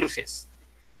interface.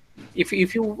 If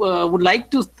you would like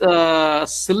to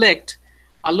select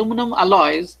aluminum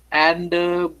alloys and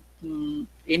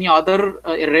any other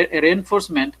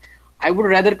reinforcement, I would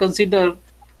rather consider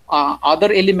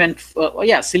other element.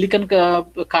 Silicon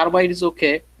carbide is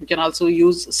okay. You can also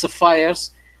use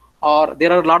sapphires, or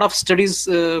there are a lot of studies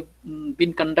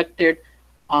being conducted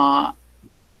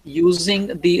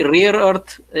using the rare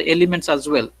earth elements as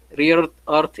well. Rare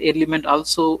earth element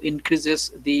also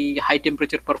increases the high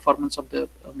temperature performance of the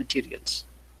materials.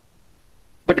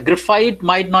 But graphite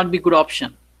might not be a good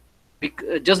option.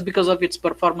 Just because of its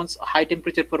performance, high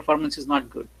temperature performance is not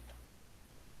good.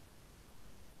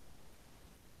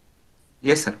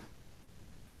 Yes, sir.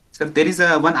 Sir, there is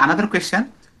another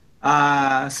question.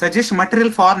 Suggest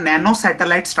material for nano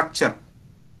satellite structure.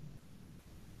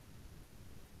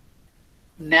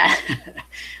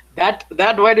 That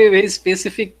might be a very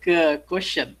specific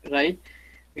question, right?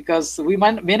 because we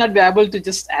may not be able to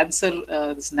just answer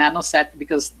this nanosat,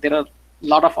 because there are a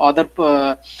lot of other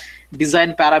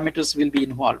design parameters will be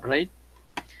involved, right?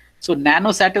 So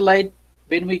nanosatellite,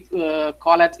 when we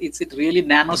call it, is it really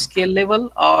nanoscale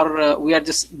level, or we are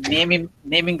just naming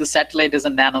the satellite as a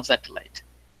nanosatellite,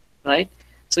 right?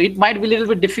 So it might be a little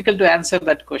bit difficult to answer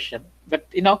that question. But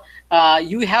you know,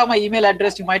 you have my email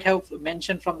address. You might have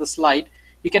mentioned from the slide.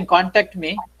 You can contact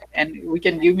me, and we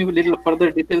can give me a little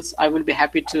further details. I will be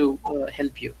happy to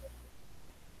help you.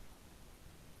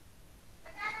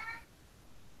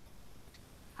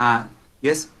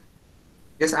 Yes.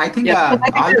 Yes, I think Yeah,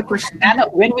 all the questions.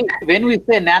 When we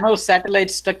say nano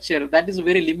satellite structure, that is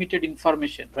very limited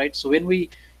information, right? So when we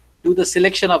do the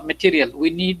selection of material, we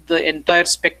need the entire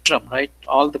spectrum, right?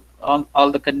 All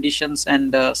the conditions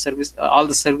and service, all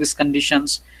the service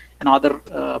conditions and other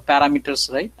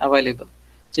parameters, right, available.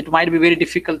 So it might be very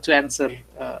difficult to answer,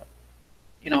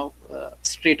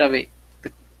 straight away.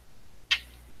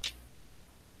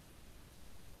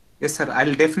 Yes, sir.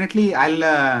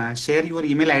 I'll share your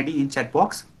email ID in chat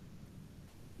box.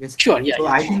 Yes. Sure. Yeah. So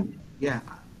yeah,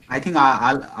 I think,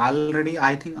 I think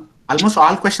I think almost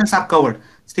all questions are covered.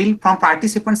 Still, from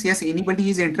participants, yes, anybody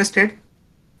is interested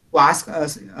to ask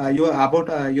us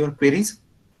about your queries,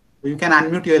 you can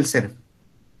unmute yourself.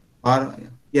 Or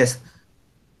yes,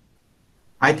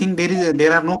 I think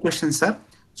there are no questions, sir.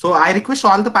 So I request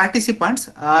all the participants.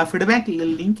 Feedback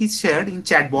link is shared in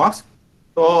chat box.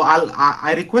 So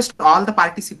I request all the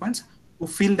participants to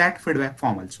fill that feedback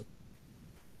form also.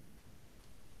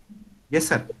 Yes,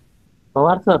 sir.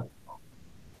 Pawar sir.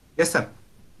 Yes, sir.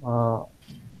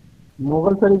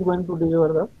 Mughal sir is going to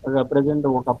deliver present the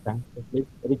vote of thanks. So please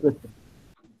request him.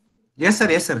 Yes, sir.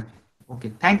 Yes, sir.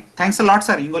 Okay. Thanks a lot,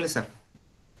 sir. Ingole, sir.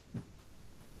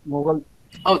 Mughal.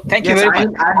 Oh, thank you very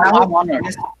much. I'm honored.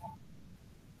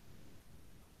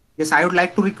 Yes, I would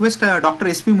like to request Dr.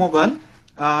 S.P. Mughal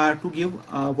to give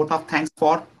a vote of thanks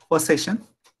for first session.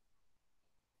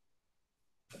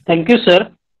 Thank you,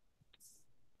 sir.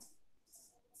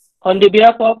 On the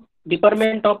behalf of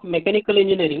Department of Mechanical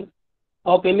Engineering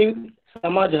of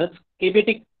SAMAJ'S,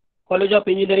 KBT College of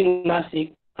Engineering,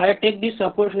 Nasik, I take this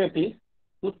opportunity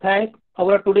to thank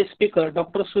our today's speaker,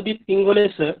 Dr. Sudeep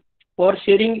Ingole, sir, for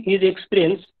sharing his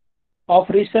experience of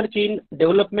research in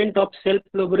development of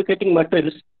self-lubricating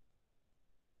materials.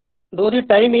 Though the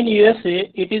time in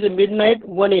USA, it is midnight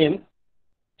 1 a.m.,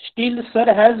 still, sir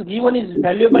has given his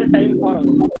valuable time for us.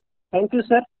 Thank you,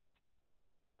 sir.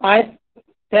 I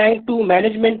thank to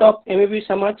management of MEP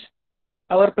Samaj,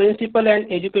 our principal and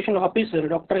education officer,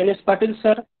 Dr. N.S. Patil,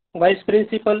 sir, vice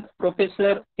principal,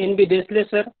 Professor N.B. Desle,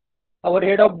 sir, our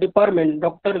head of department,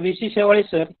 Dr. V.C. Shewale,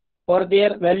 sir, for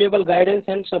their valuable guidance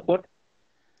and support.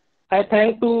 I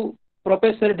thank to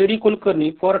Professor D.D.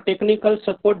 Kulkarni for technical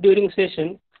support during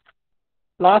session.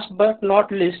 Last but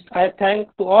not least, I thank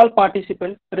to all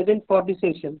participants present for the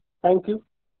session. Thank you.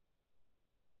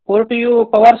 Over to you,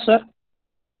 Pawar, sir.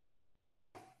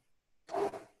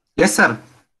 Yes, sir.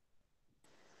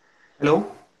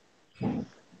 Hello.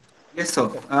 Yes, sir.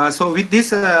 So with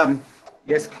this,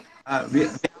 yes,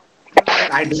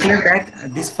 I declare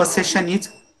that this first session is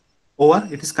over.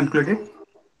 It is concluded.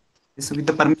 This with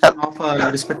the permission of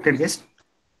respected guest.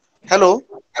 Hello.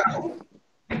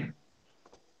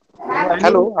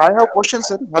 Hello. I have question,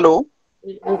 sir. Hello.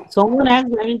 Someone has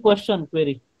any question,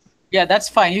 query. Yeah, that's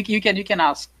fine. You can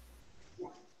ask.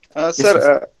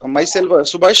 Sir, myself,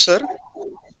 Subhash, sir.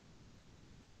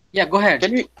 Yeah, go ahead.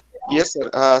 Can you? Yes,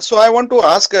 sir. So I want to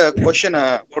ask a question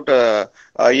about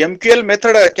MQL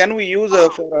method. Can we use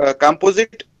for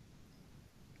composite?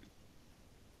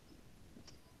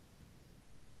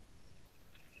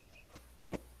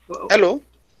 Hello.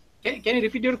 Can you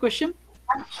repeat your question?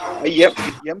 Yep.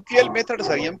 MQL method,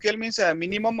 sir. MQL means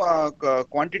minimum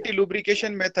quantity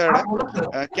lubrication method.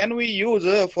 Can we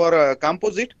use for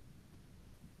composite?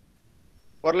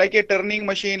 For like a turning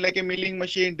machine, like a milling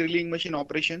machine, drilling machine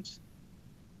operations?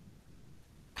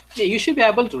 Yeah, you should be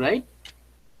able to, right?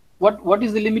 What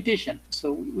is the limitation?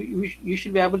 So you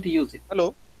should be able to use it.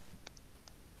 Hello.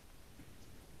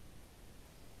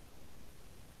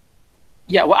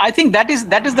 Yeah, well, I think that is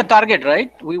the target,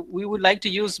 right? We would like to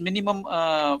use minimum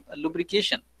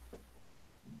lubrication.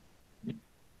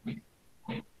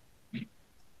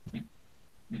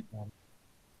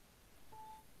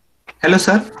 Hello,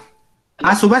 sir.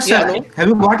 Subhash, Yeah, sir. hello. Have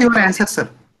you got your answer, sir?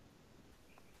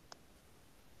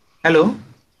 Hello.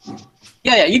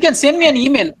 Yeah. You can send me an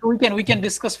email. We can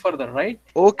discuss further, right?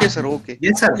 Okay, sir. Okay.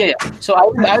 Yes, sir. Yeah. So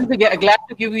I will be glad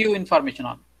to give you information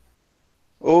on.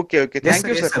 Okay. Yes, Thank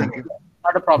you, yes, sir. sir. Thank you.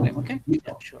 Not a problem. Okay.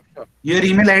 Yeah, sure. Your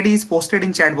email ID is posted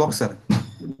in chat box, sir.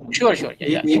 Sure, sure. Yeah,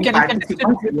 yeah. Any You can participants?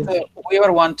 distribute with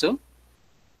whoever want to.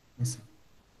 Yes, sir.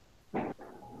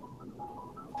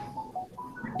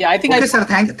 Yeah, I think Okay, sir.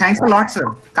 Thanks a lot, sir.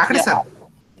 Kakade, Yeah. sir.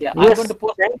 Yeah, I'm Yes. going to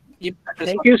post email address.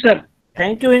 Thank you, sir.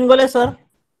 Thank you, Ingole sir.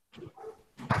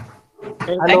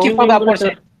 Thank you for the Ingole,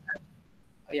 sir. opportunity.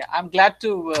 Yeah, I'm glad to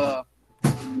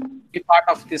be part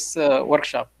of this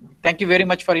workshop. Thank you very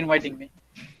much for inviting me.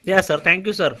 Yeah, sir. Thank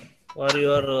you, sir, for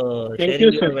your Thank sharing you,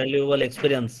 your sir. valuable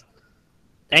experience.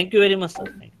 Thank you very much, sir.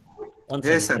 Thank you. Once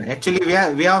Yes, sir. again. Actually,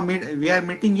 we are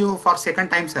meeting you for second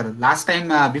time, sir. Last time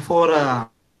before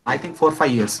I think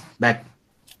 4-5 years back.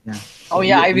 Yeah. Oh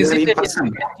yeah, I We are in visited in person.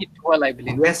 2012, I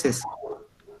believe. Yes, yes.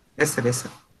 Yes, sir. Yes,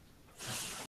 sir.